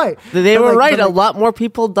 they were right. They were right. A lot more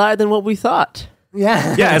people died than what we thought.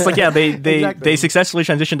 Yeah. Yeah. It's like, they successfully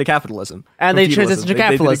transitioned to capitalism, and they transitioned to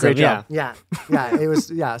capitalism. Yeah. It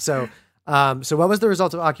was, So what was the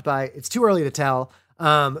result of Occupy? It's too early to tell.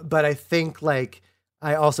 But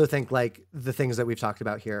I also think the things that we've talked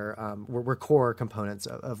about here were core components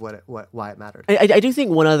of why it mattered. I do think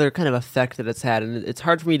one other kind of effect that it's had, and it's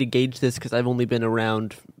hard for me to gauge this because I've only been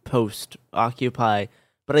around post Occupy,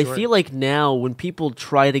 but sure. I feel like now when people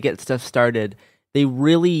try to get stuff started, they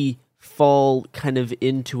really fall kind of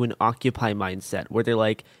into an Occupy mindset where they're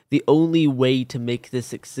like, the only way to make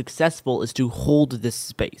this successful is to hold this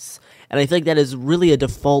space. And I think that is really a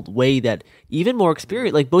default way that even more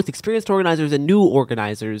experienced, like both experienced organizers and new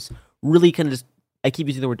organizers really kind of just, I keep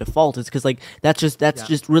using the word default, is because like that's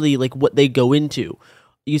just really like what they go into.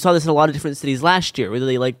 You saw this in a lot of different cities last year where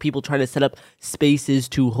they like people trying to set up spaces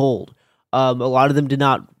to hold. A lot of them did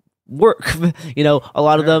not work. You know, a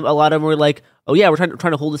lot of them were like, oh yeah, we're trying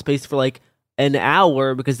to hold the space for like an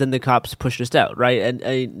hour because then the cops pushed us out, right?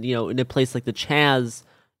 And you know, in a place like the Chaz,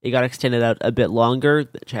 it got extended out a bit longer.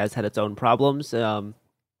 The Chaz had its own problems. In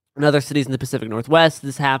other cities in the Pacific Northwest,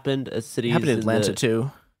 this happened. It happened in Atlanta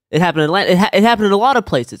too. It happened in Atlanta. It happened in a lot of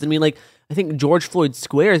places. I mean, like I think George Floyd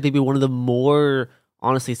Square is maybe one of the more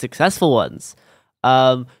honestly successful ones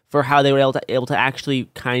for how they were able to actually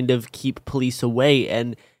kind of keep police away,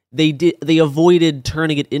 and they avoided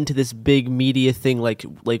turning it into this big media thing like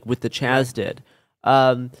with the Chaz did.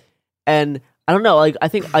 And I don't know, like I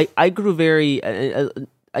think I grew very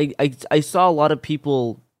I saw a lot of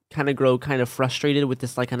people kind of grow kind of frustrated with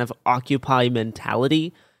this like kind of Occupy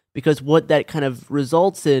mentality, because what that kind of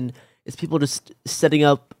results in is people just setting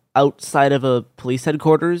up outside of a police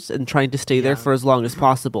headquarters and trying to stay there for as long as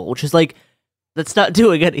possible, which is like, that's not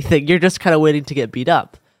doing anything. You're just kind of waiting to get beat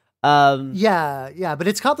up. But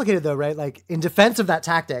it's complicated though, right? Like in defense of that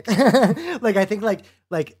tactic, like I think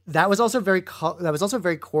like that was also very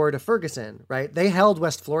core to Ferguson, right? They held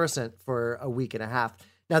West Florissant for a week and a half.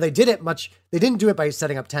 Now they didn't do it by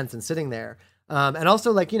setting up tents and sitting there. And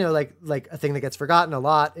also like, you know, like a thing that gets forgotten a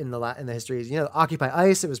lot in the history is, you know, Occupy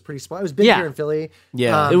ICE. It was pretty small. It was big here in Philly.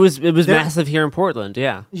 Yeah. It was massive here in Portland.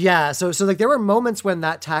 Yeah. Yeah. So like there were moments when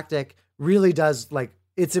that tactic really does like,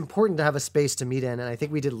 it's important to have a space to meet in. And I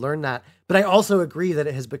think we did learn that, but I also agree that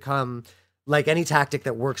it has become like any tactic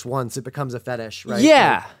that works once, it becomes a fetish, right?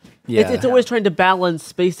 Yeah. Like, It's always trying to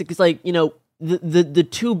balance basic. It's like, you know, the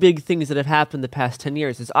two big things that have happened the past 10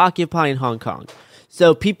 years is Occupy and Hong Kong.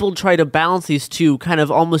 So people try to balance these two kind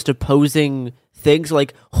of almost opposing things,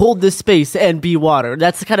 like hold this space and be water.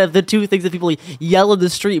 That's kind of the two things that people yell in the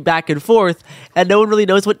street back and forth, and no one really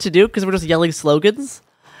knows what to do because we're just yelling slogans.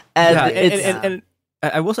 And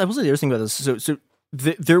I will say the other thing about this. So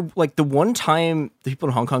they're like the one time the people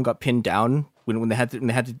in Hong Kong got pinned down when they had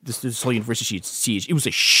this whole university siege. It was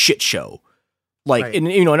a shit show. Like, right.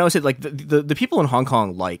 And you know, and I would say like the people in Hong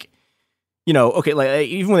Kong, like, you know, okay, like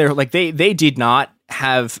even when they're like they did not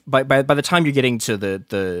have by the time you're getting to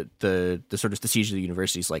the sort of the siege of the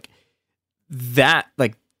universities, like that,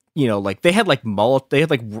 like, you know, like they had like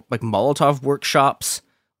Molotov workshops.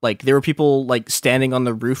 Like there were people like standing on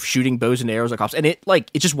the roof shooting bows and arrows at cops, and it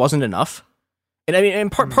just wasn't enough. And I mean,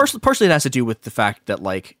 and partially it has to do with the fact that,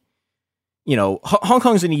 like, you know, Hong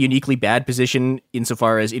Kong's in a uniquely bad position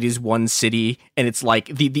insofar as it is one city, and it's like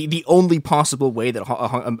the only possible way that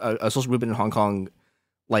a social movement in Hong Kong,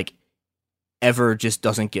 like, ever just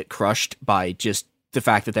doesn't get crushed by just the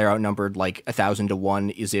fact that they're outnumbered like 1,000 to 1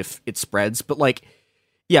 is if it spreads. But like,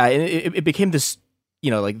 yeah, it became this, you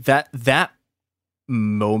know, like that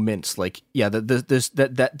moment, like, yeah,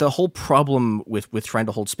 the whole problem with trying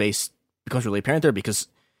to hold space becomes really apparent there, because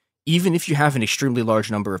even if you have an extremely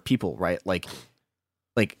large number of people, right, like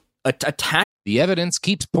attack. The evidence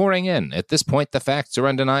keeps pouring in. At this point, the facts are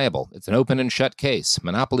undeniable. It's an open and shut case.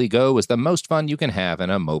 Monopoly Go is the most fun you can have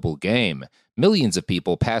in a mobile game. Millions of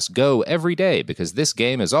people pass Go every day because this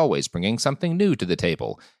game is always bringing something new to the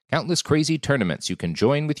table. Countless crazy tournaments you can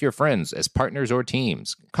join with your friends as partners or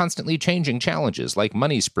teams. Constantly changing challenges like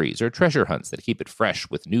money sprees or treasure hunts that keep it fresh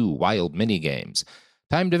with new wild mini-games.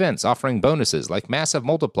 Timed events offering bonuses like massive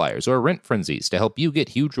multipliers or rent frenzies to help you get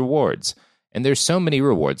huge rewards. And there's so many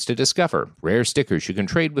rewards to discover. Rare stickers you can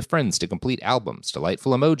trade with friends to complete albums,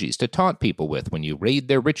 delightful emojis to taunt people with when you raid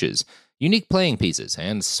their riches, unique playing pieces,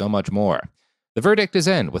 and so much more. The verdict is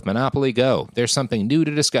in with Monopoly Go. There's something new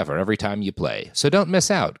to discover every time you play. So don't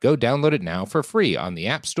miss out. Go download it now for free on the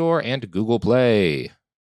App Store and Google Play.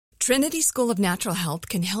 Trinity School of Natural Health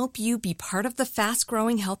can help you be part of the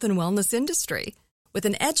fast-growing health and wellness industry. With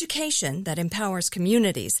an education that empowers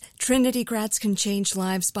communities, Trinity grads can change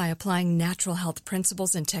lives by applying natural health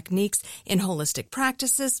principles and techniques in holistic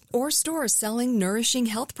practices or stores selling nourishing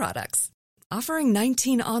health products. Offering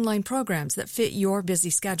 19 online programs that fit your busy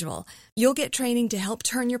schedule, you'll get training to help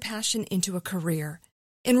turn your passion into a career.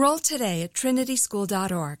 Enroll today at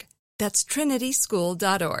trinityschool.org. That's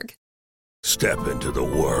trinityschool.org. Step into the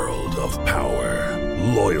world of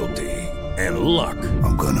power, loyalty, and luck.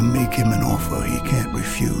 I'm gonna make him an offer he can't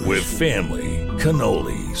refuse. With family,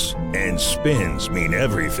 cannolis, and spins mean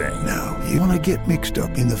everything. Now, you wanna get mixed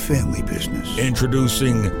up in the family business.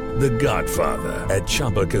 Introducing The Godfather at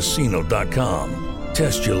ChumbaCasino.com.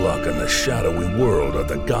 Test your luck in the shadowy world of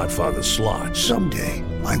The Godfather slot. Someday,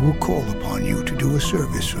 I will call upon you to do a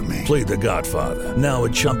service for me. Play The Godfather, now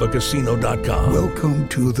at ChumbaCasino.com. Welcome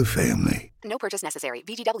to the family. No purchase necessary.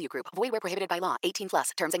 VGW Group. Void where prohibited by law.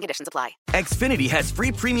 18+. Terms and conditions apply. Xfinity has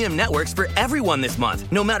free premium networks for everyone this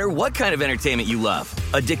month, no matter what kind of entertainment you love.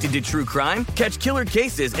 Addicted to true crime? Catch killer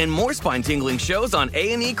cases and more spine-tingling shows on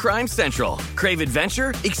A&E Crime Central. Crave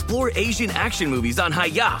adventure? Explore Asian action movies on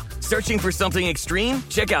Hi-YAH. Searching for something extreme?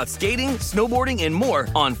 Check out skating, snowboarding, and more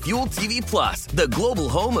on Fuel TV Plus, the global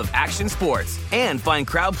home of action sports. And find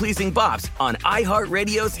crowd-pleasing bops on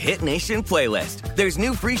iHeartRadio's Hit Nation playlist. There's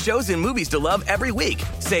new free shows and movies to love every week.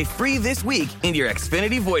 Say free this week in your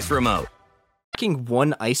Xfinity voice remote. Attacking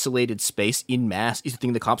one isolated space in mass is the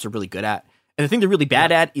thing the cops are really good at. And the thing they're really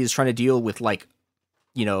bad at is trying to deal with, like,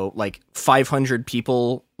 you know, like 500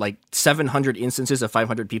 people, like 700 instances of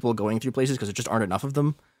 500 people going through places because there just aren't enough of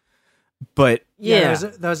them. But yeah,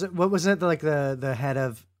 what was it? Like the head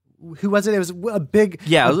of, who was it? It was a big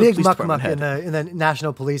muck in the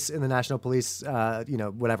national police. In the national police, said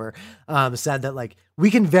that, like,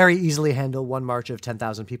 we can very easily handle one march of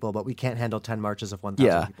 10,000 people, but we can't handle 10 marches of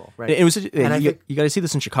 1,000 people. Right? It was, and you got to see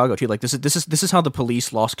this in Chicago too. Like this is how the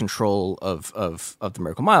police lost control of the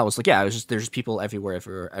Miracle Mile. It's like, yeah, it was just, there's people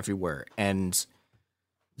everywhere, and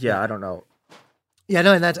yeah, I don't know. Yeah,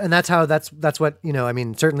 no, and that's what, you know, I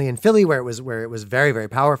mean, certainly in Philly where it was very, very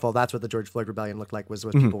powerful, that's what the George Floyd rebellion looked like, was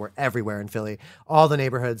people were everywhere in Philly, all the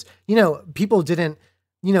neighborhoods, you know, people didn't,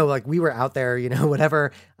 you know, like, we were out there, you know,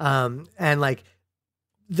 whatever. And like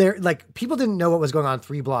there, like, people didn't know what was going on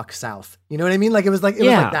 3 blocks south. You know what I mean? Like, it was like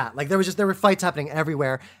that. Like, there were fights happening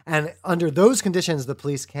everywhere. And under those conditions, the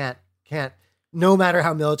police can't, no matter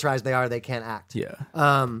how militarized they are, they can't act. Yeah.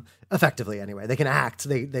 Effectively anyway. They can act.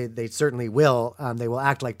 They certainly will. They will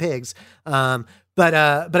act like pigs. But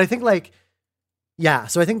I think like, yeah,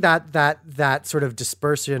 so I think that sort of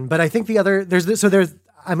dispersion, but I think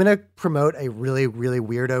I'm going to promote a really, really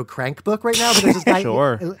weirdo crank book right now. But there's this guy.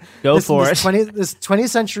 Sure. Go for it. This 20th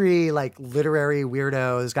century, like, literary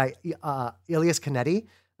weirdo, this guy, Elias Canetti,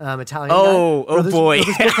 Italian guy. Boy.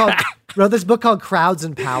 Wrote this book called Crowds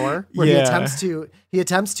and Power, where he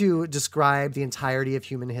attempts to describe the entirety of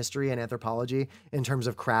human history and anthropology in terms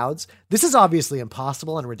of crowds. This is obviously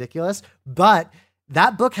impossible and ridiculous, but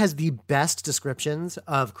that book has the best descriptions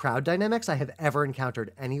of crowd dynamics I have ever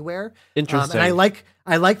encountered anywhere. Interesting. And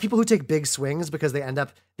I like people who take big swings because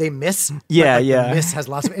they miss. Yeah, The miss has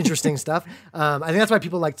lots of interesting stuff. I think that's why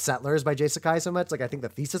people liked Settlers by Jay Sakai so much. Like, I think the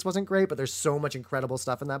thesis wasn't great, but there's so much incredible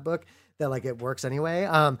stuff in that book that, like, it works anyway.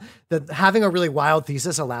 That having a really wild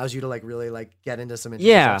thesis allows you to, like, really, like, get into some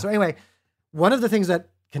interesting stuff. So anyway, one of the things that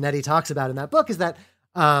Canetti talks about in that book is that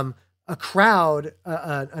a crowd,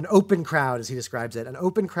 an open crowd, as he describes it, an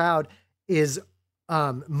open crowd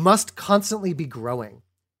must constantly be growing.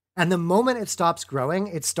 And the moment it stops growing,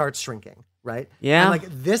 it starts shrinking, right? Yeah. And like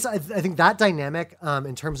this, I think that dynamic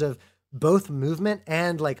in terms of both movement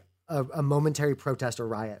and like a momentary protest or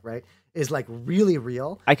riot, right, is like really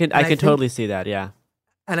real. I can totally see that, yeah.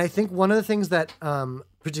 And I think one of the things that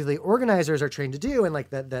particularly organizers are trained to do, and like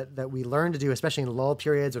that we learn to do, especially in lull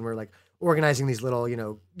periods when we're like organizing these little,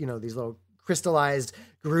 these little crystallized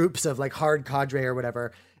groups of like hard cadre or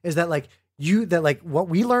whatever, is that what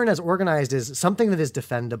we learn as organized is something that is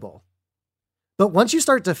defendable. But once you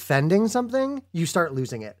start defending something, you start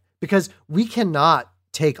losing it, because we cannot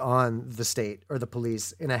take on the state or the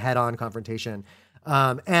police in a head-on confrontation.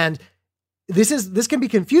 And this can be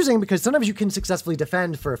confusing because sometimes you can successfully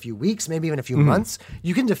defend for a few weeks, maybe even a few months.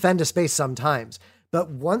 You can defend a space sometimes.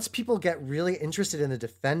 But once people get really interested in the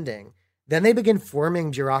defending, then they begin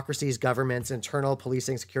forming bureaucracies, governments, internal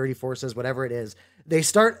policing, security forces, whatever it is. They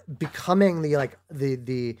start becoming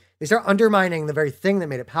they start undermining the very thing that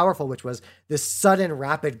made it powerful, which was this sudden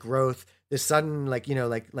rapid growth, this sudden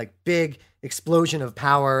big explosion of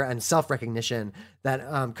power and self-recognition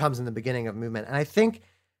that comes in the beginning of movement. And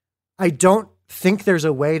I don't think there's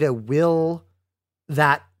a way to will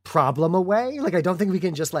that problem away. Like, I don't think we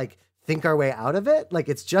can just like think our way out of it. Like,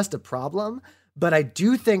 it's just a problem. But I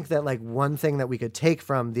do think that like one thing that we could take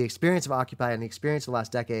from the experience of Occupy and the experience of the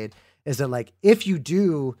last decade is that like, if you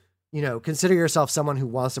do, consider yourself someone who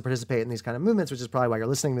wants to participate in these kind of movements, which is probably why you're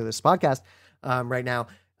listening to this podcast right now,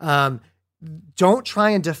 don't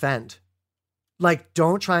try and defend. Like,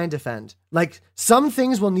 don't try and defend. Like, some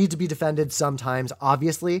things will need to be defended sometimes,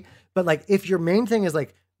 obviously. But like, if your main thing is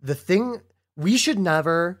like we should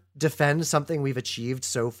never defend something we've achieved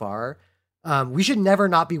so far. We should never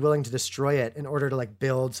not be willing to destroy it in order to like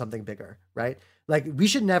build something bigger, right? Like, we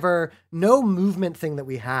should never, no movement thing that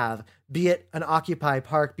we have, be it an Occupy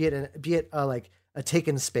Park, be it a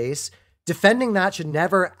taken space, defending that should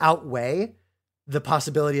never outweigh the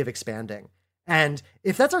possibility of expanding. And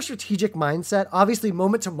if that's our strategic mindset, obviously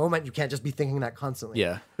moment to moment, you can't just be thinking that constantly.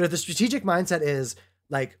 Yeah. But if the strategic mindset is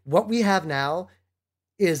like, what we have now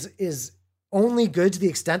is only good to the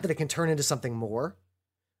extent that it can turn into something more,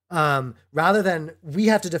 rather than we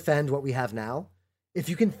have to defend what we have now. If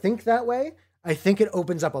you can think that way, I think it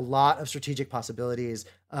opens up a lot of strategic possibilities.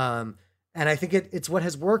 And I think it's what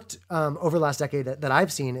has worked over the last decade that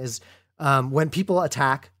I've seen is when people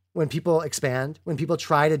attack, when people expand, when people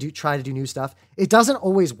try to do new stuff, it doesn't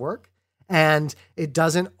always work and it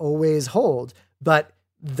doesn't always hold. But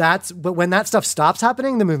when that stuff stops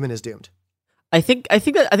happening, the movement is doomed. I think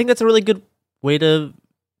that's a really good way to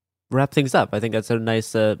wrap things up. I think that's a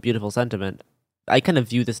nice, beautiful sentiment. I kind of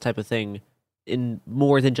view this type of thing in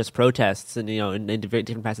more than just protests and, in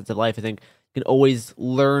different facets of life. I think you can always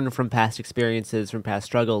learn from past experiences, from past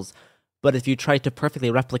struggles. But if you try to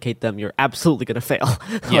perfectly replicate them, you're absolutely going to fail.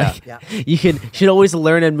 Yeah. You should always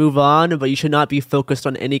learn and move on, but you should not be focused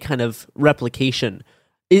on any kind of replication.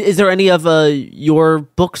 Is there any of your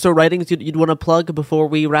books or writings you'd want to plug before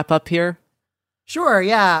we wrap up here? Sure,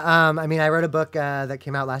 yeah. I wrote a book that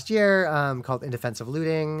came out last year called In Defense of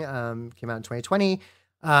Looting, came out in 2020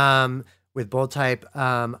 with Bold Type.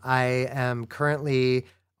 I am currently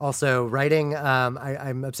also writing,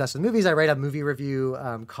 I'm obsessed with movies. I write a movie review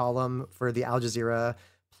column for the Al Jazeera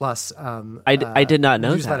Plus I did not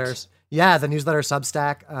know newsletters. that. Yeah, the newsletter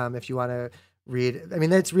Substack. If you want to read. I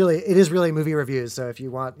mean, it is really movie reviews. So if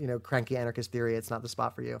you want, cranky anarchist theory, it's not the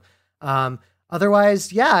spot for you.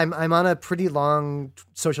 Otherwise, yeah, I'm on a pretty long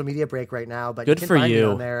social media break right now, but good you can for find you. me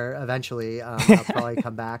on there eventually. I'll probably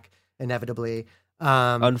come back inevitably.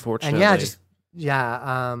 Unfortunately, and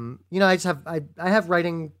I have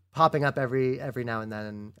writing popping up every now and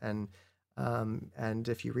then, and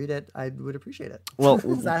if you read it, I would appreciate it. Well,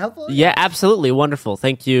 is that helpful? Yeah, absolutely wonderful.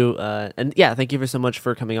 Thank you, and yeah, thank you so much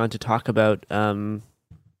for coming on to talk about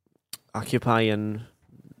Occupy and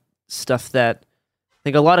stuff that I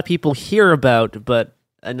think a lot of people hear about, but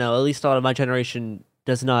I know at least a lot of my generation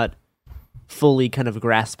does not fully kind of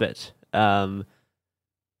grasp it.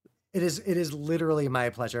 It is literally my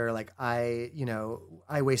pleasure. Like I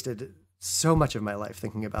wasted so much of my life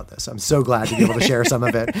thinking about this. I'm so glad to be able to share some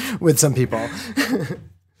of it with some people.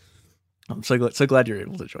 I'm so glad you're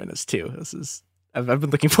able to join us too. I've been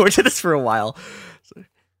looking forward to this for a while. So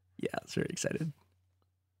yeah, it's very excited.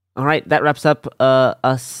 All right, that wraps up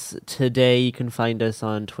us today. You can find us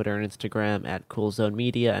on Twitter and Instagram at Cool Zone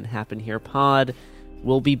Media and Happen Here Pod.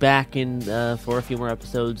 We'll be back for a few more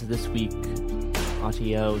episodes this week.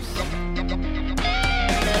 Adios.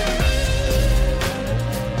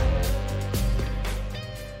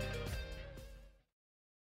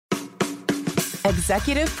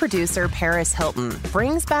 Executive producer Paris Hilton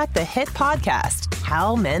brings back the hit podcast,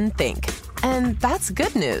 How Men Think. And that's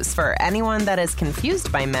good news for anyone that is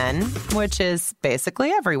confused by men, which is basically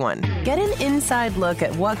everyone. Get an inside look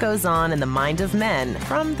at what goes on in the mind of men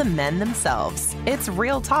from the men themselves. It's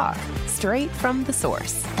real talk, straight from the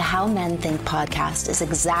source. The How Men Think podcast is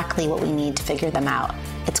exactly what we need to figure them out.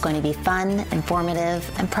 It's going to be fun,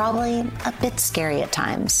 informative, and probably a bit scary at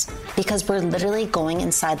times, because we're literally going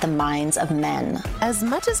inside the minds of men. As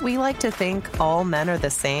much as we like to think all men are the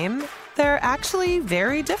same, they're actually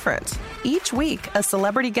very different. Each week, a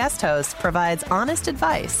celebrity guest host provides honest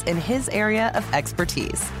advice in his area of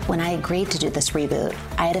expertise. When I agreed to do this reboot,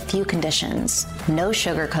 I had a few conditions. No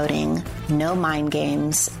sugarcoating, no mind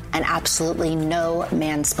games, and absolutely no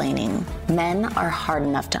mansplaining. Men are hard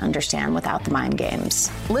enough to understand without the mind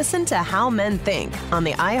games. Listen to How Men Think on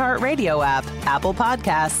the iHeartRadio app, Apple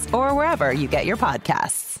Podcasts, or wherever you get your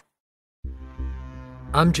podcasts.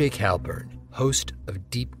 I'm Jake Halpern, host of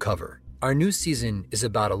Deep Cover. Our new season is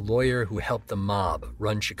about a lawyer who helped the mob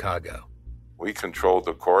run Chicago. We controlled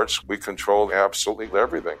the courts. We controlled absolutely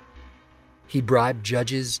everything. He bribed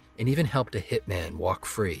judges and even helped a hitman walk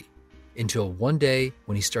free. Until one day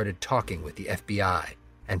when he started talking with the FBI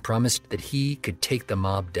and promised that he could take the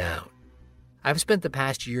mob down. I've spent the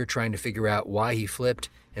past year trying to figure out why he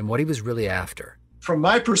flipped and what he was really after. From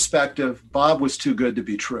my perspective, Bob was too good to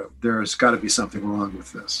be true. There's got to be something wrong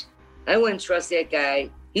with this. I wouldn't trust that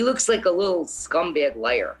guy. He looks like a little scumbag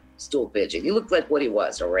liar, stool pigeon. He looked like what he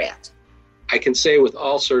was, a rat. I can say with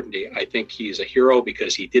all certainty, I think he's a hero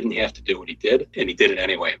because he didn't have to do what he did, and he did it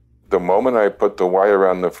anyway. The moment I put the wire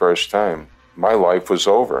on the first time, my life was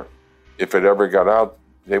over. If it ever got out,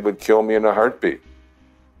 they would kill me in a heartbeat.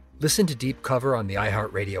 Listen to Deep Cover on the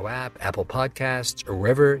iHeartRadio app, Apple Podcasts, or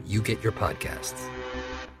wherever you get your podcasts.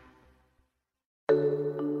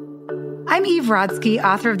 I'm Eve Rodsky,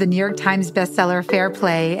 author of the New York Times bestseller Fair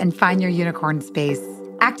Play and Find Your Unicorn Space,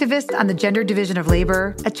 activist on the Gender Division of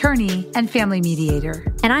Labor, attorney, and family mediator.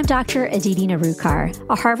 And I'm Dr. Aditi Narukar,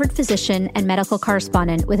 a Harvard physician and medical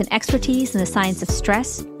correspondent with an expertise in the science of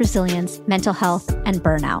stress, resilience, mental health, and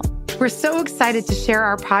burnout. We're so excited to share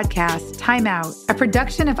our podcast, Time Out, a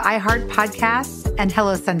production of iHeart Podcasts and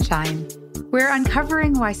Hello Sunshine. We're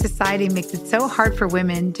uncovering why society makes it so hard for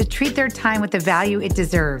women to treat their time with the value it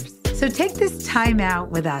deserves. So take this time out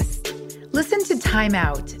with us. Listen to Time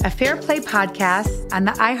Out, a Fair Play podcast on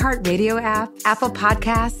the iHeartRadio app, Apple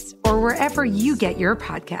Podcasts, or wherever you get your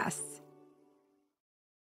podcasts.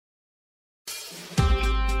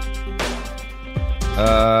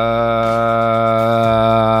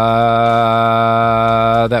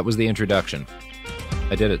 That was the introduction.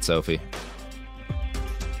 I did it, Sophie.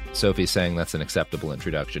 Sophie's saying that's an acceptable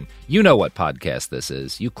introduction. You know what podcast this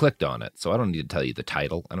is. You clicked on it, so I don't need to tell you the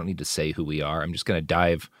title. I don't need to say who we are. I'm just going to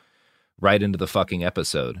dive right into the fucking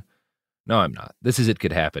episode. No, I'm not. This is It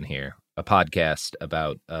Could Happen Here, a podcast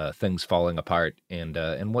about things falling apart and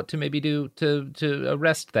what to maybe do to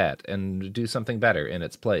arrest that and do something better in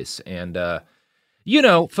its place. And,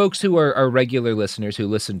 folks who are regular listeners who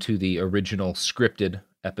listen to the original scripted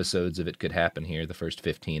episodes of It Could Happen Here, the first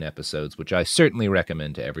 15 episodes, which I certainly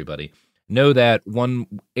recommend to everybody, know that one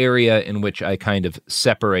area in which I kind of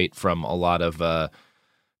separate from a lot of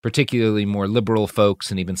particularly more liberal folks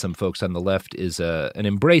and even some folks on the left, is an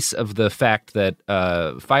embrace of the fact that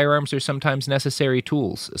firearms are sometimes necessary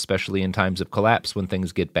tools, especially in times of collapse when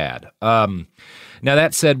things get bad. Now,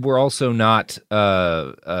 that said, we're also not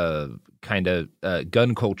kind of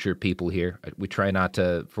gun culture people here. We try not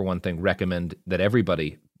to, for one thing, recommend that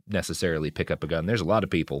everybody necessarily pick up a gun. There's a lot of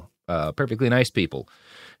people, perfectly nice people,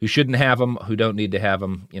 who shouldn't have them, who don't need to have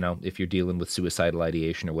them, if you're dealing with suicidal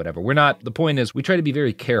ideation or whatever. The point is, we try to be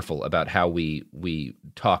very careful about how we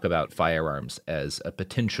talk about firearms as a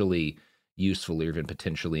potentially useful or even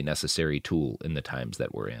potentially necessary tool in the times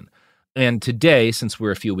that we're in. And today, since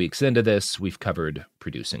we're a few weeks into this, we've covered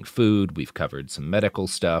producing food, we've covered some medical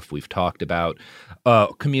stuff, we've talked about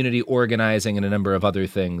community organizing and a number of other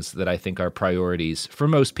things that I think are priorities for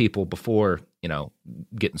most people before,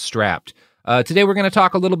 getting strapped. Today, we're going to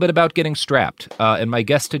talk a little bit about getting strapped. And my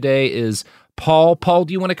guest today is Paul. Paul,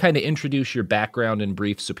 do you want to kind of introduce your background in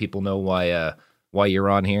brief so people know why you're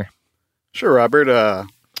on here? Sure, Robert.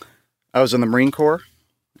 I was in the Marine Corps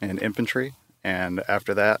and infantry. And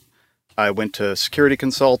after that, I went to security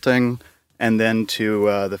consulting and then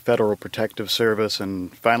to the Federal Protective Service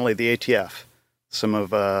and finally the ATF, some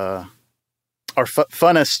of our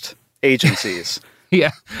funnest agencies.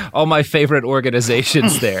 Yeah, all my favorite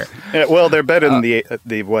organizations there. Yeah, well, they're better than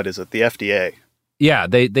the what is it, the FDA. Yeah,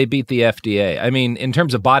 they beat the FDA. I mean, in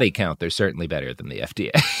terms of body count, they're certainly better than the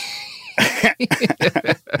FDA.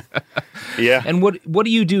 Yeah. And what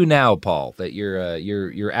do you do now, Paul, that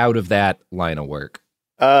you're out of that line of work?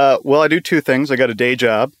 Well, I do two things. I got a day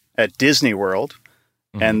job at Disney World,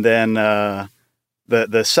 and then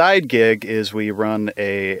the side gig is we run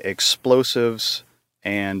a explosives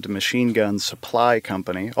and machine gun supply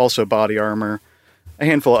company, also body armor, a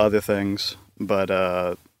handful of other things, but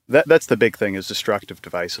that's the big thing is destructive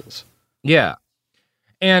devices. Yeah,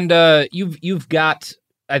 and you've got,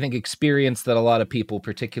 I think, experience that a lot of people,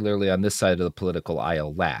 particularly on this side of the political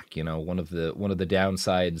aisle, lack. One of the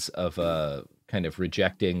downsides of kind of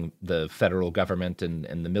rejecting the federal government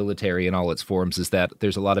and the military in all its forms is that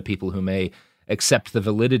there's a lot of people who may accept the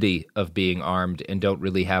validity of being armed and don't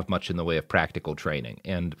really have much in the way of practical training.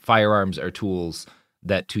 And firearms are tools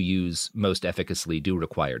that, to use most efficaciously, do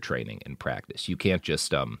require training and practice. You can't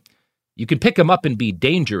just you can pick them up and be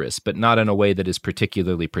dangerous, but not in a way that is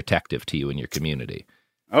particularly protective to you and your community.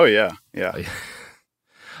 Oh yeah.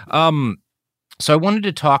 So I wanted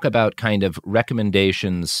to talk about kind of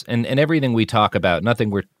recommendations and everything we talk about. Nothing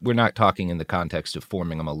we're not talking in the context of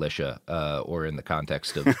forming a militia or in the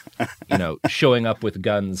context of showing up with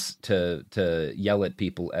guns to yell at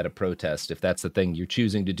people at a protest. If that's the thing you're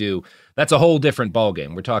choosing to do, that's a whole different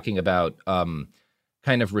ballgame. We're talking about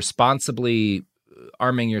kind of responsibly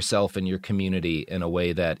arming yourself and your community in a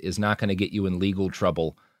way that is not going to get you in legal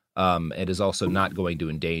trouble. It is also not going to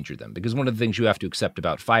endanger them, because one of the things you have to accept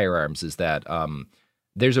about firearms is that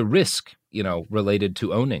there's a risk, related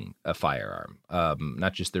to owning a firearm.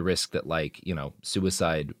 Not just the risk that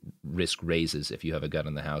suicide risk raises if you have a gun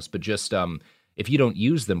in the house, but just if you don't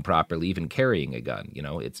use them properly, even carrying a gun.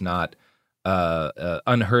 It's not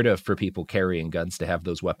unheard of for people carrying guns to have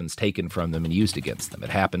those weapons taken from them and used against them. It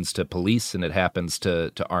happens to police and it happens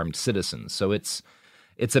to armed citizens. So it's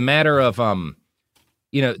a matter of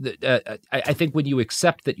I think when you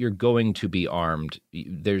accept that you're going to be armed,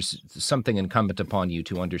 there's something incumbent upon you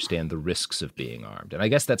to understand the risks of being armed. And I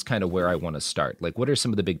guess that's kind of where I want to start. Like, what are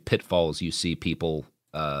some of the big pitfalls you see people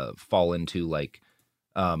fall into,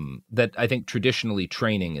 that I think traditionally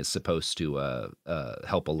training is supposed to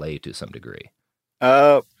help allay to some degree?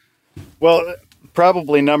 Well,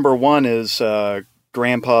 probably number one is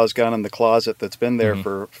grandpa's gun in the closet that's been there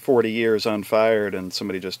for 40 years unfired, and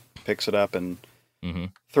somebody just picks it up and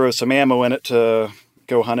throw some ammo in it to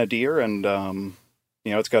go hunt a deer, and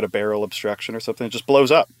it's got a barrel obstruction or something. It just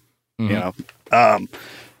blows up.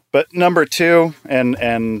 But number two,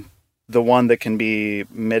 and the one that can be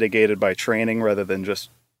mitigated by training rather than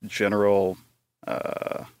just general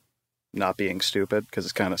not being stupid, because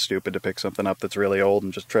it's kind of stupid to pick something up that's really old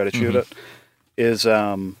and just try to shoot it, is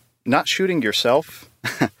not shooting yourself.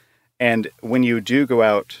 And when you do go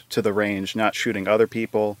out to the range, not shooting other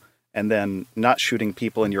people, and then not shooting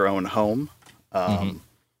people in your own home.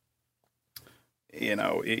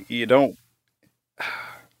 You don't,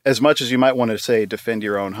 as much as you might want to say defend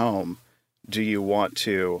your own home, do you want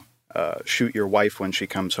to shoot your wife when she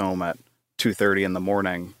comes home at 2:30 in the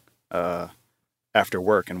morning after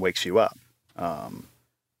work and wakes you up?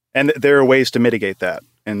 And there are ways to mitigate that,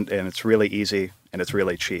 and it's really easy and it's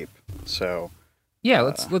really cheap. So yeah,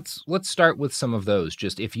 let's start with some of those.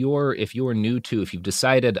 Just if you're new to, if you've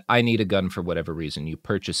decided I need a gun for whatever reason, you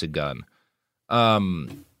purchase a gun.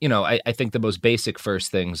 I think the most basic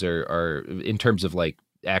first things are in terms of like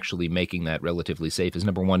actually making that relatively safe is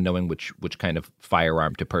number one, knowing which kind of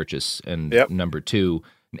firearm to purchase, and number two,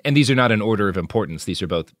 and these are not in order of importance, these are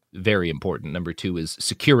both very important. Number two is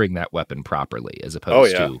securing that weapon properly, as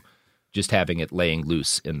opposed to just having it laying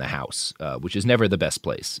loose in the house, which is never the best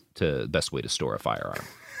way to store a firearm.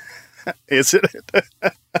 Is it?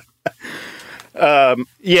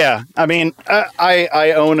 Yeah. I mean,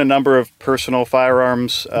 I own a number of personal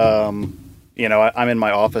firearms. I'm in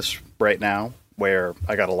my office right now where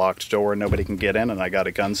I got a locked door and nobody can get in, and I got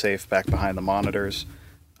a gun safe back behind the monitors.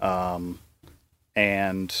 I'm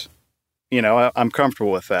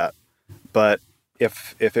comfortable with that. But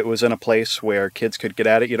if it was in a place where kids could get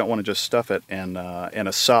at it, you don't want to just stuff it in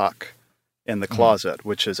a sock in the closet,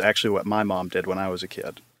 which is actually what my mom did when I was a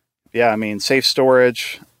kid. Yeah, I mean, safe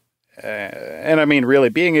storage, and I mean, really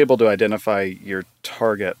being able to identify your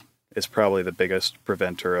target is probably the biggest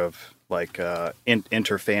preventer of like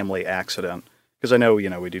inter-family accident. Because I know,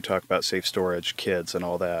 we do talk about safe storage, kids, and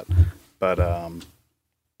all that, but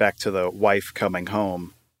back to the wife coming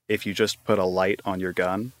home, if you just put a light on your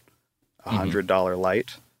gun, $100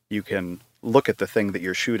 light, you can look at the thing that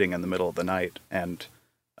you're shooting in the middle of the night and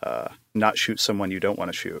not shoot someone you don't want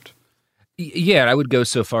to shoot. Yeah, I would go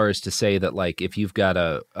so far as to say that, like, if you've got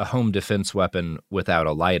a home defense weapon without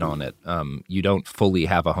a light on it, you don't fully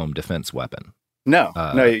have a home defense weapon. No,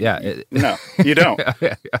 no, you don't.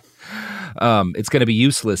 It's going to be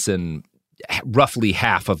useless in roughly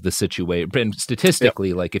half of the situation. And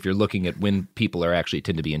statistically, like if you're looking at when people are actually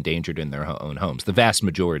tend to be endangered in their own homes, the vast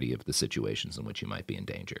majority of the situations in which you might be in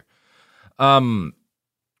danger.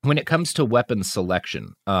 When it comes to weapon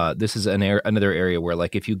selection, this is another area where,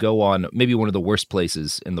 like, if you go on maybe one of the worst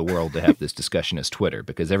places in the world to have this discussion is Twitter,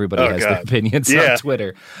 because everybody has their opinions on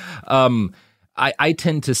Twitter. I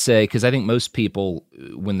tend to say, because I think most people,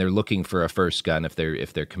 when they're looking for a first gun, if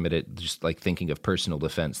they're committed, just like thinking of personal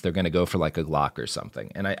defense, they're going to go for like a Glock or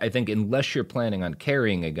something. And I think unless you're planning on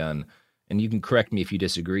carrying a gun, and you can correct me if you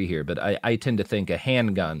disagree here, but I tend to think a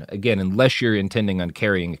handgun, again, unless you're intending on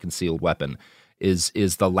carrying a concealed weapon, is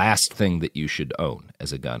the last thing that you should own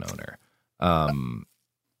as a gun owner.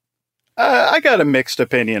 I got a mixed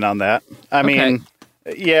opinion on that. I mean,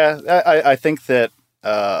 I think that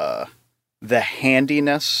the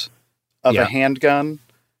handiness of a handgun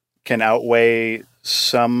can outweigh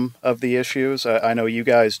some of the issues. I know you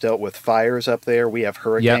guys dealt with fires up there. We have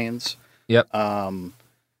hurricanes. Yep.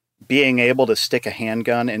 Being able to stick a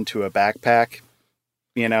handgun into a backpack,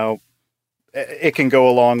 it can go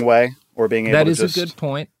a long way. Or being able to just, a good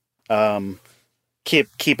point.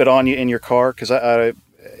 Keep it on you in your car, because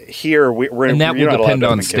here we're and that will depend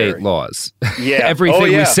on state laws. Yeah, everything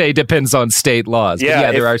we say depends on state laws.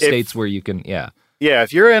 Yeah, there are states where you can. Yeah,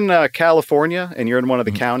 if you're in California and you're in one of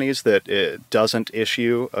the counties that it doesn't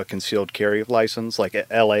issue a concealed carry license, like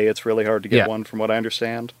L.A., it's really hard to get one, from what I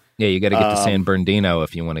understand. Yeah, you got to get to San Bernardino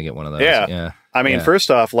if you want to get one of those. Yeah. I mean,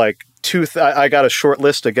 first off, like I got a short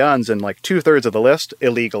list of guns, and like 2/3 of the list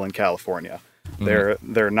illegal in California.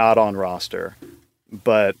 Mm-hmm. They're not on roster.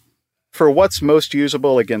 But for what's most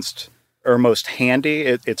usable against, or most handy,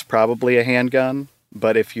 it's probably a handgun.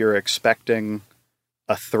 But if you're expecting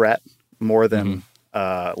a threat more than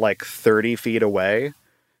like 30 feet away,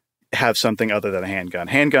 have something other than a handgun.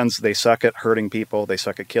 Handguns, they suck at hurting people. They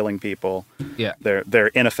suck at killing people. Yeah. They're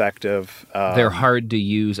ineffective. They're hard to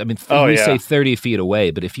use. I mean, we say 30 feet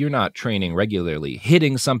away, but if you're not training regularly,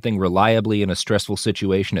 hitting something reliably in a stressful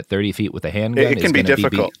situation at 30 feet with a handgun it can be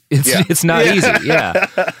difficult. It's not easy.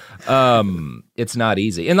 Yeah. It's not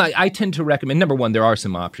easy. And I tend to recommend, number one, there are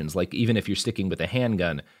some options. Like even if you're sticking with a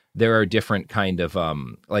handgun, there are different kind of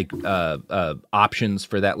options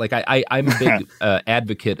for that. Like I'm a big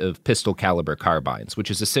advocate of pistol caliber carbines,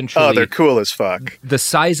 which is essentially they're cool as fuck. The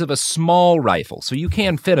size of a small rifle, so you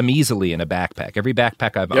can fit them easily in a backpack. Every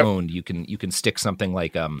backpack I've owned, you can stick something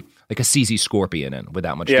like a CZ Scorpion in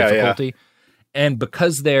without much difficulty. Yeah. And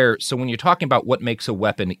because so when you're talking about what makes a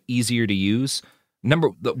weapon easier to use,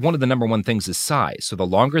 one of the number one things is size. So the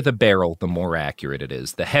longer the barrel, the more accurate it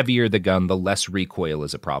is. The heavier the gun, the less recoil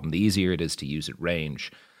is a problem. The easier it is to use at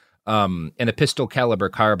range. And a pistol caliber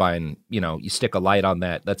carbine, you stick a light on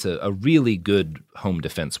that. That's a really good home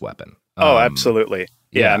defense weapon. Absolutely.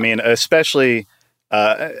 Yeah. I mean, especially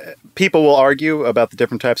people will argue about the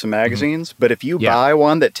different types of magazines, but if you buy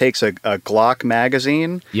one that takes a Glock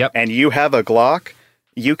magazine and you have a Glock,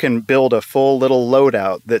 you can build a full little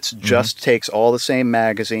loadout that just takes all the same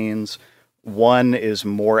magazines. One is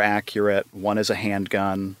more accurate. One is a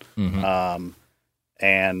handgun.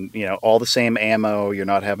 and all the same ammo. You're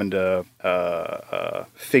not having to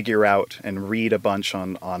figure out and read a bunch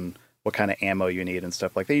on what kind of ammo you need and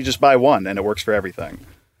stuff like that. You just buy one and it works for everything.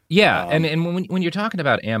 Yeah, and when you're talking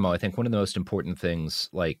about ammo, I think one of the most important things,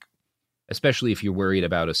 like especially if you're worried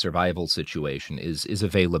about a survival situation, is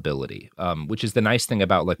availability, which is the nice thing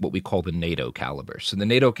about like what we call the NATO calibers. So the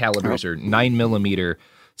NATO calibers are 9mm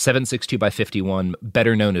 7.62 by 51,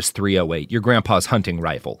 better known as 308. Your grandpa's hunting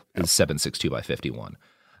rifle is 7.62 by 51,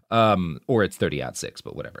 or it's 30-06,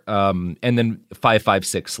 but whatever. And then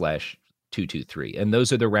 5.56/223, and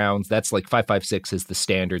those are the rounds. That's like 5.56 is the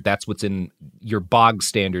standard. That's what's in your bog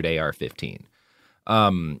standard AR-15.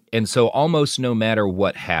 And so almost no matter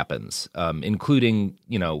what happens, including,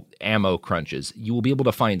 ammo crunches, you will be able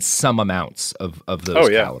to find some amounts of those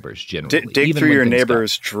calibers generally. Dig through your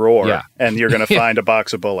neighbor's drawer and you're going to find a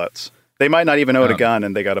box of bullets. They might not even own a gun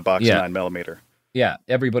and they got a box of 9mm. Yeah,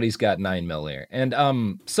 everybody's got 9mm. And I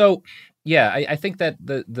think that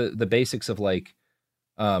the basics of like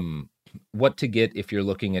what to get if you're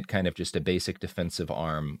looking at kind of just a basic defensive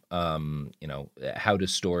arm, how to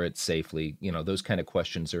store it safely, those kind of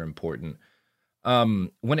questions are important.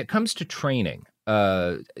 When it comes to training,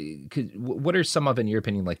 what are some of, in your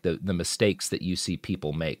opinion, like the mistakes that you see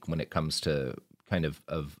people make when it comes to kind of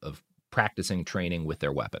practicing training with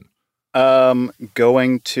their weapon?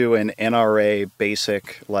 Going to an NRA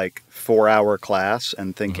basic, like 4-hour class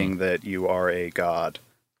and thinking that you are a god.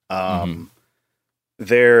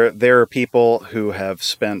 There are people who have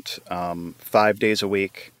spent 5 days a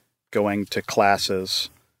week going to classes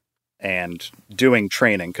and doing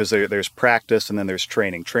training, because there's practice and then there's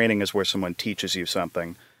training. Training is where someone teaches you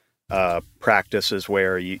something. Practice is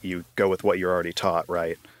where you go with what you're already taught,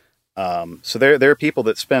 right? So there are people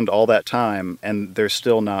that spend all that time and they're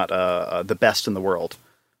still not the best in the world.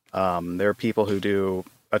 There are people who do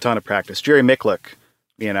a ton of practice. Jerry Micklick,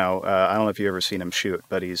 I don't know if you've ever seen him shoot,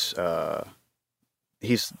 but he's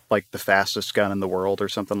like the fastest gun in the world or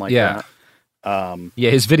something like that.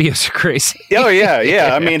 His videos are crazy. Oh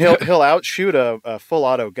yeah. I mean, he'll outshoot a full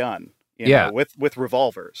auto gun, with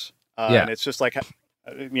revolvers. And it's just like,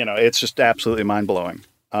 it's just absolutely mind blowing.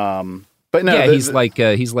 But no, he's like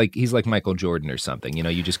Michael Jordan or something.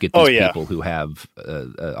 You just get these people who have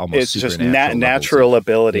almost it's just natural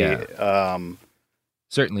ability. Yeah.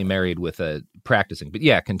 Certainly married with practicing, but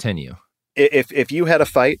continue. If you had a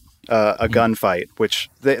fight, a gunfight, which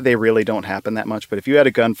they really don't happen that much, but if you had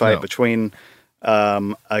a gunfight between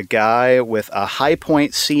a guy with a High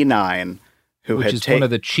Point C9 which is one of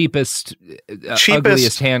the cheapest,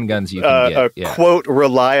 ugliest handguns you can get. Quote,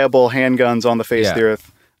 reliable handguns on the face of the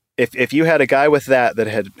earth. If you had a guy with that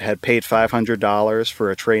had paid $500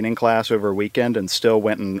 for a training class over a weekend and still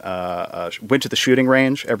went to the shooting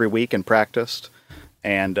range every week and practiced,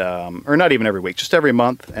 and or not even every week, just every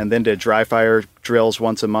month, and then did dry fire drills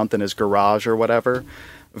once a month in his garage or whatever,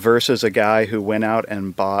 versus a guy who went out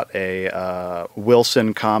and bought a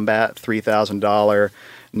Wilson Combat $3,000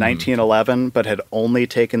 1911 but had only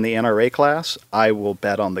taken the NRA class, I will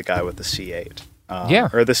bet on the guy with the C8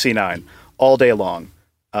 or the C9 all day long.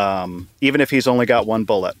 Even if he's only got one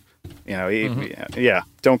bullet,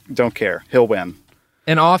 don't care. He'll win.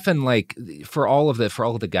 And often, like for all of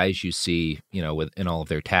the guys you see, in all of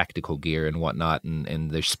their tactical gear and whatnot,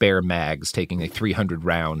 and their spare mags taking like 300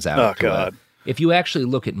 rounds out. Oh God! If you actually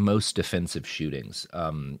look at most defensive shootings,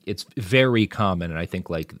 it's very common, and I think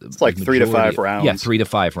it's like 3 to 5 rounds. Yeah, 3 to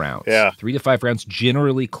 5 rounds. Yeah, 3 to 5 rounds,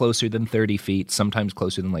 generally closer than 30 feet, sometimes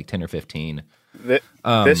closer than like 10 or 15.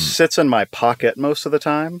 This sits in my pocket most of the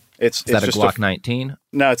time. Is that just a Glock 19?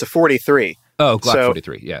 No, it's a 43. Oh, Glock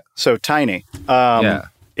 43, yeah. So tiny.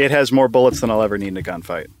 It has more bullets than I'll ever need in a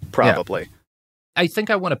gunfight, probably. Yeah. I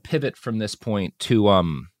think I want to pivot from this point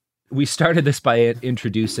to, we started this by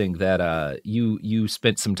introducing that you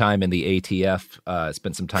spent some time in the ATF,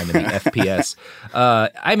 spent some time in the FPS.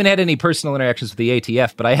 I haven't had any personal interactions with the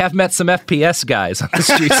ATF, but I have met some FPS guys on the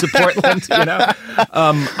streets of Portland,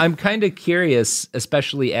 I'm kind of curious,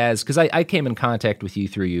 especially because I came in contact with you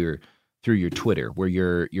through your Twitter, where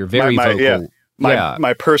you're very vocal.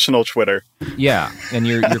 My personal Twitter. Yeah, and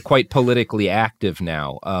you're quite politically active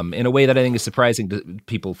now, in a way that I think is surprising to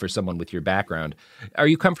people for someone with your background. Are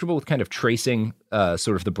you comfortable with kind of tracing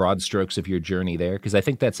sort of the broad strokes of your journey there? Because I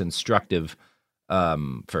think that's instructive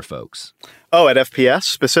for folks. Oh, at FPS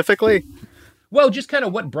specifically? Well, just kind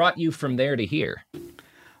of what brought you from there to here.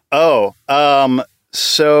 Oh,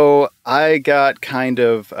 so I got kind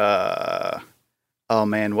of, oh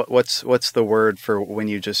man, what's the word for when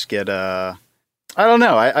you just get, I don't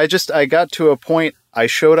know. I got to a point, I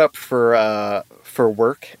showed up for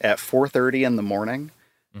work at 4:30 in the morning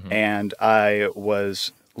and I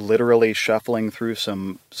was literally shuffling through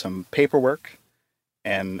some paperwork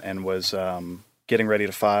and was getting ready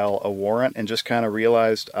to file a warrant, and just kind of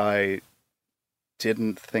realized I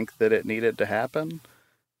didn't think that it needed to happen.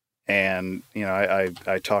 And, you know,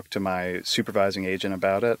 I talked to my supervising agent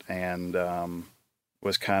about it, and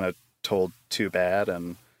was kind of told too bad.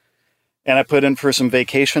 And I put in for some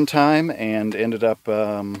vacation time and ended up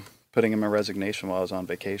putting in my resignation while I was on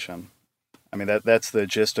vacation. I mean, that's the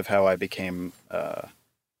gist of how I became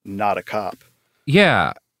not a cop.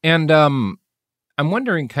 Yeah. And I'm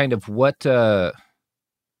wondering kind of what, do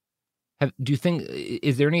you think,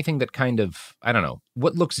 is there anything that kind of, I don't know,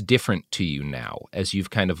 what looks different to you now as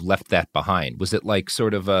you've kind of left that behind? Was it like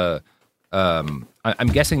sort of a, I'm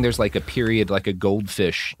guessing there's like a period, like a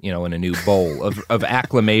goldfish, you know, in a new bowl of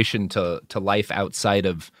acclimation to life outside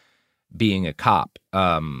of being a cop.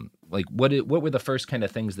 Like what were the first kind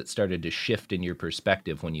of things that started to shift in your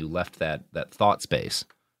perspective when you left that thought space?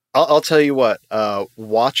 I'll tell you what,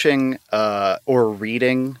 watching or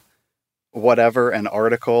reading whatever, an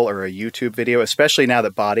article or a YouTube video, especially now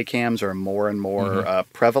that body cams are more and more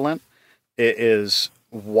prevalent, it is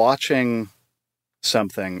watching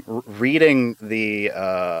something, reading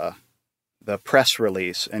the press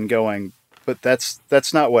release and going, but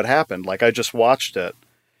that's not what happened. Like, I just watched it,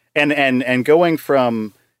 and going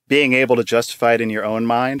from being able to justify it in your own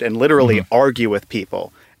mind and literally argue with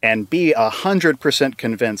people and be 100%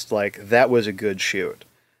 convinced, like, that was a good shoot.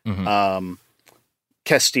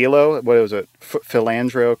 Castillo, what was it?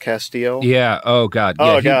 Philandro Castillo? Yeah. Oh God.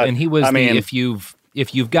 Yeah, God. And he was if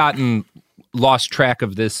you've gotten lost track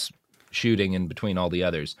of this shooting in between all the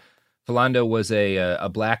others, Philando was a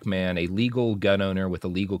black man, a legal gun owner with a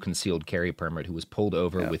legal concealed carry permit, who was pulled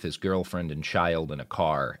over with his girlfriend and child in a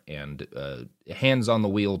car, and hands on the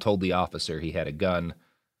wheel told the officer he had a gun,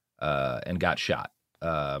 and got shot.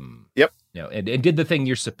 Yep. You know, and did the thing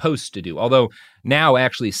you're supposed to do. Although now,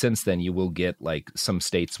 actually, since then, you will get, like, some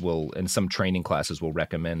states will, and some training classes will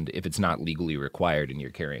recommend, if it's not legally required and you're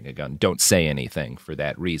carrying a gun, don't say anything for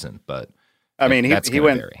that reason. But I mean, he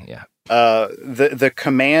went. Vary, yeah. The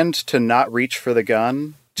command to not reach for the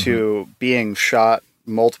gun to being shot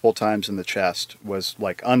multiple times in the chest was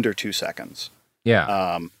like under 2 seconds.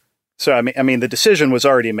 Yeah. So I mean, the decision was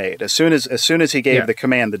already made as soon as he gave the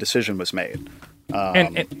command. The decision was made.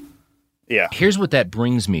 Yeah. Here's what that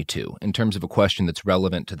brings me to in terms of a question that's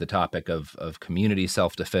relevant to the topic of community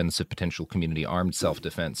self-defense, of potential community armed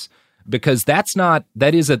self-defense, because that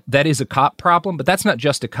is a cop problem, but that's not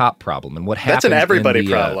just a cop problem. And what happens? That's an everybody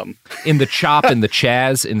problem. In the CHOP and the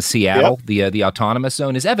Chaz in Seattle, the autonomous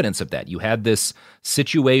zone, is evidence of that. You had this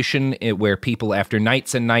situation where people, after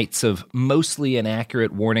nights and nights of mostly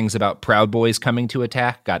inaccurate warnings about Proud Boys coming to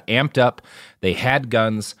attack, got amped up. They had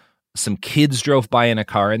guns. Some kids drove by in a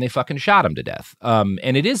car and they fucking shot him to death. And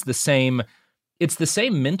it is the same. It's the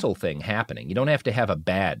same mental thing happening. You don't have to have a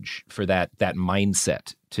badge for that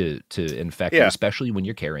mindset to infect you, especially when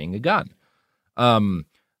you're carrying a gun.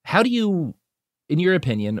 How do you, in your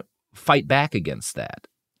opinion, fight back against that?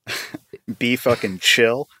 Be fucking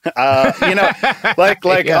chill. You know,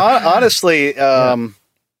 honestly,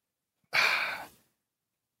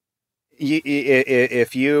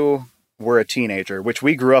 if you were a teenager, which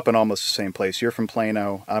we grew up in almost the same place. You're from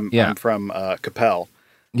Plano. I'm from Capel.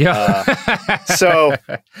 Yeah. So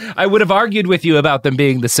I would have argued with you about them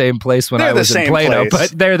being the same place when I was in Plano,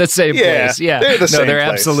 but they're the same place. Yeah. They're same place.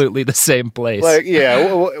 Absolutely the same place. Like, yeah.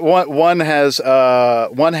 One has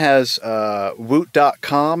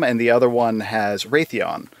Woot.com and the other one has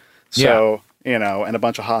Raytheon. So, you know, and a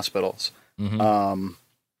bunch of hospitals.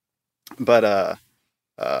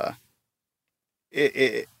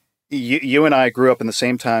 You and I grew up in the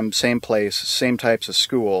same time, same place, same types of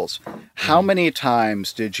schools. How many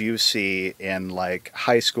times did you see in like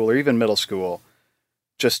high school or even middle school,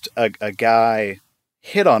 just a guy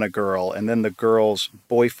hit on a girl and then the girl's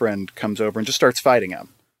boyfriend comes over and just starts fighting him?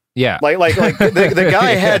 Yeah. Like the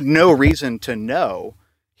guy had no reason to know.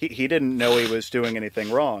 He didn't know he was doing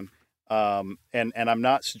anything wrong. And I'm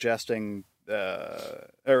not suggesting,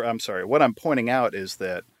 or I'm sorry, what I'm pointing out is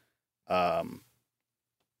that,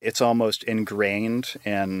 it's almost ingrained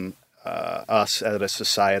in us at a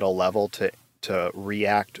societal level to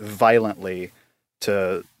react violently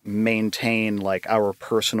to maintain like our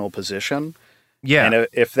personal position. Yeah. And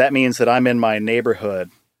if that means that I'm in my neighborhood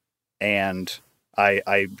and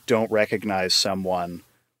I don't recognize someone,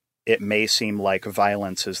 it may seem like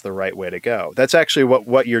violence is the right way to go. That's actually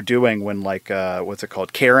what you're doing when like, what's it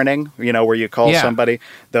called? Karening, you know, where you call somebody,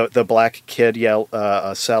 the black kid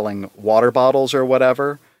selling water bottles or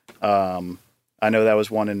whatever. I know that was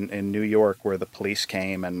one in New York where the police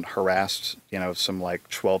came and harassed, some like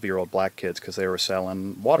 12-year-old black kids because they were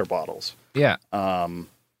selling water bottles. Yeah.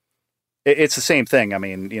 It's the same thing. I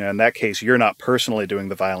mean, in that case, you're not personally doing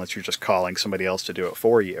the violence. You're just calling somebody else to do it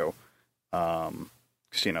for you. Because,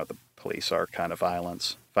 the police are kind of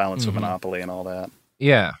violence of monopoly and all that.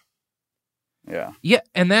 Yeah. Yeah. Yeah.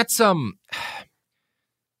 And that's,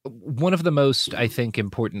 one of the most, I think,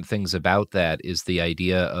 important things about that is the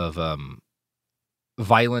idea of,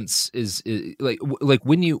 violence is like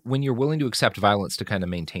when you're willing to accept violence to kind of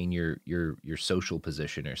maintain your social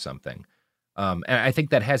position or something. And I think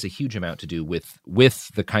that has a huge amount to do with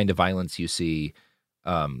the kind of violence you see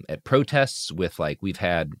at protests. With we've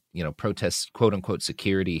had protests, quote unquote,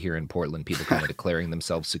 security here in Portland. People kind of declaring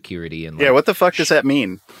themselves security and what the fuck does that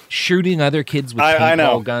mean? Shooting other kids with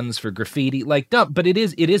paintball guns for graffiti, but it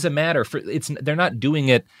is a matter for they're not doing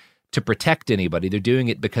it to protect anybody. They're doing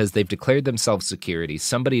it because they've declared themselves security.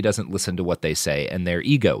 Somebody doesn't listen to what they say, and their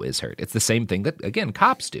ego is hurt. It's the same thing that, again,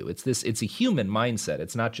 cops do. It's a human mindset.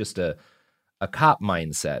 It's not just a cop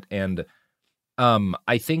mindset. And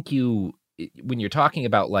I think when you're talking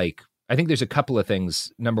about I think there's a couple of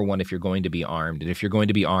things. Number one, if you're going to be armed, and if you're going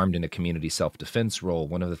to be armed in a community self-defense role,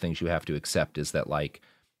 one of the things you have to accept is that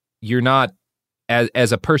you're not,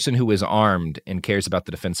 as a person who is armed and cares about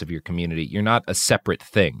the defense of your community, you're not a separate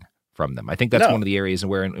thing from them. I think that's one of the areas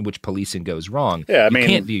in which policing goes wrong. Yeah, you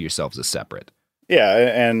can't view yourselves as separate. Yeah,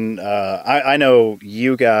 and I know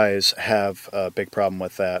you guys have a big problem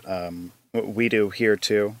with that. We do here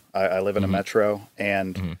too. I live in a metro,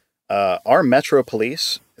 and our metro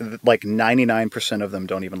police, 99% of them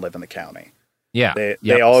don't even live in the county. Yeah,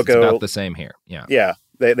 they all go about the same here. Yeah, yeah.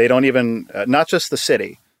 They don't even not just the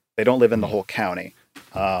city. They don't live in the whole county.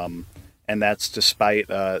 And that's despite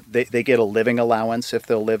they get a living allowance if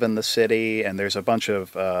they'll live in the city, and there's a bunch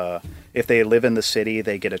of if they live in the city,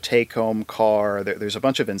 they get a take-home car. There's a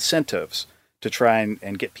bunch of incentives to try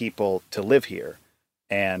and get people to live here,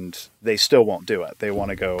 and they still won't do it. They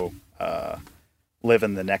want to go live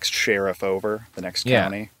in the next sheriff over, the next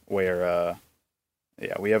county, where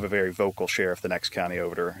we have a very vocal sheriff the next county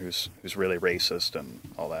over who's really racist and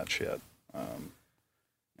all that shit.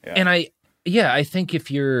 And I think if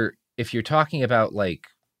you're talking about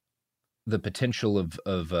the potential of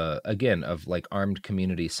armed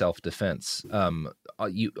community self-defense,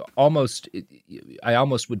 I almost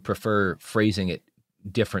would prefer phrasing it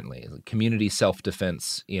differently. Community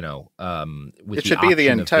self-defense, with it should be the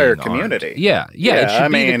entire community. Armed. Yeah, it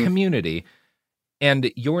should be the community.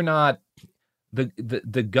 And you're not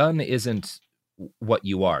the gun isn't what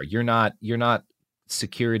you are. You're not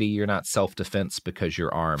security. You're not self-defense because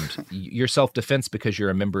you're armed. You're self-defense because you're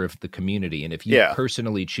a member of the community. And if you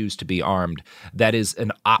personally choose to be armed, that is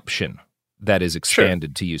an option that is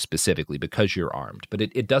expanded to you specifically because you're armed. But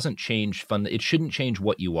it doesn't change it shouldn't change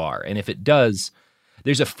what you are. And if it does,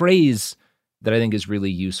 there's a phrase that I think is really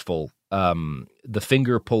useful. The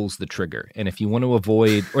finger pulls the trigger. And if you want to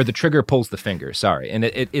avoid, or the trigger pulls the finger, sorry. And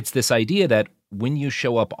it's this idea that when you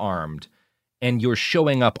show up armed, and you're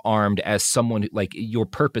showing up armed as someone, your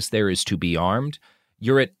purpose there is to be armed,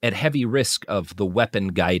 you're at heavy risk of the weapon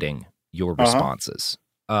guiding your responses.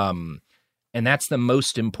 And that's the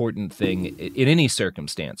most important thing in any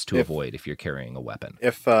circumstance to avoid if you're carrying a weapon.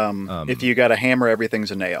 If you got a hammer,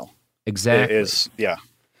 everything's a nail. Exactly.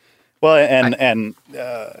 Well, and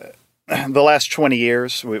the last 20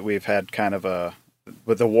 years, we've had kind of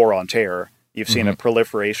with the war on terror, you've seen a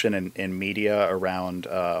proliferation in media around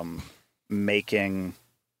making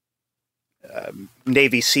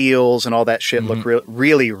Navy SEALs and all that shit look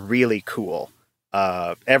really, really cool.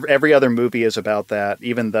 Every other movie is about that,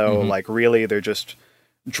 even though really they're just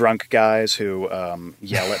drunk guys who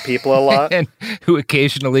yell at people a lot and who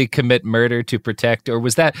occasionally commit murder to protect. Or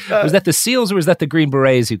was that the SEALs, or was that the Green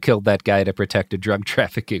Berets who killed that guy to protect a drug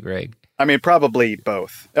trafficking ring? I mean, probably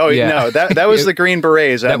both. Oh no, that was the Green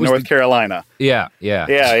Berets out in North Carolina. Yeah.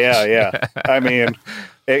 I mean,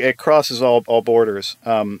 it crosses all borders.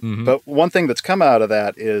 But one thing that's come out of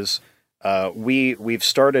that is we've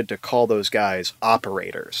started to call those guys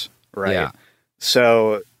operators, right? Yeah.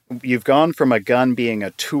 So you've gone from a gun being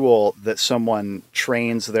a tool that someone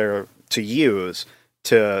trains to use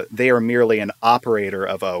to they are merely an operator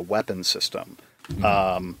of a weapon system.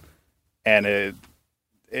 And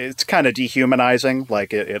it's kind of dehumanizing.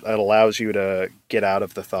 It allows you to get out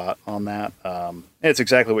of the thought on that. It's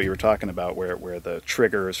exactly what you were talking about, where the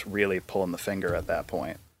trigger's really pulling the finger at that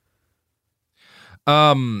point.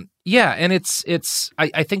 Yeah, and it's.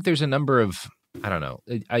 I think there's a number of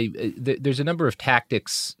there's a number of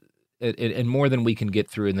tactics and more than we can get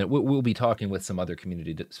through, and that we'll be talking with some other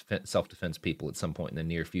community self-defense people at some point in the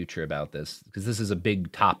near future about this, because this is a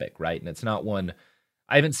big topic, right? And it's not one,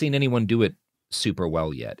 I haven't seen anyone do it super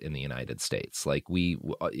well yet in the United States. Like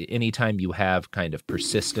anytime you have kind of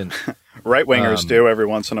persistent right-wingers do every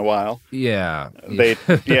once in a while. Yeah. They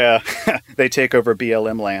they take over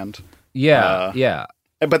BLM land. Yeah.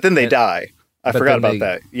 But then they die. I forgot about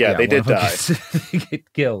that. Yeah, they did die. They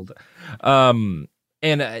get killed. And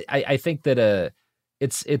I think that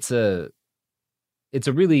it's a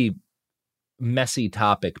really messy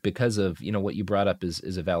topic because of, what you brought up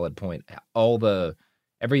is a valid point. All the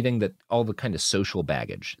kind of social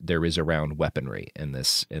baggage there is around weaponry in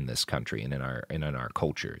this country and in our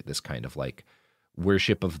culture, this kind of like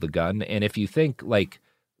worship of the gun. And if you think like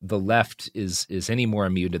the left is any more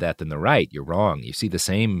immune to that than the right, you're wrong. You see the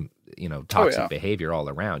same, toxic behavior all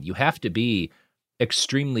around. You have to be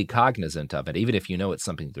extremely cognizant of it, even if you know it's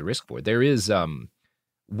something to risk for. There is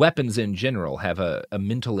weapons in general have a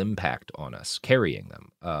mental impact on us carrying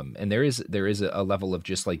them, and there is a level of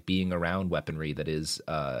just like being around weaponry that is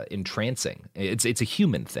entrancing. It's a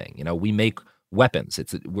human thing, we make weapons.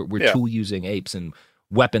 We're tool using apes, and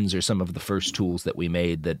weapons are some of the first tools that we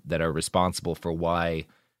made that are responsible for why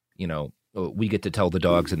we get to tell the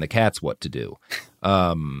dogs and the cats what to do.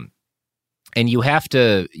 And you have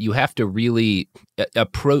to really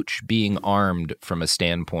approach being armed from a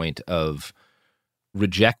standpoint of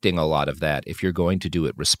rejecting a lot of that if you're going to do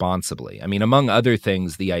it responsibly. I mean, among other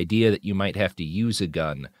things, the idea that you might have to use a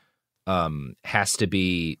gun has to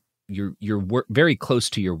be you're very close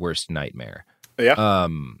to your worst nightmare. Yeah.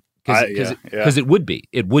 Because it would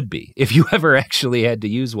be if you ever actually had to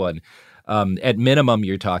use one. At minimum,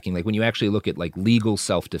 you're talking like when you actually look at like legal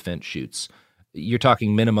self-defense shoots, you're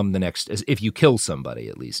talking minimum if you kill somebody,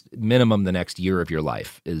 at least minimum the next year of your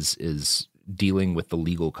life is dealing with the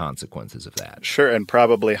legal consequences of that. Sure, and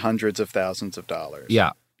probably hundreds of thousands of dollars.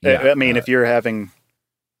 Yeah. I mean, if you're having,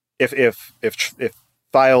 if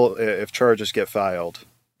charges get filed,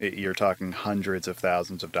 you're talking hundreds of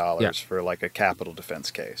thousands of dollars for like a capital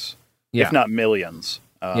defense case, if not millions.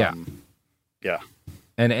 Yeah.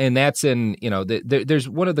 And that's in, there's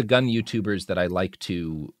one of the gun YouTubers that I like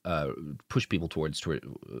to push people towards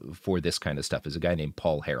for this kind of stuff is a guy named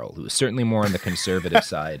Paul Harrell, who is certainly more on the conservative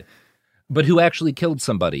side, but who actually killed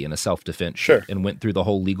somebody in a self-defense shoot and went through the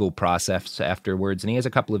whole legal process afterwards. And he has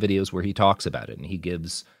a couple of videos where he talks about it, and he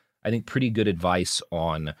gives, I think, pretty good advice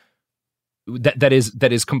on that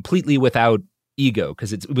is completely without ego,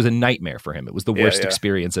 because it was a nightmare for him. It was the worst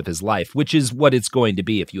experience of his life, which is what it's going to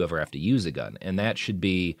be if you ever have to use a gun. And that should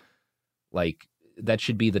be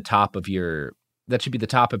the top of your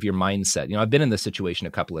mindset. I've been in this situation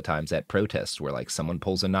a couple of times at protests where like someone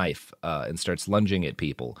pulls a knife and starts lunging at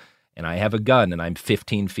people, and I have a gun and I'm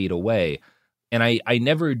 15 feet away. And I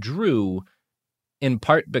never drew, in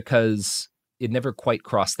part because it never quite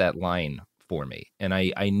crossed that line for me. And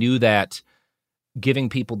I knew that giving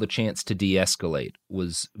people the chance to de-escalate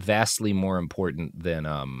was vastly more important than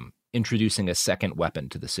introducing a second weapon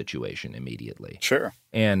to the situation immediately. Sure.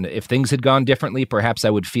 And if things had gone differently, perhaps I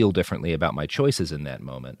would feel differently about my choices in that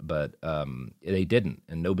moment. But they didn't,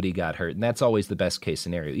 and nobody got hurt. And that's always the best case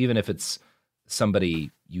scenario, even if it's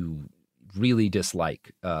somebody you really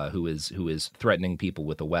dislike who is threatening people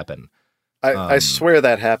with a weapon. I swear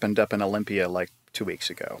that happened up in Olympia like 2 weeks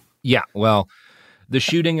ago. Yeah, well, the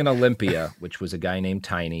shooting in Olympia, which was a guy named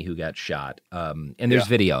Tiny who got shot, and there's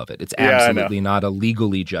video of it. It's absolutely not a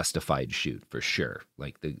legally justified shoot for sure.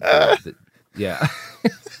 Like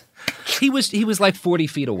he was like 40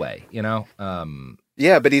 feet away,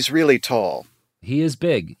 Yeah, but he's really tall. He is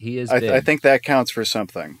big. I think that counts for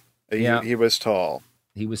something. He was tall.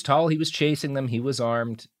 He was tall. He was chasing them. He was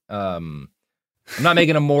armed. I'm not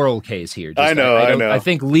making a moral case here. I know. I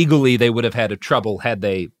think legally they would have had trouble had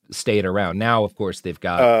they stayed around. Now, of course, they've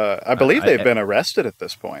got... I believe they've been arrested at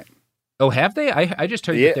this point. Oh, have they? I just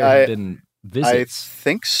heard that there have been visits. I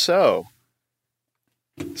think so.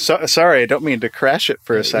 Sorry, I don't mean to crash it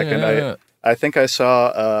for a second. I think I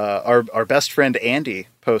saw our best friend Andy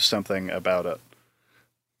post something about it.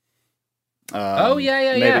 Maybe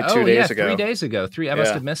 2 days ago. 3 days ago. I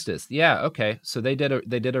must have missed it. Yeah, okay. So they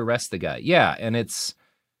did arrest the guy. Yeah, and it's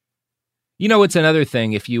it's another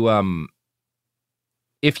thing if you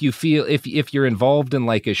feel if you're involved in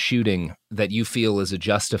like a shooting that you feel is a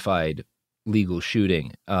justified legal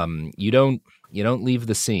shooting, you don't leave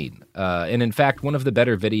the scene. And in fact, one of the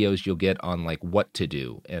better videos you'll get on like what to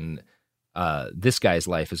do, and this guy's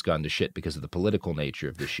life has gone to shit because of the political nature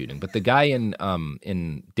of the shooting. But the guy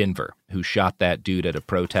in Denver who shot that dude at a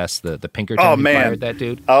protest, the Pinkerton who fired that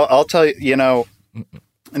dude. I'll tell you,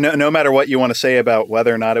 no matter what you want to say about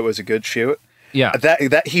whether or not it was a good shoot. Yeah,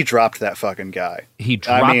 that he dropped that fucking guy. He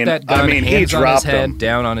dropped that gun. He dropped on his head, him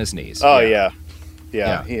down on his knees. Oh yeah.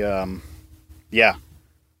 He Yeah.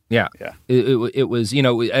 It was,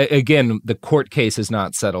 again, the court case is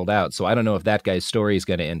not settled out, so I don't know if that guy's story is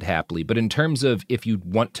going to end happily. But in terms of if you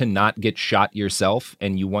want to not get shot yourself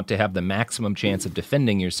and you want to have the maximum chance of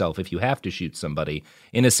defending yourself if you have to shoot somebody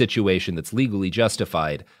in a situation that's legally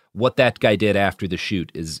justified, what that guy did after the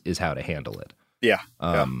shoot is how to handle it. Yeah.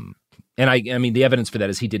 And I mean, the evidence for that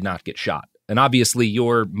is he did not get shot. And obviously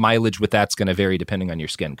your mileage with that's going to vary depending on your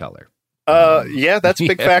skin color. Yeah, that's a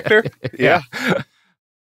big factor. Yeah.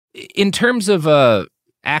 In terms of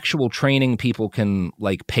actual training people can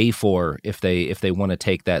like pay for if they want to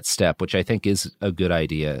take that step, which I think is a good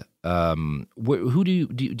idea. Who do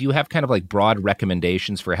you have kind of like broad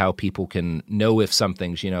recommendations for how people can know if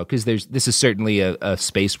something's, because this is certainly a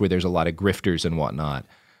space where there's a lot of grifters and whatnot.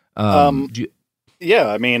 Yeah,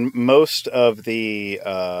 I mean, most of the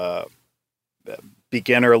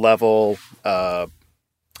beginner level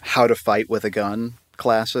how to fight with a gun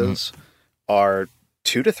classes are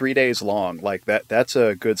 2 to 3 days long. Like that's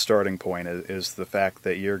a good starting point is the fact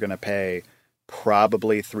that you're going to pay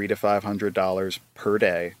probably $300 to $500 per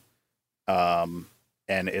day. And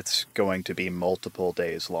it's going to be multiple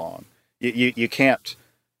days long. You can't,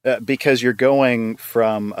 because you're going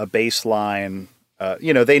from a baseline,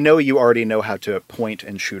 they know you already know how to point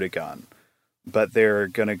and shoot a gun, but they're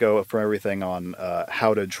going to go from everything on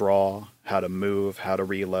how to draw, how to move, how to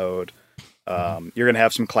reload. You're going to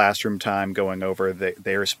have some classroom time going over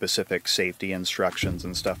their specific safety instructions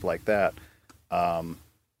and stuff like that.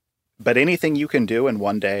 But anything you can do in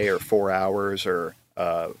 1 day or 4 hours or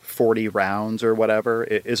 40 rounds or whatever,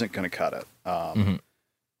 it isn't going to cut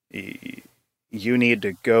it. You need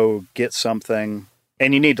to go get something,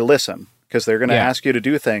 and you need to listen, because they're going to ask you to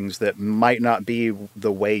do things that might not be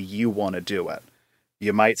the way you want to do it.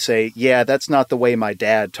 You might say, yeah, that's not the way my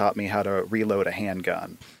dad taught me how to reload a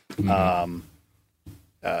handgun.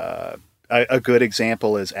 A good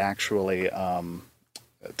example is actually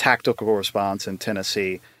tactical response in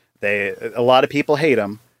Tennessee. A lot of people hate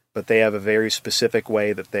them, but they have a very specific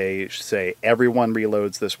way that they say everyone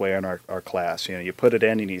reloads this way in our class. You put it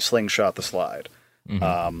in and you slingshot the slide.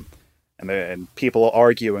 And people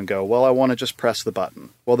argue and go, well, I want to just press the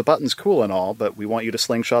button. Well, the button's cool and all, but we want you to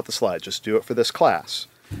slingshot the slide. Just do it for this class.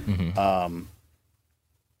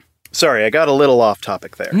 Sorry, I got a little off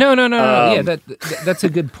topic there. No. Yeah, that's a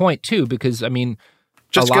good point too, because I mean,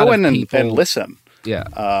 just go in and listen. Yeah.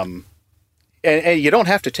 And you don't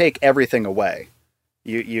have to take everything away.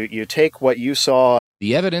 You take what you saw.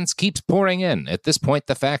 The evidence keeps pouring in. At this point,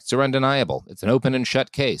 the facts are undeniable. It's an open and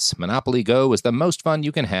shut case. Monopoly Go is the most fun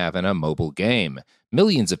you can have in a mobile game.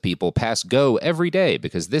 Millions of people pass Go every day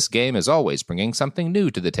because this game is always bringing something new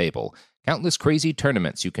to the table. Countless crazy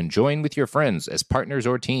tournaments you can join with your friends as partners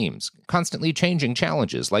or teams. Constantly changing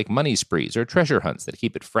challenges like money sprees or treasure hunts that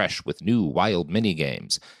keep it fresh with new wild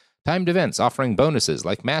mini-games. Timed events offering bonuses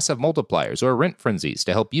like massive multipliers or rent frenzies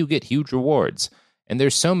to help you get huge rewards. And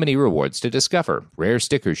there's so many rewards to discover. Rare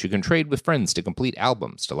stickers you can trade with friends to complete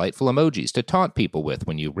albums, delightful emojis to taunt people with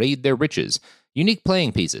when you raid their riches, unique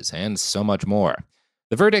playing pieces, and so much more.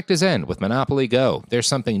 The verdict is in with Monopoly Go. There's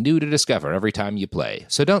something new to discover every time you play.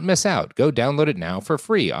 So don't miss out. Go download it now for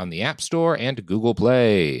free on the App Store and Google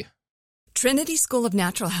Play. Trinity School of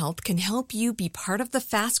Natural Health can help you be part of the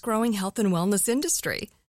fast-growing health and wellness industry.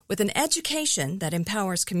 With an education that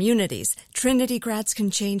empowers communities, Trinity grads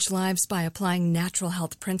can change lives by applying natural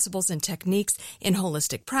health principles and techniques in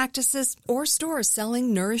holistic practices or stores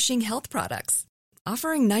selling nourishing health products.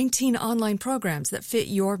 Offering 19 online programs that fit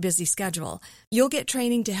your busy schedule, you'll get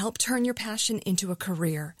training to help turn your passion into a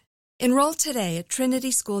career. Enroll today at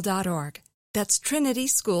trinityschool.org. That's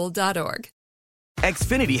trinityschool.org.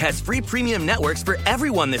 Xfinity has free premium networks for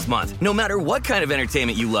everyone this month, no matter what kind of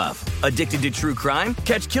entertainment you love. Addicted to true crime?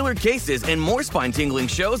 Catch killer cases and more spine-tingling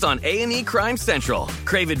shows on A&E Crime Central.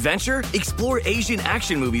 Crave adventure? Explore Asian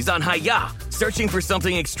action movies on Hi-Ya. Searching for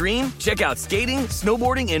something extreme? Check out skating,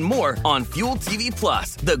 snowboarding, and more on Fuel TV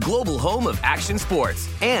Plus, the global home of action sports.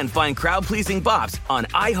 And find crowd-pleasing bops on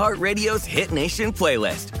iHeartRadio's Hit Nation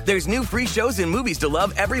playlist. There's new free shows and movies to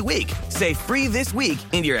love every week. Say free this week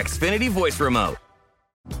in your Xfinity voice remote.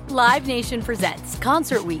 Live Nation presents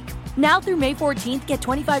Concert Week. Now through May 14th, get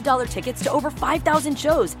 $25 tickets to over 5,000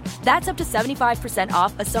 shows. That's up to 75%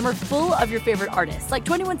 off a summer full of your favorite artists like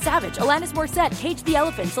 21 Savage, Alanis Morissette, Cage the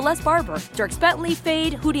Elephant, Celeste Barber, Dierks Bentley,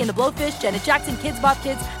 Fade, Hootie and the Blowfish, Janet Jackson, Kids Bop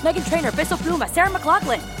Kids, Meghan Trainor, Bissell Pluma, Sarah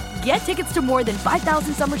McLachlan. Get tickets to more than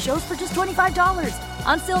 5,000 summer shows for just $25.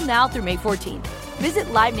 Until now through May 14th. Visit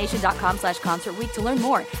LiveNation.com/Concert Week to learn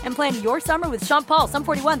more and plan your summer with Sean Paul, Sum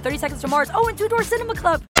 41, 30 Seconds to Mars, and Two Door Cinema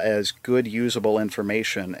Club. As good usable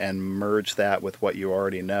information and merge that with what you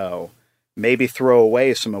already know. Maybe throw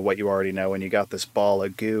away some of what you already know and you got this ball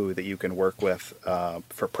of goo that you can work with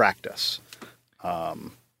for practice.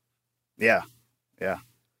 Yeah.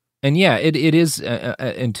 And yeah, it is,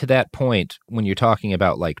 and to that point, when you're talking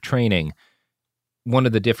about like training, one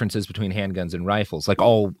of the differences between handguns and rifles, like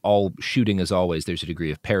all shooting is always, there's a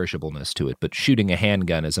degree of perishableness to it, but shooting a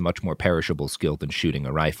handgun is a much more perishable skill than shooting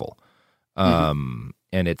a rifle. And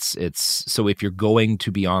it's so if you're going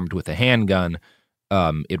to be armed with a handgun,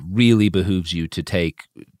 it really behooves you to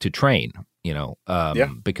train,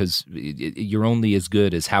 because you're only as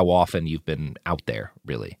good as how often you've been out there,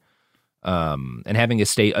 really. And having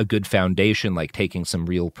a good foundation, like taking some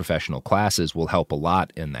real professional classes, will help a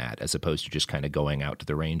lot in that, as opposed to just kind of going out to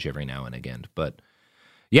the range every now and again. But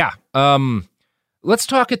yeah, let's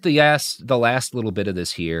talk at the last little bit of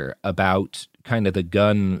this here about kind of the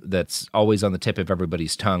gun that's always on the tip of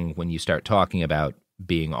everybody's tongue when you start talking about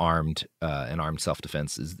being armed and armed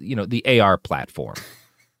self-defense is, the AR platform.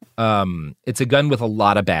 It's a gun with a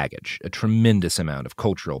lot of baggage, a tremendous amount of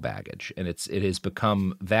cultural baggage, and it has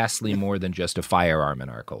become vastly more than just a firearm in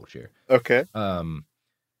our culture. Okay.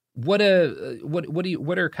 What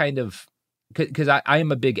are kind of, because I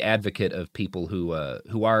am a big advocate of people who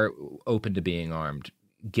are open to being armed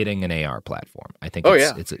getting an AR platform. I think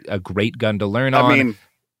it's a great gun to learn on. I mean,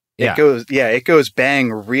 it goes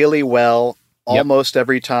bang really well almost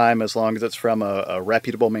every time, as long as it's from a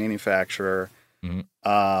reputable manufacturer.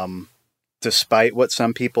 Mm-hmm. Despite what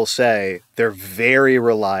some people say, they're very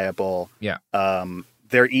reliable. Yeah.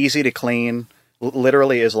 They're easy to clean.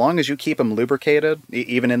 Literally, as long as you keep them lubricated,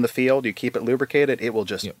 even in the field, you keep it lubricated, it will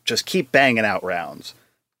just keep banging out rounds.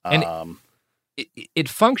 And it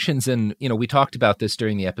functions in, we talked about this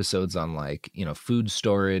during the episodes on food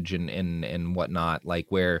storage and whatnot, like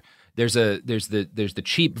where there's the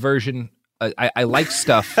cheap version. I like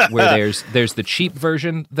stuff where there's the cheap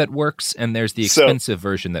version that works and there's the expensive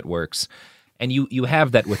version that works. And you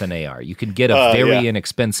have that with an AR. You can get a very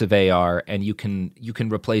inexpensive AR and you can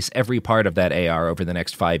replace every part of that AR over the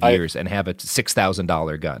next 5 years and have a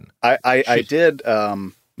 $6,000 gun. I did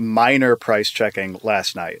minor price checking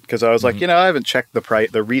last night because I was like, I haven't checked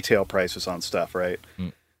the retail prices on stuff, right?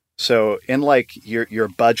 Mm. So in your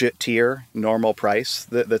budget tier normal price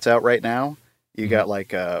that's out right now, you got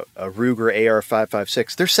like a Ruger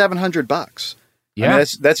AR-556. They're $700. Yeah, I mean,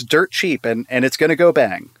 that's dirt cheap, and it's going to go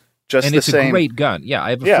bang. And it's a great gun. Yeah,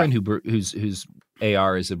 I have a friend whose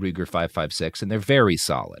AR is a Ruger 556, and they're very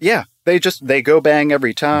solid. Yeah, they go bang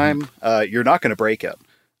every time. You're not going to break it.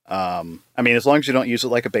 I mean, as long as you don't use it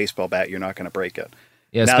like a baseball bat, you're not going to break it.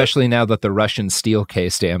 Yeah, especially now that the Russian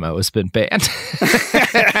steel-cased ammo has been banned.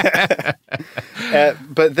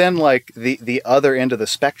 But then, the other end of the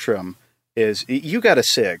spectrum is you got a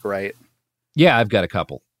SIG, right? Yeah, I've got a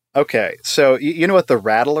couple. Okay, so you know what the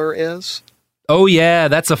Rattler is? Oh yeah,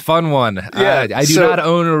 that's a fun one. Yeah, I do not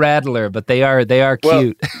own a Rattler, but they are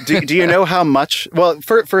cute. do you know how much? Well,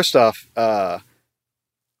 first off, the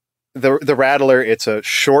Rattler, it's a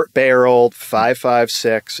short-barreled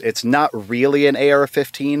 5.56. It's not really an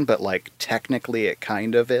AR-15, but technically it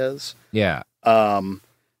kind of is. Yeah.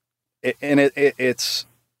 It's.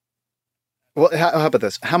 Well, how about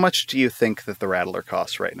this? How much do you think that the Rattler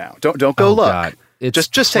costs right now? Don't go look. God. It's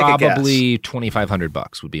just take a guess. Probably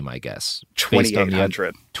 $2,500 would be my guess.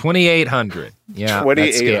 $2,800. $2,800. Yeah,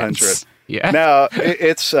 $2,800. Yeah. Now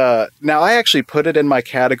it's now I actually put it in my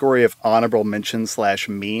category of honorable mention /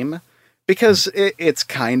 meme because it's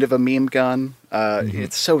kind of a meme gun.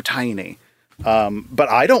 It's so tiny, but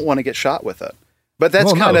I don't want to get shot with it. But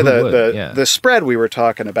that's kind of the spread we were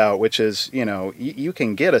talking about, which is, you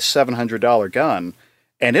can get a $700 gun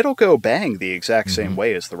and it'll go bang the exact same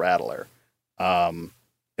way as the Rattler.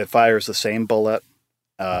 It fires the same bullet.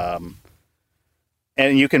 And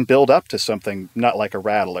you can build up to something, not like a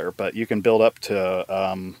Rattler, but you can build up to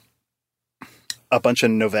a bunch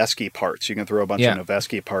of Noveske parts. You can throw a bunch of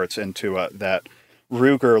Noveske parts into that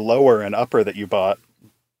Ruger lower and upper that you bought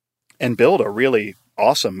and build a really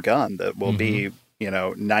awesome gun that will be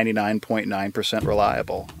 99.9%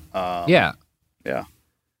 reliable. Yeah.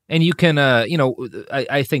 And you can,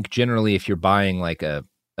 I think generally if you're buying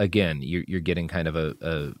you're getting kind of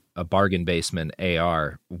a bargain basement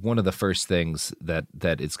AR. One of the first things that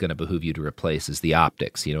it's going to behoove you to replace is the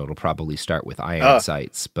optics. It'll probably start with iron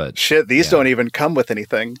sights, but shit, these don't even come with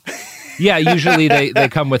anything. Yeah, usually they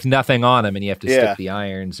come with nothing on them, and you have to stick the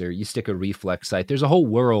irons, or you stick a reflex sight. There's a whole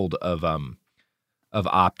world of of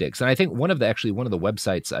optics. And I think one of the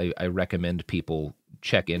websites I recommend people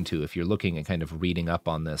check into if you're looking at kind of reading up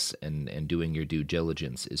on this and doing your due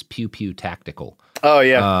diligence is Pew Pew Tactical. Oh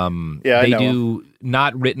yeah. Yeah, they do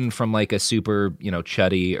not written from like a super,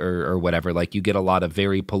 chuddy or whatever. Like you get a lot of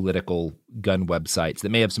very political gun websites that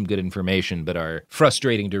may have some good information, but are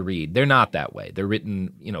frustrating to read. They're not that way. They're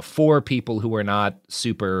written, for people who are not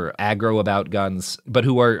super aggro about guns, but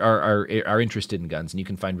who are interested in guns. And you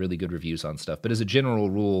can find really good reviews on stuff. But as a general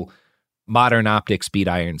rule, modern optics beat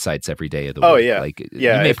iron sights every day of the week. Oh yeah,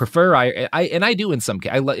 you may prefer I do in some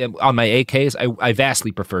cases. On my AKs, I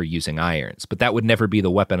vastly prefer using irons, but that would never be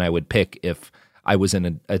the weapon I would pick if I was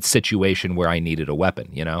in a situation where I needed a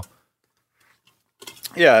weapon.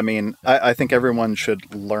 Yeah, I mean, I think everyone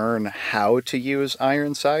should learn how to use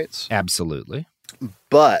iron sights. Absolutely,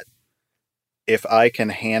 but if I can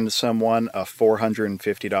hand someone a $450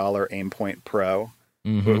 Aimpoint Pro.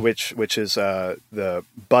 Mm-hmm. Which is the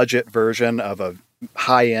budget version of a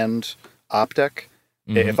high-end optic.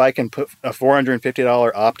 Mm-hmm. If I can put a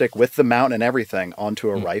 $450 optic with the mount and everything onto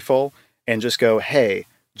a rifle and just go, hey,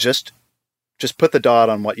 just put the dot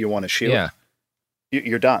on what you want to shoot,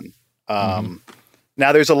 you're done. Now,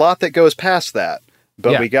 there's a lot that goes past that,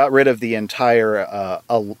 but we got rid of the entire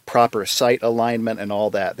proper sight alignment and all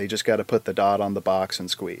that. They just got to put the dot on the box and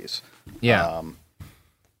squeeze. Yeah.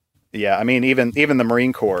 Yeah, I mean, even the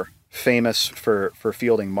Marine Corps, famous for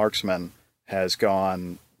fielding marksmen, has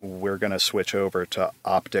gone, we're going to switch over to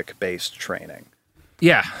optic-based training.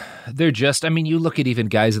 Yeah, they're just, you look at even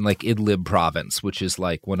guys in like Idlib province, which is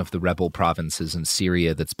like one of the rebel provinces in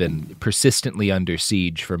Syria that's been persistently under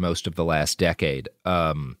siege for most of the last decade.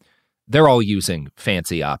 They're all using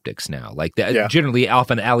fancy optics now, like generally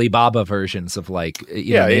Alpha and Alibaba versions of like,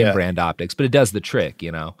 name brand optics, but it does the trick,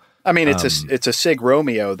 I mean, it's a Sig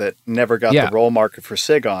Romeo that never got the roll marker for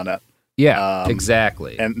Sig on it. Yeah,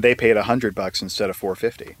 exactly. And they paid $100 instead of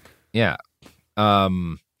 $450. Yeah. All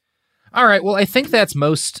right. Well, I think that's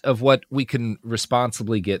most of what we can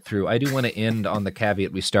responsibly get through. I do want to end on the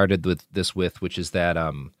caveat we started with this which is that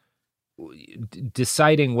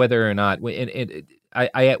deciding whether or not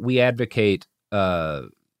we advocate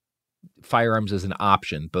firearms as an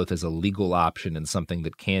option, both as a legal option and something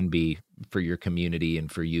that can be for your community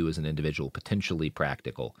and for you as an individual potentially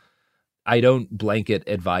practical. I don't blanket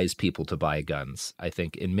advise people to buy guns. I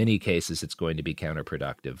think in many cases it's going to be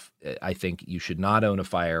counterproductive. I think you should not own a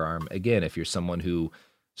firearm. Again, if you're someone who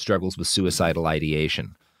struggles with suicidal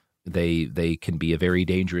ideation, they can be a very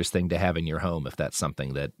dangerous thing to have in your home if that's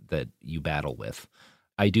something that you battle with.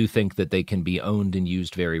 I do think that they can be owned and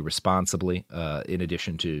used very responsibly. In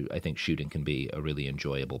addition to, I think shooting can be a really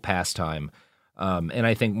enjoyable pastime. And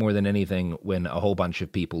I think more than anything, when a whole bunch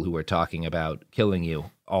of people who are talking about killing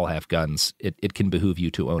you all have guns, it can behoove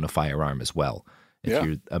you to own a firearm as well if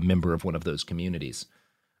you're a member of one of those communities.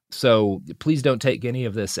 So please don't take any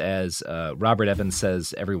of this as Robert Evans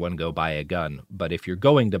says everyone go buy a gun. But if you're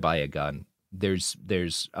going to buy a gun, there's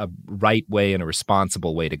a right way and a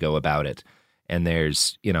responsible way to go about it. And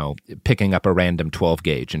there's, picking up a random 12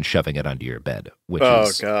 gauge and shoving it under your bed, which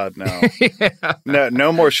God, no.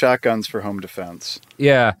 No more shotguns for home defense.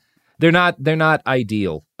 Yeah. They're not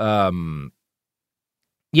ideal. We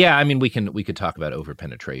could talk about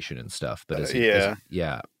overpenetration and stuff, but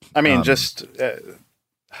I mean, just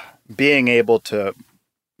being able to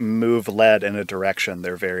move lead in a direction,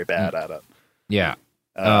 they're very bad at it. Yeah.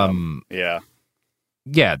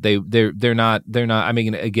 Yeah, they're not. I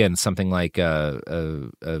mean, again, something like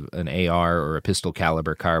an AR or a pistol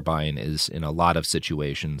caliber carbine is in a lot of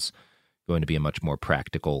situations going to be a much more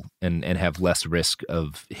practical and have less risk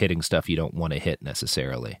of hitting stuff you don't want to hit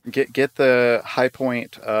necessarily. Get the high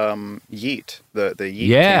point yeet, the yeet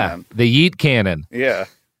cannon. The yeet cannon. Yeah.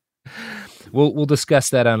 We'll discuss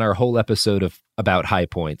that on our whole episode about high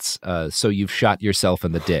points. So you've shot yourself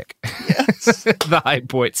in the dick. Yes. The high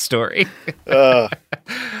point story. All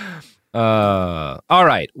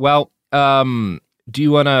right. Well, do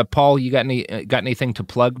you want to, Paul, you got anything to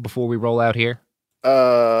plug before we roll out here?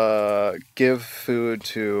 Give food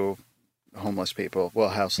to homeless people. Well,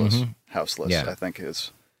 houseless. Mm-hmm. Houseless, Yeah. I think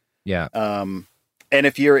is. Yeah. And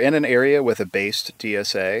if you're in an area with a based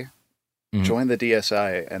DSA, Mhm. join the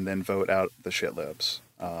DSI and then vote out the shitlibs.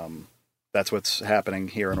 That's what's happening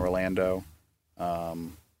here in Orlando.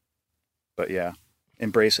 But yeah,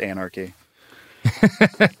 embrace anarchy.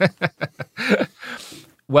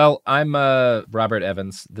 Well, I'm Robert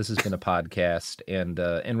Evans. This has been a podcast, and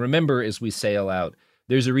remember, as we sail out,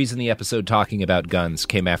 there's a reason the episode talking about guns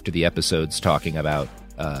came after the episodes talking about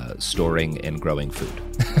storing and growing food.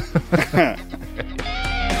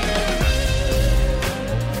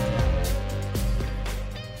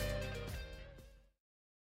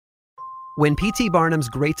 When P.T. Barnum's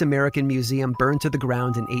Great American Museum burned to the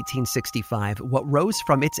ground in 1865, what rose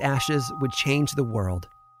from its ashes would change the world.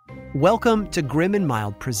 Welcome to Grim and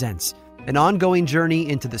Mild Presents, an ongoing journey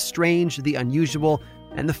into the strange, the unusual,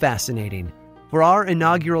 and the fascinating. For our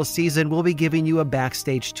inaugural season, we'll be giving you a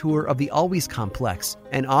backstage tour of the always complex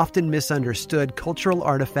and often misunderstood cultural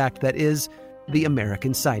artifact that is the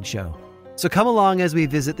American Sideshow. So come along as we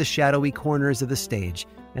visit the shadowy corners of the stage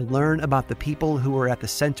and learn about the people who were at the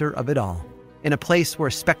center of it all. In a place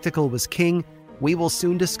where spectacle was king, we will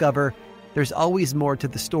soon discover there's always more to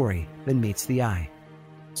the story than meets the eye.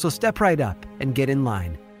 So step right up and get in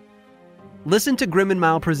line. Listen to Grim and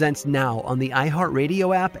Mild Presents now on the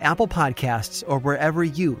iHeartRadio app, Apple Podcasts, or wherever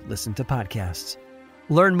you listen to podcasts.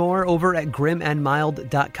 Learn more over at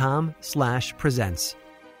grimandmild.com/presents.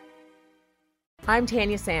 I'm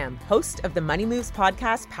Tanya Sam, host of the Money Moves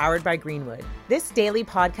podcast powered by Greenwood. This daily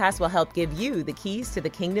podcast will help give you the keys to the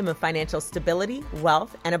kingdom of financial stability,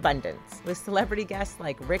 wealth, and abundance. With celebrity guests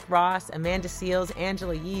like Rick Ross, Amanda Seales,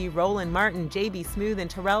 Angela Yee, Roland Martin, JB Smoove, and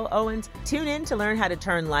Terrell Owens. Tune in to learn how to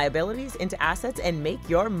turn liabilities into assets and make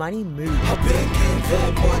your money move.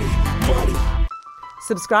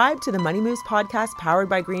 Subscribe to the Money Moves podcast powered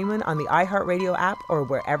by Greenwood on the iHeartRadio app or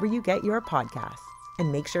wherever you get your podcasts.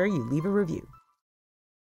 And make sure you leave a review.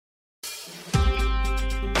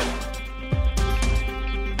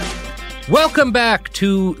 Welcome back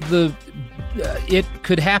to the It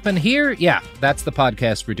Could Happen Here. Yeah, that's the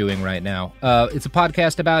podcast we're doing right now. It's a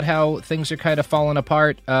podcast about how things are kind of falling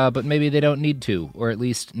apart, but maybe they don't need to, or at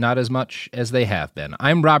least not as much as they have been.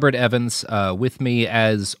 I'm Robert Evans. With me,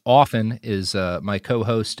 as often, is my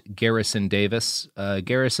co-host, Garrison Davis.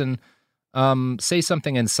 Garrison, say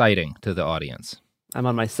something inciting to the audience. I'm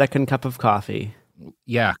on my second cup of coffee.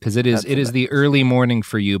 Yeah, because it is the early morning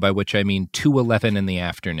for you, by which I mean 2:11 in the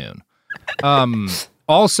afternoon.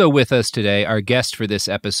 Also with us today, our guest for this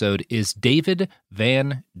episode is David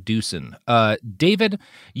Van Dusen. David,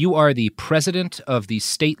 you are the president of the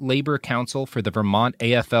State Labor Council for the Vermont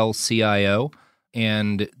AFL-CIO,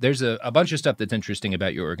 and there's a bunch of stuff that's interesting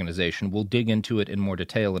about your organization. We'll dig into it in more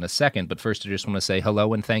detail in a second, but first I just want to say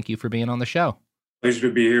hello and thank you for being on the show. Pleasure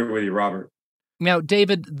to be here with you, Robert. Now,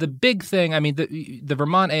 David, the big thing, I mean, the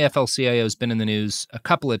Vermont AFL-CIO has been in the news a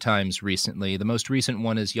couple of times recently. The most recent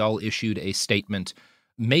one is y'all issued a statement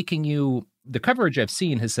making you, the coverage I've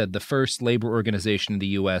seen has said, the first labor organization in the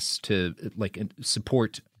U.S. to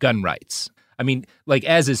support gun rights. I mean,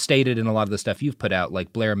 as is stated in a lot of the stuff you've put out,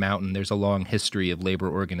 like Blair Mountain, there's a long history of labor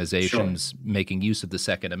organizations making use of the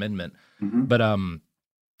Second Amendment. Mm-hmm. But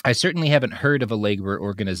I certainly haven't heard of a labor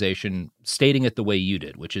organization stating it the way you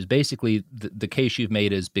did, which is basically the case you've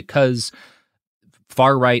made is because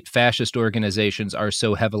far-right fascist organizations are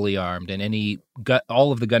so heavily armed and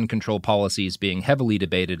all of the gun control policies being heavily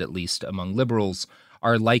debated, at least among liberals,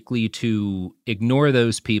 are likely to ignore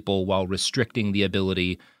those people while restricting the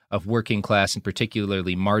ability of working class and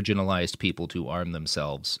particularly marginalized people to arm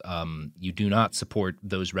themselves. You do not support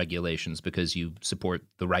those regulations because you support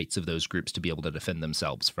the rights of those groups to be able to defend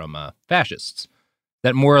themselves from fascists.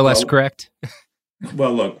 That more or less correct?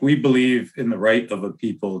 Well, look, we believe in the right of a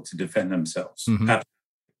people to defend themselves. Mm-hmm.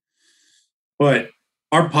 But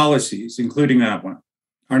our policies, including that one,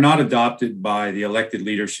 are not adopted by the elected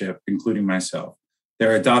leadership, including myself.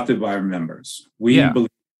 They're adopted by our members. We believe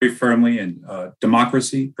very firmly in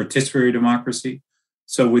democracy, participatory democracy.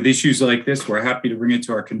 So with issues like this, we're happy to bring it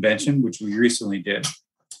to our convention, which we recently did,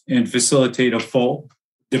 and facilitate a full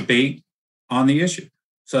debate on the issue.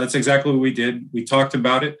 So that's exactly what we did. We talked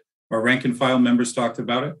about it. Our rank and file members talked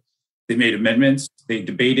about it. They made amendments. They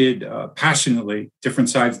debated passionately different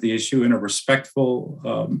sides of the issue in a respectful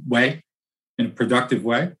way, in a productive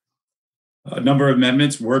way. A number of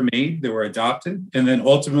amendments were made, they were adopted, and then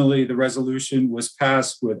ultimately the resolution was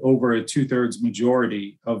passed with over a 2/3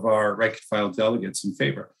 majority of our rank and file delegates in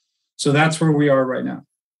favor. So that's where we are right now.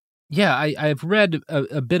 Yeah, I've read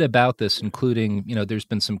a bit about this, including, there's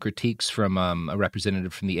been some critiques from a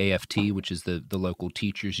representative from the AFT, which is the local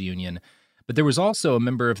teachers union. But there was also a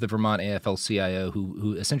member of the Vermont AFL-CIO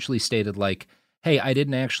who essentially stated hey, I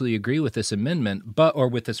didn't actually agree with this amendment, or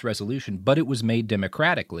with this resolution, but it was made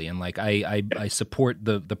democratically, and I support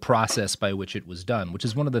the process by which it was done, which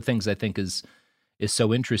is one of the things I think is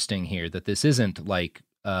so interesting here, that this isn't a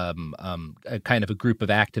kind of a group of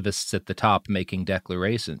activists at the top making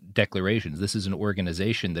declarations. This is an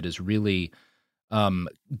organization that has really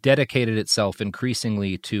dedicated itself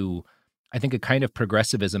increasingly to, I think, a kind of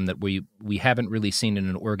progressivism that we haven't really seen in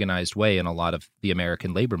an organized way in a lot of the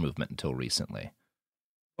American labor movement until recently.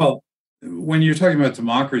 Well, when you're talking about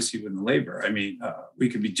democracy within labor, I mean, we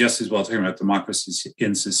could be just as well talking about democracy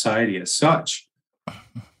in society as such.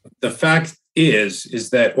 The fact is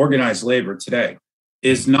that organized labor today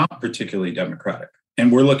is not particularly democratic,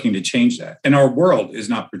 and we're looking to change that. And our world is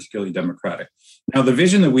not particularly democratic. Now, the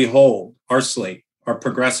vision that we hold, our slate, our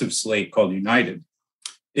progressive slate called United,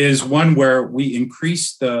 is one where we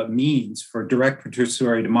increase the means for direct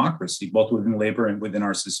participatory democracy, both within labor and within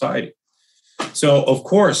our society. So, of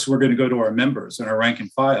course, we're going to go to our members and our rank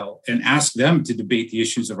and file and ask them to debate the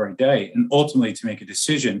issues of our day and ultimately to make a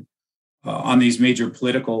decision on these major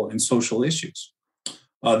political and social issues.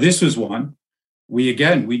 This was one. We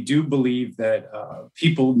do believe that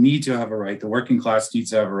people need to have a right, the working class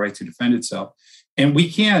needs to have a right to defend itself. And we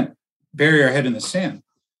can't bury our head in the sand.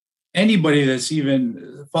 Anybody that's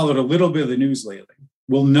even followed a little bit of the news lately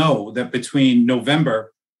will know that between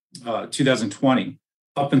November 2020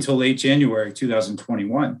 up until late January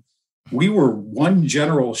 2021, we were one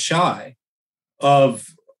general shy of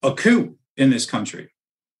a coup in this country.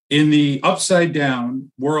 In the upside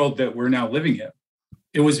down world that we're now living in,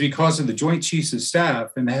 it was because of the Joint Chiefs of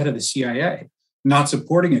Staff and the head of the CIA not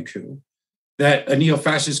supporting a coup that a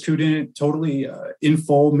neo-fascist coup didn't totally in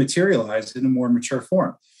full materialize in a more mature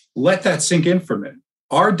form. Let that sink in for a minute.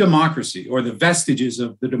 Our democracy, or the vestiges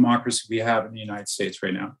of the democracy we have in the United States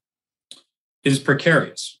right now, is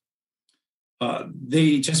precarious.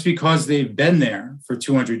 Just because they've been there for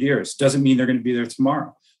 200 years doesn't mean they're going to be there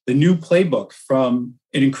tomorrow. The new playbook from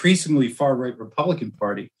an increasingly far-right Republican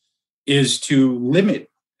Party is to limit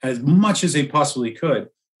as much as they possibly could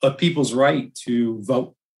of people's right to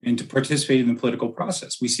vote and to participate in the political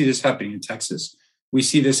process. We see this happening in Texas. We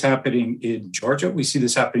see this happening in Georgia. We see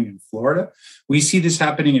this happening in Florida. We see this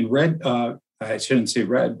happening in I shouldn't say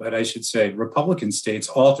red, but I should say Republican states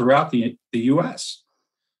all throughout the U.S.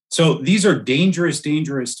 So these are dangerous,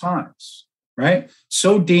 dangerous times, right?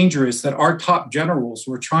 So dangerous that our top generals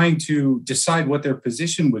were trying to decide what their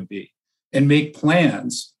position would be and make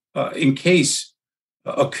plans in case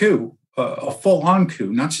a coup, a full-on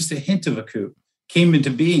coup, not just a hint of a coup, came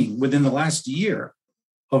into being within the last year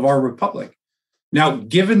of our republic. Now,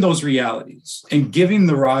 given those realities and given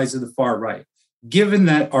the rise of the far right, given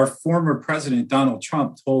that our former president, Donald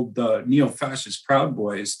Trump, told the neo-fascist Proud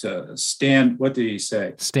Boys to stand, what did he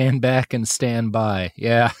say? Stand back and stand by.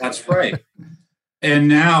 Yeah. That's right. And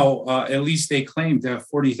now, at least they claim to have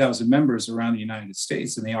 40,000 members around the United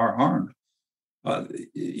States, and they are armed.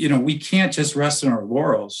 We can't just rest on our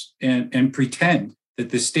laurels and pretend that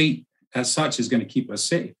the state as such is going to keep us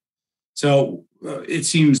safe. So it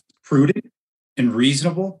seems prudent and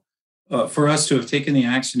reasonable for us to have taken the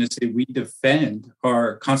action to say we defend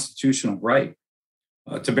our constitutional right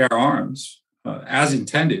to bear arms as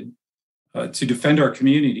intended, to defend our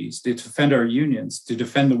communities, to defend our unions, to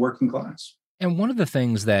defend the working class. And one of the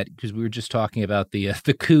things that, because we were just talking about the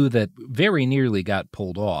coup that very nearly got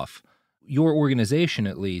pulled off, your organization,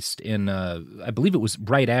 at least, I believe it was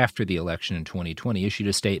right after the election in 2020, issued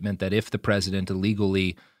a statement that if the president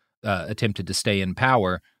illegally attempted to stay in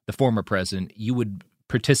power, the former president, you would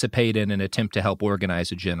participate in an attempt to help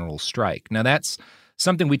organize a general strike. Now, that's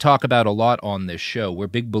something we talk about a lot on this show. We're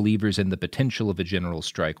big believers in the potential of a general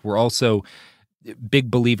strike. We're also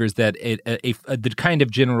big believers that the kind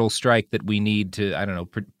of general strike that we need to,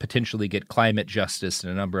 potentially get climate justice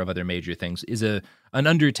and a number of other major things is an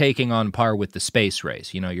undertaking on par with the space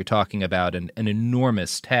race. You're talking about an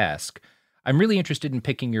enormous task. I'm really interested in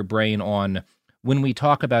picking your brain on, when we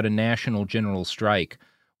talk about a national general strike,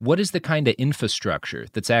 what is the kind of infrastructure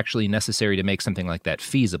that's actually necessary to make something like that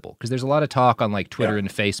feasible? Because there's a lot of talk on Twitter and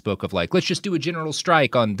Facebook of let's just do a general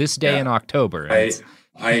strike on this day in October.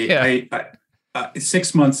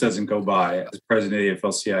 6 months doesn't go by as president of the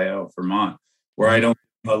AFL-CIO of Vermont where I don't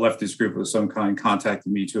leftist group of some kind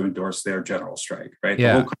contacted me to endorse their general strike, right?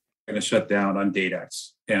 The whole country is going to shut down on date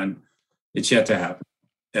X, and it's yet to happen,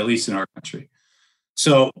 at least in our country.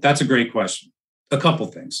 So that's a great question. A couple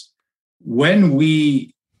things. When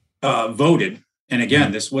we voted, and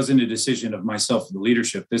again, this wasn't a decision of myself and the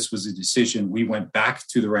leadership, this was a decision we went back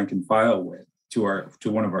to the rank and file with, to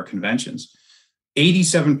one of our conventions.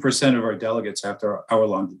 87% of our delegates, after our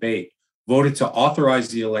hour-long debate, voted to authorize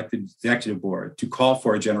the elected executive board to call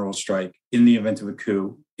for a general strike in the event of a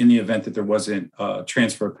coup, in the event that there wasn't a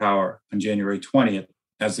transfer of power on January 20th,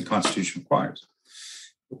 as the Constitution requires.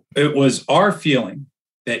 It was our feeling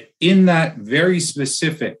that in that very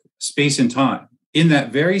specific space and time, in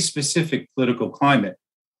that very specific political climate,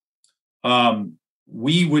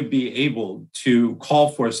 we would be able to call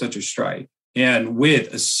for such a strike. And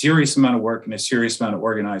with a serious amount of work and a serious amount of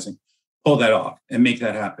organizing, pull that off and make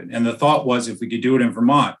that happen. And the thought was, if we could do it in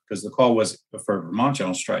Vermont, because the call was for a Vermont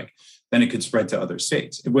general strike, then it could spread to other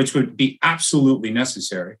states, which would be absolutely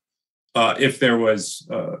necessary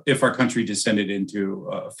if our country descended into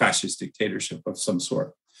a fascist dictatorship of some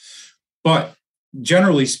sort. But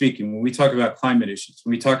generally speaking, when we talk about climate issues,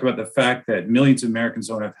 when we talk about the fact that millions of Americans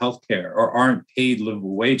don't have health care or aren't paid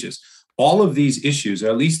livable wages, all of these issues, or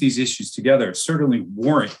at least these issues together, certainly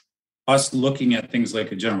warrant us looking at things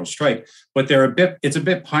like a general strike. But it's a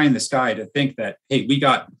bit pie in the sky to think that, hey, we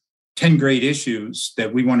got 10 great issues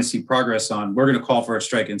that we want to see progress on. We're going to call for a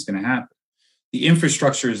strike and it's going to happen. The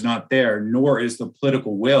infrastructure is not there, nor is the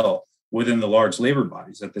political will within the large labor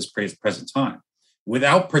bodies at this present time.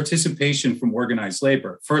 Without participation from organized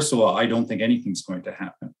labor, first of all, I don't think anything's going to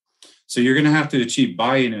happen. So you're going to have to achieve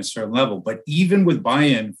buy-in at a certain level. But even with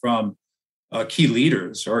buy-in from key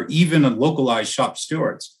leaders or even localized shop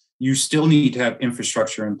stewards, you still need to have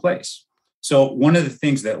infrastructure in place. So one of the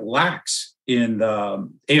things that lacks in the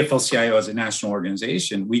AFL-CIO as a national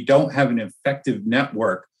organization, we don't have an effective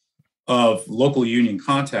network of local union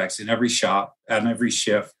contacts in every shop, at every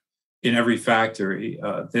shift, in every factory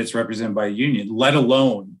that's represented by a union, let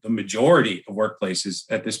alone the majority of workplaces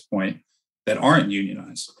at this point that aren't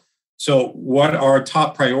unionized. So what our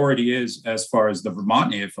top priority is, as far as the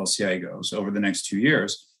Vermont AFL-CIO goes over the next 2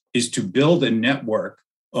 years, is to build a network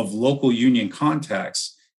of local union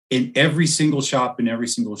contacts in every single shop and every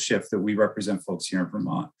single shift that we represent folks here in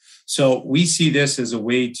Vermont. So we see this as a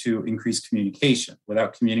way to increase communication.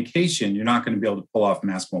 Without communication, you're not going to be able to pull off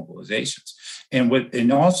mass mobilizations.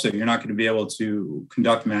 And also, you're not going to be able to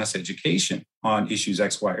conduct mass education on issues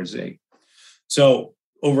X, Y, or Z. So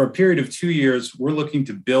over a period of 2 years, we're looking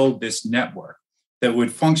to build this network that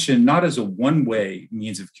would function not as a one-way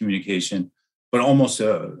means of communication, but almost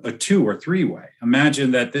a two or three-way.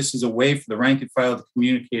 Imagine that this is a way for the rank and file to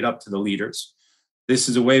communicate up to the leaders. This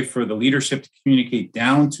is a way for the leadership to communicate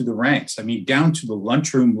down to the ranks. I mean, down to the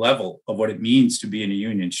lunchroom level of what it means to be in a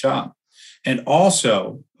union shop. And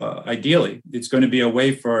also, ideally, it's going to be a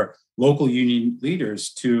way for local union leaders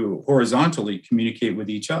to horizontally communicate with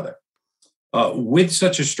each other. With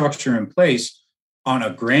such a structure in place, on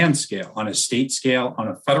a grand scale, on a state scale, on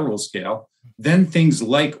a federal scale, then things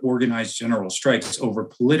like organized general strikes over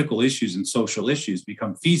political issues and social issues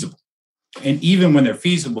become feasible. And even when they're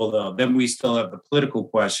feasible, though, then we still have the political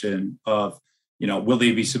question of, will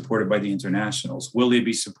they be supported by the internationals? Will they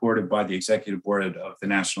be supported by the executive board of the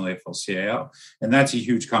National AFL-CIO? And that's a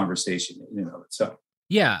huge conversation in and of itself.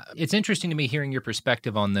 Yeah, it's interesting to me hearing your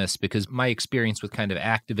perspective on this, because my experience with kind of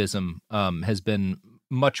activism has been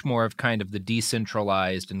much more of kind of the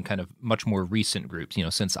decentralized and kind of much more recent groups,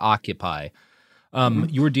 since Occupy.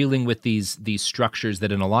 You were dealing with these structures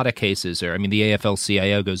that in a lot of cases are, I mean, the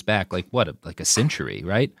AFL-CIO goes back like a century,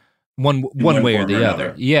 right? One way or the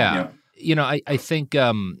other. Yeah. I think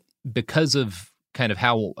because of kind of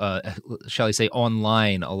how, shall I say,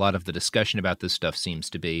 online a lot of the discussion about this stuff seems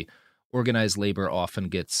to be, organized labor often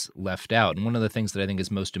gets left out. And one of the things that I think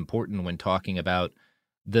is most important when talking about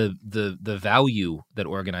the value that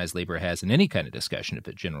organized labor has in any kind of discussion of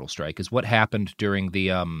a general strike is what happened during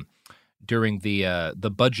the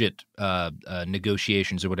budget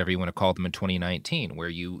negotiations, or whatever you want to call them, in 2019, where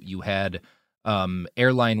you had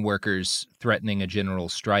airline workers threatening a general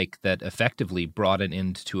strike that effectively brought an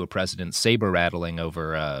end to a president's saber rattling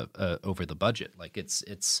over the budget. Like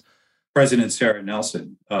it's President Sarah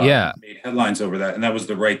Nelson made headlines over that, and that was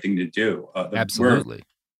the right thing to do. Absolutely.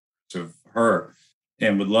 Of her,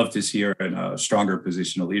 and would love to see her in a stronger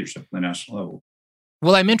position of leadership at the national level.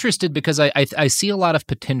 Well, I'm interested because I see a lot of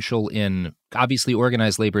potential in, obviously,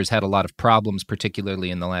 organized labor has had a lot of problems,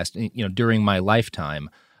 particularly in the last, during my lifetime.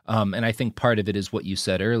 And I think part of it is what you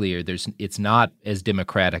said earlier. It's not as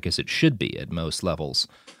democratic as it should be at most levels.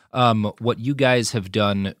 What you guys have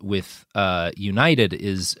done with United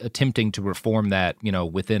is attempting to reform that,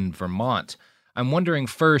 within Vermont. I'm wondering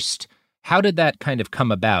first, how did that kind of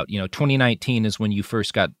come about? 2019 is when you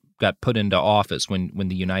first got put into office, when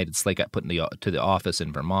the United Slate got put to the office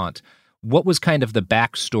in Vermont. What was kind of the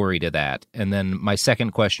backstory to that? And then my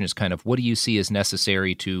second question is kind of, what do you see as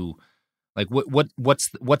necessary to, like, what's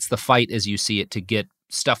the fight as you see it to get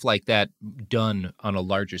stuff like that done on a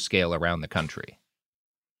larger scale around the country?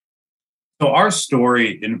 So our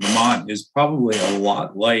story in Vermont is probably a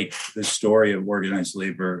lot like the story of organized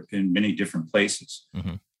labor in many different places.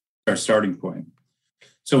 Mm-hmm. Our starting point.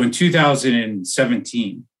 So in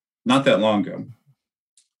 2017, not that long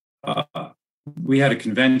ago, we had a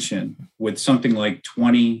convention with something like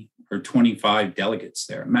 20 or 25 delegates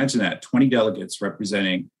there. Imagine that, 20 delegates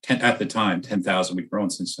representing, at the time, 10,000. We've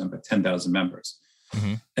grown since then, but 10,000 members.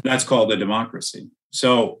 And that's called a democracy.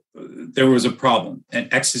 So there was a problem, an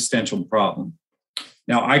existential problem.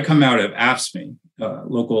 Now, I come out of AFSCME,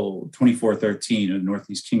 Local 2413 in the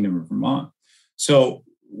Northeast Kingdom of Vermont. So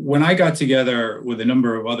when I got together with a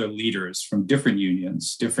number of other leaders from different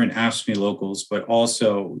unions, different AFSCME locals, but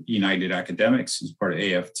also United Academics as part of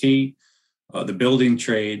AFT, the building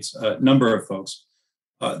trades, a number of folks,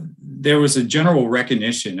 there was a general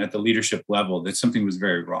recognition at the leadership level that something was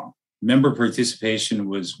very wrong. Member participation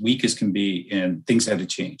was weak as can be, and things had to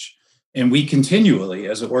change. And we continually,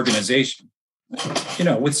 as an organization,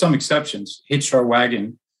 with some exceptions, hitched our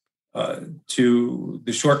wagon to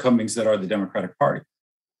the shortcomings that are the Democratic Party.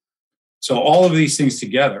 So all of these things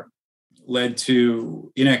together led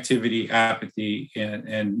to inactivity, apathy,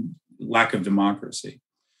 and lack of democracy.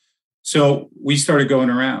 So we started going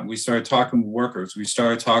around. We started talking with workers. We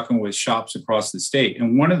started talking with shops across the state.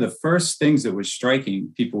 And one of the first things that was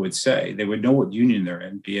striking, people would say, they would know what union they're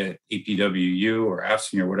in, be it APWU or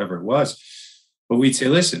AFSCME or whatever it was. But we'd say,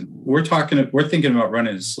 listen, we're thinking about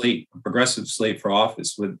running a progressive slate for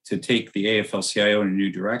office to take the AFL-CIO in a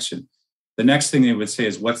new direction. The next thing they would say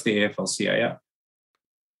is, what's the AFL-CIO?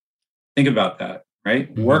 Think about that,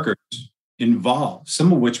 right? Workers involved,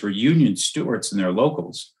 some of which were union stewards in their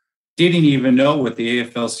locals, didn't even know what the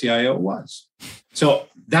AFL-CIO was. So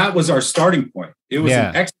that was our starting point. It was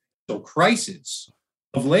an existential crisis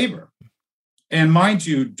of labor. And mind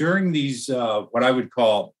you, during these, what I would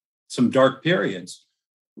call some dark periods,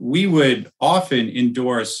 we would often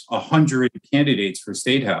endorse 100 candidates for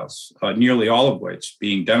State House, nearly all of which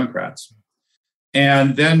being Democrats.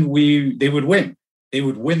 And then they would win. They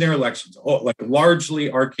would win their elections. Largely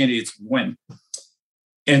our candidates would win.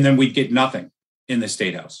 And then we'd get nothing in the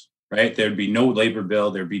State House. Right? There'd be no labor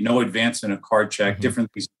bill. There'd be no advancement of card check, different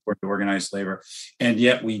things for organized labor. And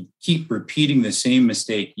yet we keep repeating the same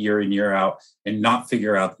mistake year in, year out and not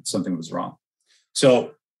figure out that something was wrong.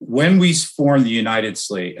 So when we formed the United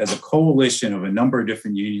Slate as a coalition of a number of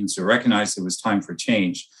different unions to recognize it was time for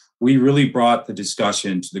change, we really brought the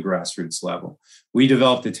discussion to the grassroots level. We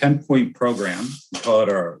developed a 10-point program. We call it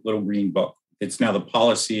our little green book. It's now the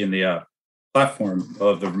policy and the platform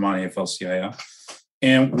of the Vermont AFL-CIO.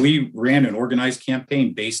 And we ran an organized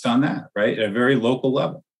campaign based on that, right, at a very local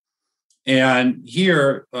level. And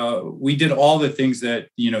here we did all the things that,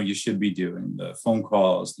 you should be doing, the phone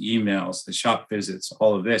calls, the emails, the shop visits,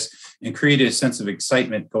 all of this, and created a sense of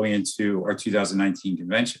excitement going into our 2019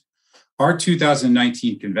 convention. Our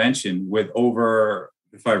 2019 convention, with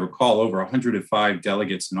if I recall, over 105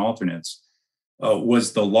 delegates and alternates,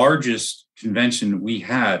 was the largest convention we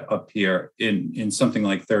had up here in something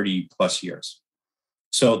like 30 plus years.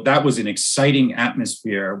 So that was an exciting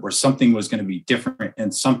atmosphere where something was going to be different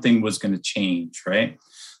and something was going to change, right?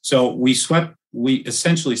 So we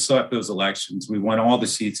essentially swept those elections. We won all the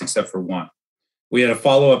seats except for one. We had a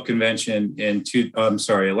follow-up election in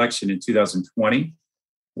 2020,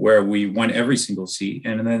 where we won every single seat.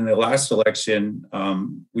 And then the last election,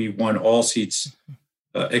 we won all seats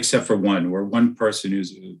except for one, where one person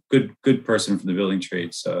who's a good person from the building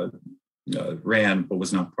trades ran, but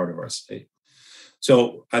was not part of our state.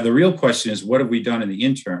 So the real question is, what have we done in the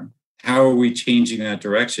interim? How are we changing that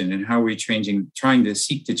direction? And how are we trying to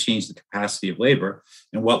seek to change the capacity of labor?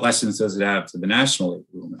 And what lessons does it have to the national labor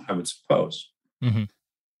movement, I would suppose?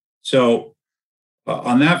 So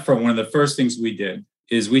on that front, one of the first things we did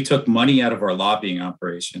is we took money out of our lobbying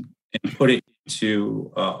operation and put it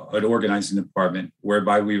into an organizing department,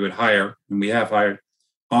 whereby we would hire, and we have hired,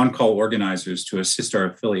 on-call organizers to assist our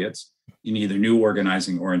affiliates in either new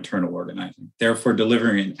organizing or internal organizing, therefore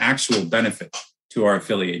delivering an actual benefit to our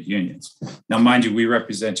affiliate unions. Now, mind you, we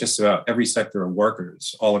represent just about every sector of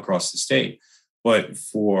workers all across the state, but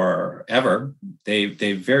forever, they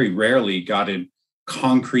very rarely gotten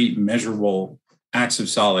concrete, measurable acts of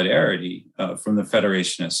solidarity from the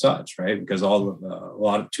Federation as such, right? Because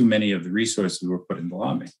too many of the resources were put into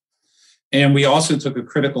lobbying. And we also took a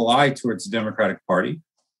critical eye towards the Democratic Party.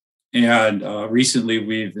 And recently,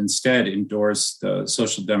 we've instead endorsed the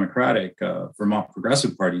Social Democratic Vermont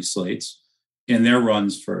Progressive Party slates in their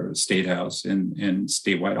runs for State House and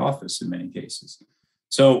statewide office in many cases.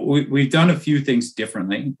 So we've done a few things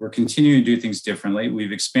differently. We're continuing to do things differently.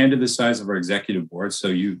 We've expanded the size of our executive board, so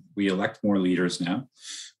we elect more leaders now.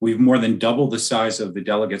 We've more than doubled the size of the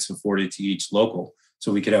delegates afforded to each local,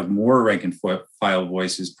 so we could have more rank and file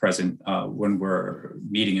voices present when we're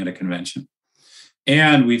meeting at a convention.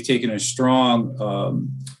 And we've taken a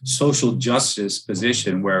strong social justice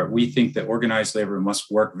position where we think that organized labor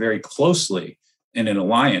must work very closely in an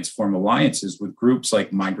alliance, form alliances with groups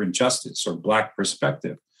like Migrant Justice or Black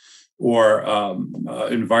Perspective, or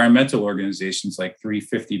environmental organizations like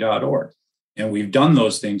 350.org. And we've done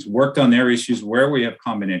those things, worked on their issues where we have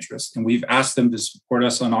common interests, and we've asked them to support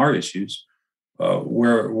us on our issues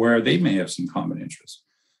where they may have some common interests.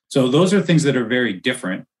 So those are things that are very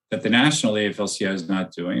different that the national AFL-CIO is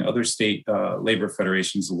not doing. Other state labor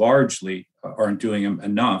federations largely aren't doing them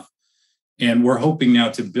enough. And we're hoping now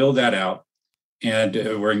to build that out. And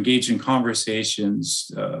we're engaged in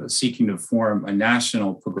conversations seeking to form a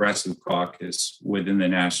national progressive caucus within the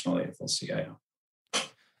national AFL-CIO.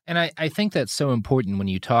 And I think that's so important when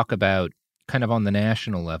you talk about kind of on the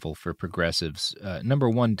national level for progressives. Number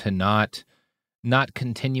one, to not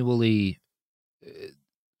continually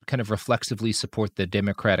kind of reflexively support the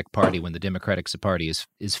Democratic Party when the Democratic Party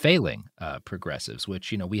is failing progressives,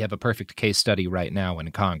 which, we have a perfect case study right now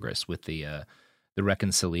in Congress with the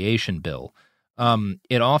reconciliation bill.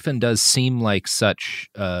 It often does seem like such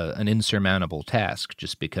an insurmountable task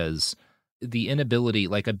just because the inability,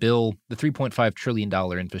 like a bill, the $3.5 trillion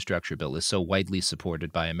infrastructure bill is so widely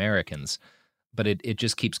supported by Americans, but it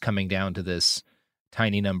just keeps coming down to this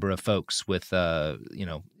tiny number of folks with,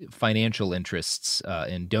 financial interests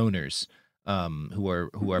and donors who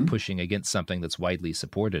are pushing against something that's widely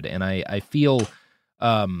supported. And I feel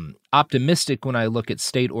optimistic when I look at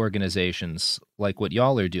state organizations like what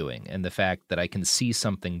y'all are doing and the fact that I can see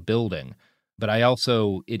something building. But I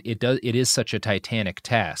also, it is such a titanic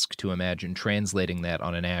task to imagine translating that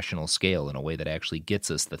on a national scale in a way that actually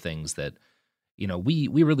gets us the things that, we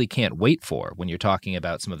really can't wait for when you're talking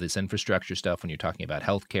about some of this infrastructure stuff, when you're talking about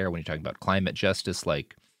healthcare, when you're talking about climate justice.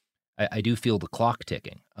 Like, I do feel the clock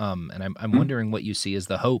ticking. And I'm wondering what you see as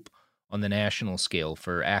the hope on the national scale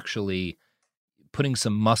for actually putting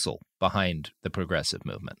some muscle behind the progressive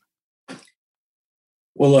movement.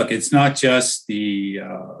 Well, look, it's not just the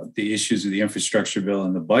issues of the infrastructure bill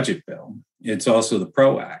and the budget bill. It's also the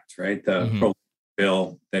PRO Act, right? The PRO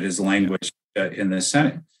bill that is languished in the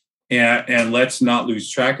Senate. And let's not lose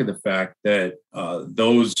track of the fact that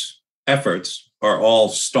those efforts are all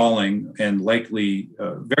stalling and likely,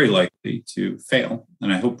 very likely to fail.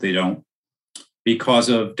 And I hope they don't, because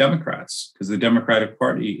of Democrats, because the Democratic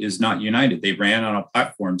Party is not united. They ran on a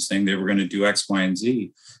platform saying they were going to do X, Y, and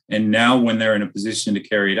Z. And now when they're in a position to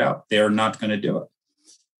carry it out, they are not going to do it.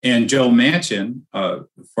 And Joe Manchin, as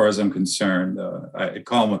far as I'm concerned, I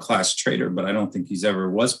call him a class traitor, but I don't think he's ever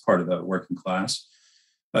was part of the working class.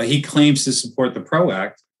 He claims to support the PRO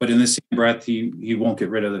Act, but in the same breath, he won't get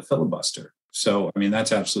rid of the filibuster. So,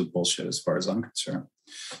 that's absolute bullshit as far as I'm concerned.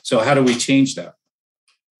 So how do we change that?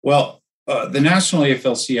 Well, the National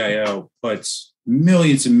AFL-CIO puts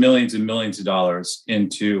millions and millions and millions of dollars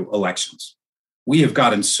into elections. We have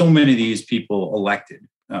gotten so many of these people elected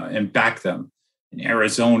and back them in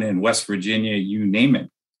Arizona and West Virginia, you name it,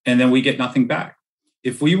 and then we get nothing back.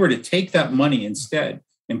 If we were to take that money instead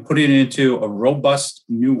and put it into a robust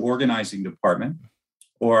new organizing department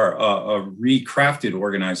or a recrafted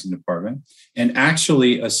organizing department and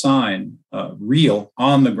actually assign real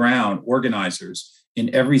on-the-ground organizers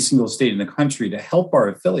in every single state in the country to help our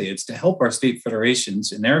affiliates, to help our state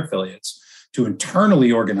federations and their affiliates to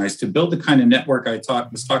internally organize, to build the kind of network I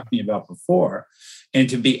was talking about before, and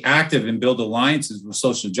to be active and build alliances with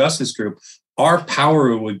social justice group, our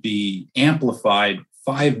power would be amplified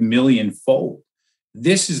 5 million fold.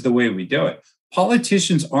 This is the way we do it.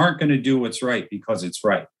 Politicians aren't going to do what's right because it's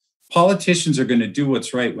right. Politicians are going to do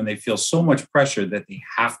what's right when they feel so much pressure that they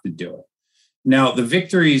have to do it. Now, the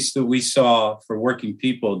victories that we saw for working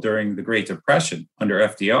people during the Great Depression under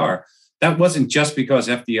FDR, that wasn't just because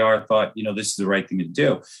FDR thought, this is the right thing to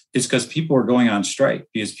do. It's because people were going on strike,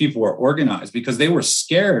 because people were organized, because they were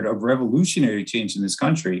scared of revolutionary change in this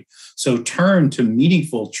country. So turned to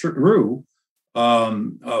meaningful, true,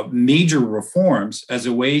 major reforms as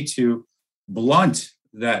a way to blunt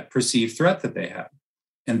that perceived threat that they had.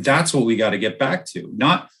 And that's what we got to get back to.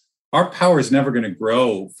 Our power is never going to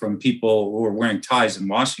grow from people who are wearing ties in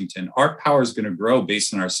Washington. Our power is going to grow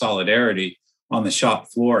based on our solidarity on the shop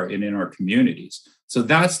floor and in our communities. So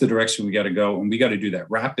that's the direction we got to go. And we got to do that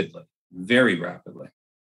rapidly, very rapidly.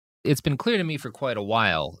 It's been clear to me for quite a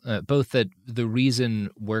while, both that the reason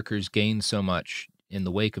workers gained so much in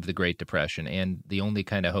the wake of the Great Depression and the only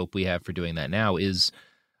kind of hope we have for doing that now is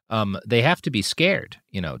they have to be scared,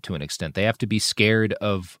 to an extent. They have to be scared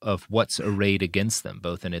of what's arrayed against them,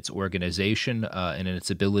 both in its organization and in its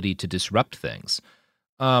ability to disrupt things.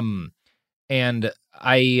 And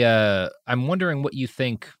I'm wondering what you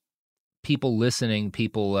think people listening,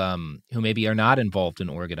 people who maybe are not involved in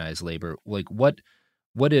organized labor, like what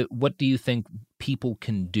what do you think people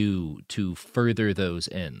can do to further those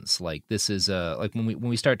ends? Like this is like when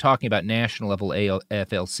we start talking about national level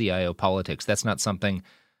AFL-CIO politics, that's not something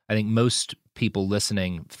I think most people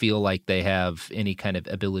listening feel like they have any kind of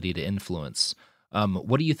ability to influence.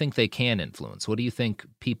 What do you think they can influence? What do you think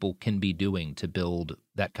people can be doing to build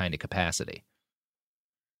that kind of capacity?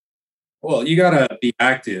 Well, you got to be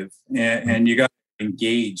active and you got to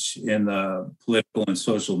engage in the political and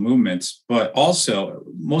social movements. But also,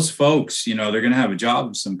 most folks, they're going to have a job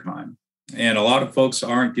of some kind. And a lot of folks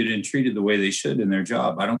aren't getting treated the way they should in their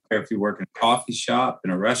job. I don't care if you work in a coffee shop,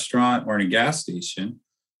 in a restaurant, or in a gas station,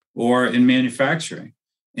 or in manufacturing.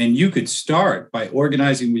 And you could start by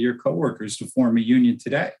organizing with your coworkers to form a union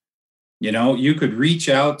today. You could reach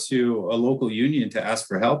out to a local union to ask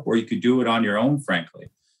for help, or you could do it on your own,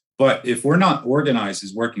 frankly. But if we're not organized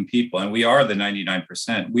as working people, and we are the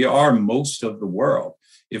 99%, we are most of the world.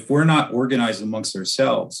 If we're not organized amongst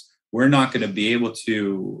ourselves, we're not going to be able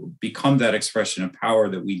to become that expression of power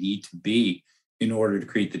that we need to be in order to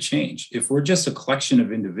create the change. If we're just a collection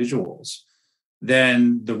of individuals,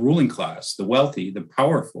 then the ruling class, the wealthy, the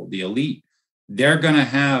powerful, the elite, they're going to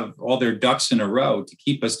have all their ducks in a row to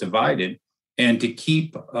keep us divided and to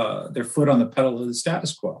keep their foot on the pedal of the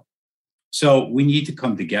status quo. So we need to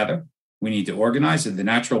come together. We need to organize, and the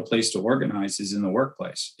natural place to organize is in the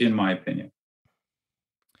workplace, in my opinion.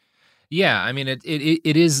 Yeah, I mean, it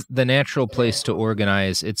is the natural place to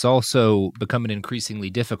organize. It's also become an increasingly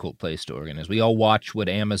difficult place to organize. We all watch what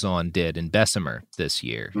Amazon did in Bessemer this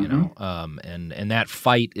year, and that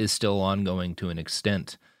fight is still ongoing to an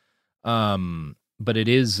extent. But it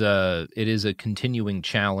is a continuing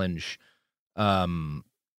challenge to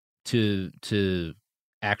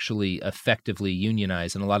actually effectively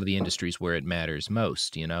unionize in a lot of the industries where it matters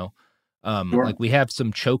most, Sure. Like we have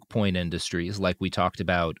some choke point industries, like we talked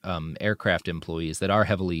about, aircraft employees that are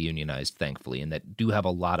heavily unionized, thankfully, and that do have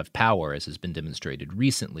a lot of power, as has been demonstrated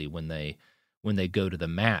recently when they go to the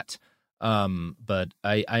mat. But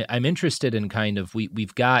I'm interested in kind of,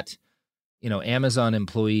 we've got, Amazon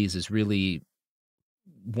employees is really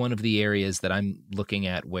one of the areas that I'm looking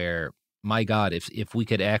at where, my God, if we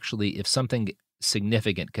could actually, if something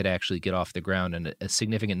significant could actually get off the ground and a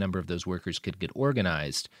significant number of those workers could get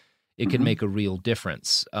organized, it could make a real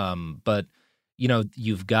difference. But,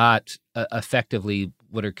 you've got effectively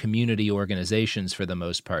what are community organizations for the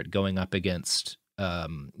most part going up against,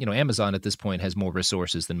 Amazon at this point has more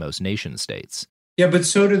resources than most nation states. Yeah, but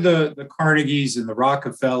so do the Carnegies and the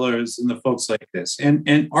Rockefellers and the folks like this.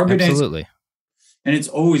 And organizing. Absolutely. And it's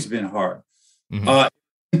always been hard.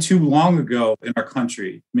 Too long ago in our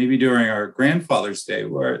country, maybe during our grandfather's day,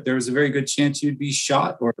 where there was a very good chance you'd be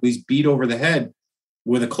shot or at least beat over the head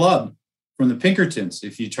with a club from the Pinkertons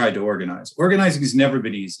if you tried to organize. Organizing has never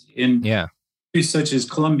been easy. In countries such as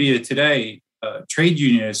Colombia today, trade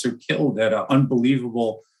unionists are killed at an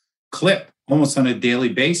unbelievable clip, almost on a daily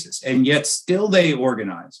basis, and yet still they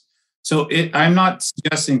organize. So I'm not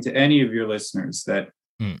suggesting to any of your listeners that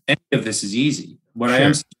any of this is easy. What I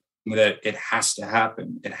am suggesting that it has to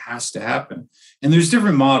happen. It has to happen. And there's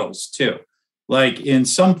different models too. Like in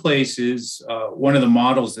some places, one of the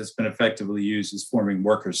models that's been effectively used is forming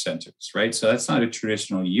worker centers, right? So that's not a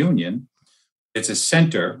traditional union. It's a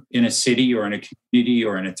center in a city or in a community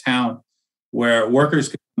or in a town where workers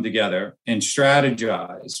can come together and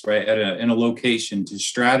strategize, right, in a location to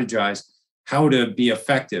strategize how to be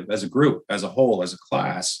effective as a group, as a whole, as a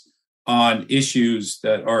class on issues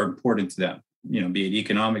that are important to them. Be it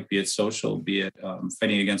economic, be it social, be it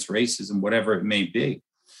fighting against racism, whatever it may be.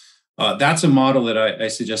 That's a model that I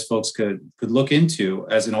suggest folks could look into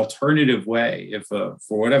as an alternative way. If for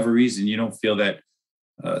whatever reason you don't feel that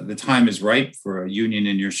the time is ripe for a union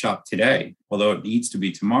in your shop today, although it needs to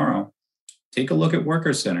be tomorrow, take a look at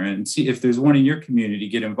Worker Center and see if there's one in your community,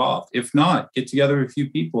 get involved. If not, get together a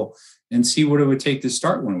few people and see what it would take to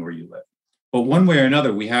start one where you live. But one way or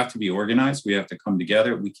another, we have to be organized. We have to come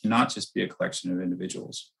together. We cannot just be a collection of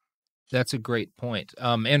individuals. That's a great point,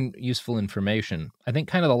 and useful information. I think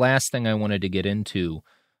kind of the last thing I wanted to get into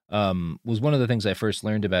was one of the things I first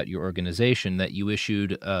learned about your organization, that you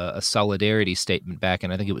issued a solidarity statement back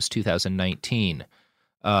in, I think it was 2019,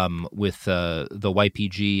 with the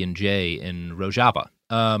YPG and J in Rojava.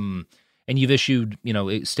 And you've issued,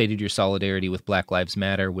 stated your solidarity with Black Lives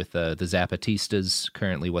Matter, with the Zapatistas,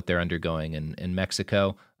 currently what they're undergoing in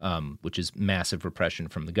Mexico, which is massive repression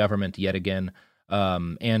from the government yet again,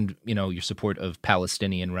 and, your support of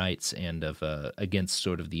Palestinian rights and of against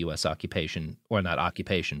sort of the U.S. occupation, or not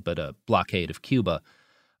occupation, but a blockade of Cuba.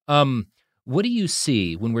 What do you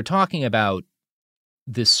see when we're talking about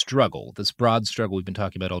this struggle, this broad struggle we've been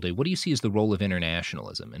talking about all day, what do you see as the role of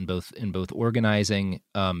internationalism in both organizing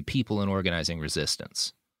people and organizing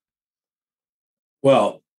resistance?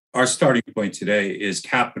 Well, our starting point today is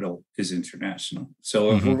capital is international.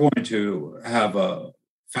 So if we're going to have a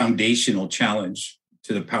foundational challenge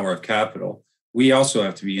to the power of capital, we also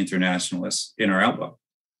have to be internationalists in our outlook.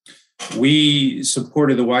 We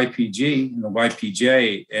supported the YPG and the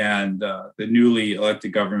YPJ and the newly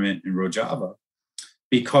elected government in Rojava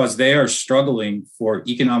because they are struggling for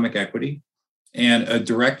economic equity and a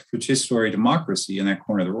direct participatory democracy in that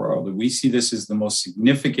corner of the world. And we see this as the most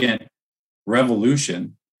significant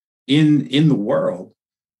revolution in the world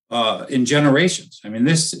in generations. I mean,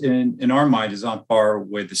 this in our mind is on par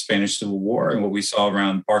with the Spanish Civil War and what we saw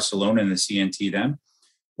around Barcelona and the CNT then,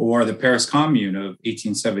 or the Paris Commune of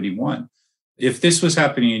 1871. If this was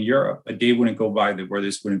happening in Europe, a day wouldn't go by where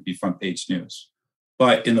this wouldn't be front page news.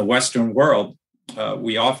 But in the Western world,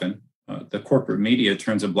 we often, the corporate media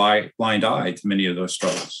turns a blind eye to many of those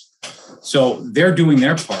struggles. So they're doing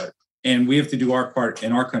their part, and we have to do our part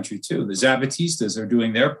in our country too. The Zapatistas are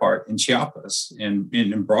doing their part in Chiapas and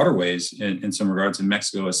in broader ways, in some regards, in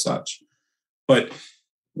Mexico as such. But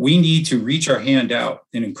we need to reach our hand out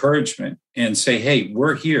in encouragement and say, hey,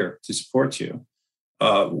 we're here to support you.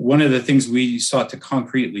 One of the things we sought to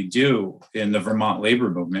concretely do in the Vermont labor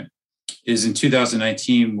movement is in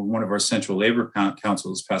 2019, when one of our central labor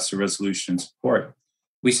councils passed a resolution in support,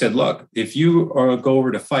 we said, look, if you go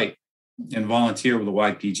over to fight and volunteer with the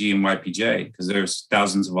YPG and YPJ, because there's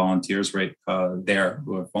thousands of volunteers right there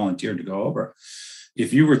who have volunteered to go over.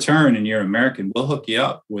 If you return and you're American, we'll hook you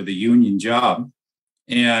up with a union job,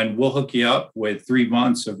 and we'll hook you up with 3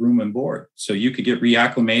 months of room and board. So you could get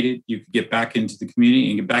reacclimated, you could get back into the community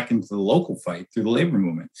and get back into the local fight through the labor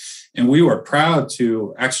movement. And we were proud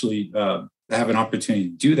to actually have an opportunity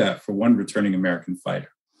to do that for one returning American fighter.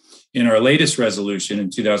 In our latest resolution in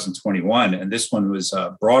 2021, and this one was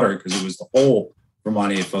broader because it was the whole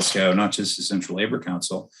Vermont AFL-CIO, not just the Central Labor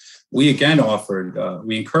Council, we again offered,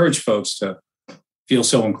 we encourage folks to feel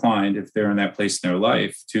so inclined, if they're in that place in their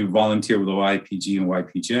life, to volunteer with the YPG and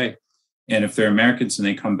YPJ. And if they're Americans and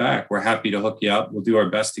they come back, we're happy to hook you up. We'll do our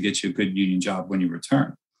best to get you a good union job when you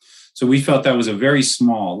return. So we felt that was a very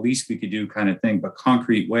small, least we could do kind of thing, but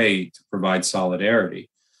concrete way to provide solidarity.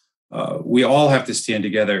 We all have to stand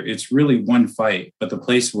together. It's really one fight, but the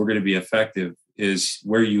place we're going to be effective is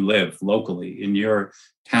where you live locally, in your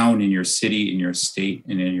town, in your city, in your state,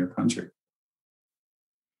 and in your country.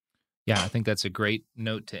 Yeah, I think that's a great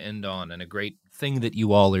note to end on and a great thing that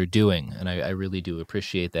you all are doing. And I really do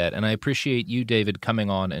appreciate that. And I appreciate you, David, coming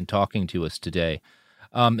on and talking to us today.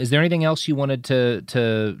 Is there anything else you wanted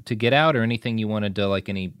to get out, or anything you wanted to, like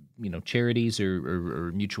any, charities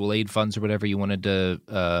or mutual aid funds or whatever you wanted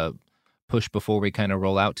to push before we kind of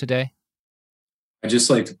roll out today? I'd just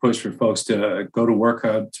like to push for folks to go to Work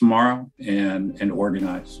Hub tomorrow and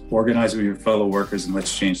organize. Organize with your fellow workers, and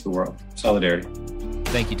let's change the world. Solidarity.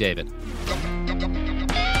 Thank you, David.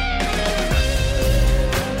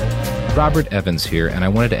 Robert Evans here, and I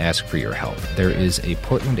wanted to ask for your help. There is a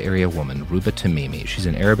Portland area woman, Ruba Tamimi. She's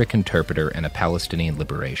an Arabic interpreter and a Palestinian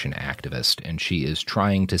liberation activist, and she is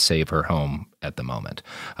trying to save her home at the moment.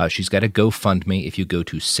 She's got a GoFundMe. If you go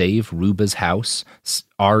to Save Ruba's House,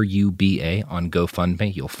 RUBA on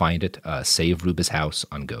GoFundMe, you'll find it. Save Ruba's House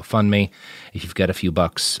on GoFundMe. If you've got a few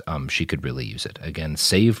bucks, she could really use it. Again,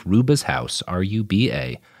 Save Ruba's House,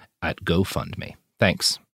 RUBA, at GoFundMe.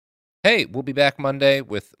 Thanks. Hey, we'll be back Monday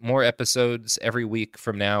with more episodes every week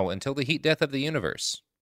from now until the heat death of the universe.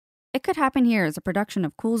 It Could Happen Here is a production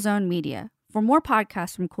of Cool Zone Media. For more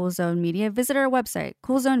podcasts from Cool Zone Media, visit our website,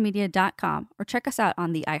 coolzonemedia.com, or check us out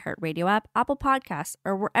on the iHeartRadio app, Apple Podcasts,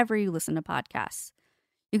 or wherever you listen to podcasts.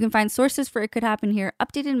 You can find sources for It Could Happen Here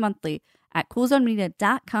updated monthly at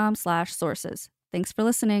coolzonemedia.com/sources. Thanks for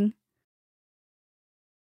listening.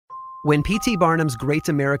 When P.T. Barnum's Great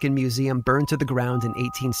American Museum burned to the ground in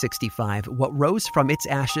 1865, what rose from its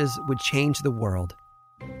ashes would change the world.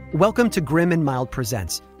 Welcome to Grim and Mild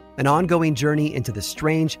Presents, an ongoing journey into the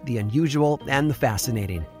strange, the unusual, and the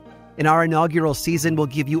fascinating. In our inaugural season, we'll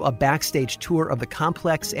give you a backstage tour of the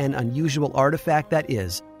complex and unusual artifact that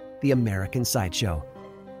is the American Sideshow.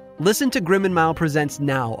 Listen to Grim and Mild Presents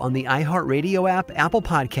now on the iHeartRadio app, Apple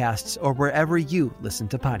Podcasts, or wherever you listen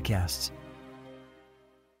to podcasts.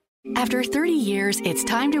 After 30 years, it's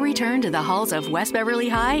time to return to the halls of West Beverly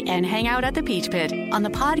High and hang out at the Peach Pit. On the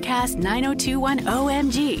podcast 9021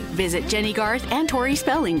 OMG, visit Jenny Garth and Tori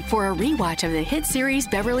Spelling for a rewatch of the hit series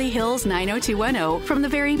Beverly Hills 90210 from the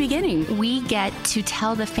very beginning. We get to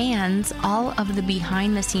tell the fans all of the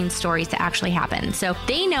behind-the-scenes stories that actually happened. So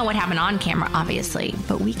they know what happened on camera, obviously,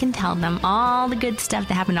 but we can tell them all the good stuff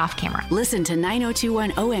that happened off camera. Listen to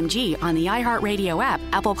 9021 OMG on the iHeartRadio app,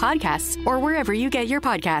 Apple Podcasts, or wherever you get your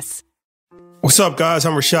podcasts. What's up, guys?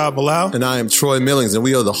 I'm Rashad Bilal. And I am Troy Millings, and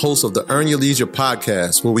we are the hosts of the Earn Your Leisure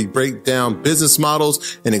podcast, where we break down business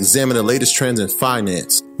models and examine the latest trends in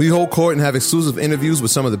finance. We hold court and have exclusive interviews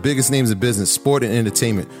with some of the biggest names in business, sport, and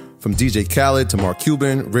entertainment. From DJ Khaled to Mark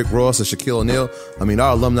Cuban, Rick Ross, and Shaquille O'Neal. I mean,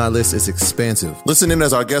 our alumni list is expansive. Listen in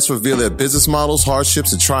as our guests reveal their business models,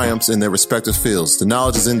 hardships, and triumphs in their respective fields. The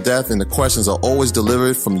knowledge is in depth, and the questions are always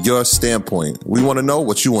delivered from your standpoint. We want to know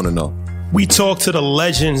what you want to know. We talk to the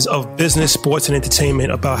legends of business, sports, and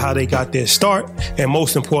entertainment about how they got their start and,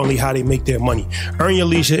 most importantly, how they make their money. Earn Your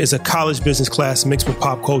Leisure is a college business class mixed with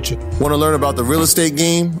pop culture. Want to learn about the real estate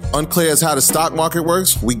game? Unclear as how the stock market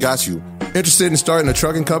works? We got you. Interested in starting a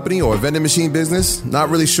trucking company or a vending machine business? Not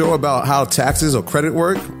really sure about how taxes or credit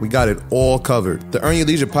work? We got it all covered. The Earn Your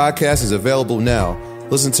Leisure podcast is available now.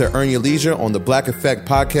 Listen to Earn Your Leisure on the Black Effect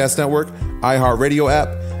Podcast Network, iHeartRadio app,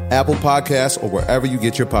 Apple Podcasts, or wherever you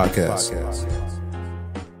get your podcasts.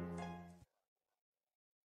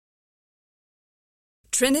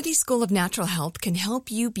 Trinity School of Natural Health can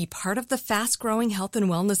help you be part of the fast-growing health and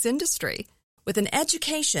wellness industry. With an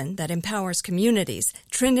education that empowers communities,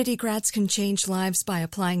 Trinity grads can change lives by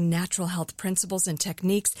applying natural health principles and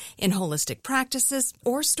techniques in holistic practices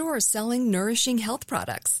or stores selling nourishing health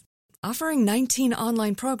products. Offering 19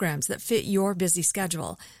 online programs that fit your busy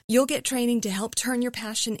schedule, you'll get training to help turn your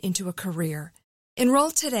passion into a career. Enroll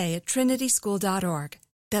today at trinityschool.org.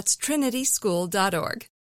 That's trinityschool.org.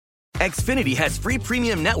 Xfinity has free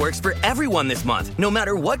premium networks for everyone this month, no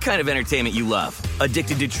matter what kind of entertainment you love.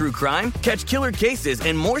 Addicted to true crime? Catch killer cases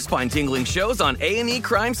and more spine-tingling shows on A&E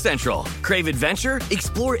Crime Central. Crave adventure?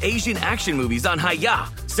 Explore Asian action movies on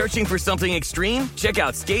Hi-YAH. Searching for something extreme? Check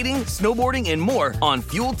out skating, snowboarding, and more on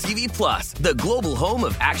Fuel TV Plus, the global home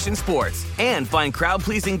of action sports. And find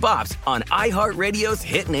crowd-pleasing bops on iHeartRadio's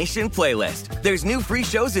Hit Nation playlist. There's new free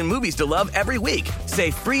shows and movies to love every week. Say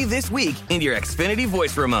free this week in your Xfinity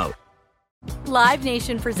voice remote. Live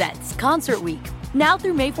Nation presents Concert Week. Now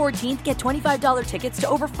through May 14th, get $25 tickets to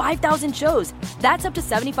over 5,000 shows. That's up to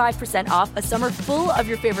 75% off a summer full of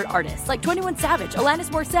your favorite artists like 21 Savage, Alanis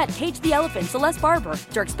Morissette, Cage the Elephant, Celeste Barber,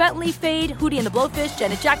 Dierks Bentley, Fade, Hootie and the Blowfish,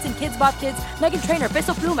 Janet Jackson, Kids Bop Kids, Meghan Trainor,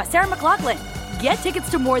 Peso Pluma, Sarah McLachlan. Get tickets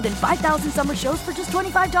to more than 5,000 summer shows for just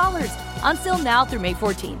 $25. Until now through May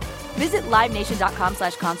 14th. Visit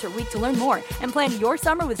LiveNation.com/Concert Week to learn more and plan your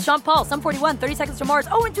summer with Sean Paul, Sum 41, 30 Seconds to Mars,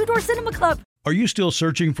 and Two Door Cinema Club. Are you still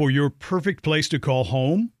searching for your perfect place to call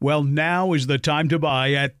home? Well, now is the time to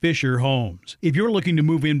buy at Fisher Homes. If you're looking to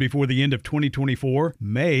move in before the end of 2024,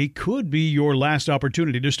 May could be your last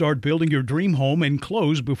opportunity to start building your dream home and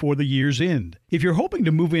close before the year's end. If you're hoping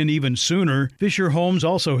to move in even sooner, Fisher Homes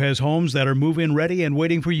also has homes that are move-in ready and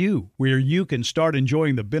waiting for you, where you can start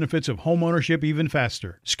enjoying the benefits of homeownership even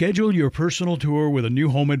faster. Schedule your personal tour with a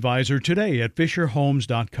new home advisor today at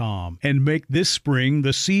FisherHomes.com and make this spring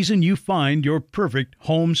the season you find your perfect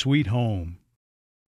home sweet home.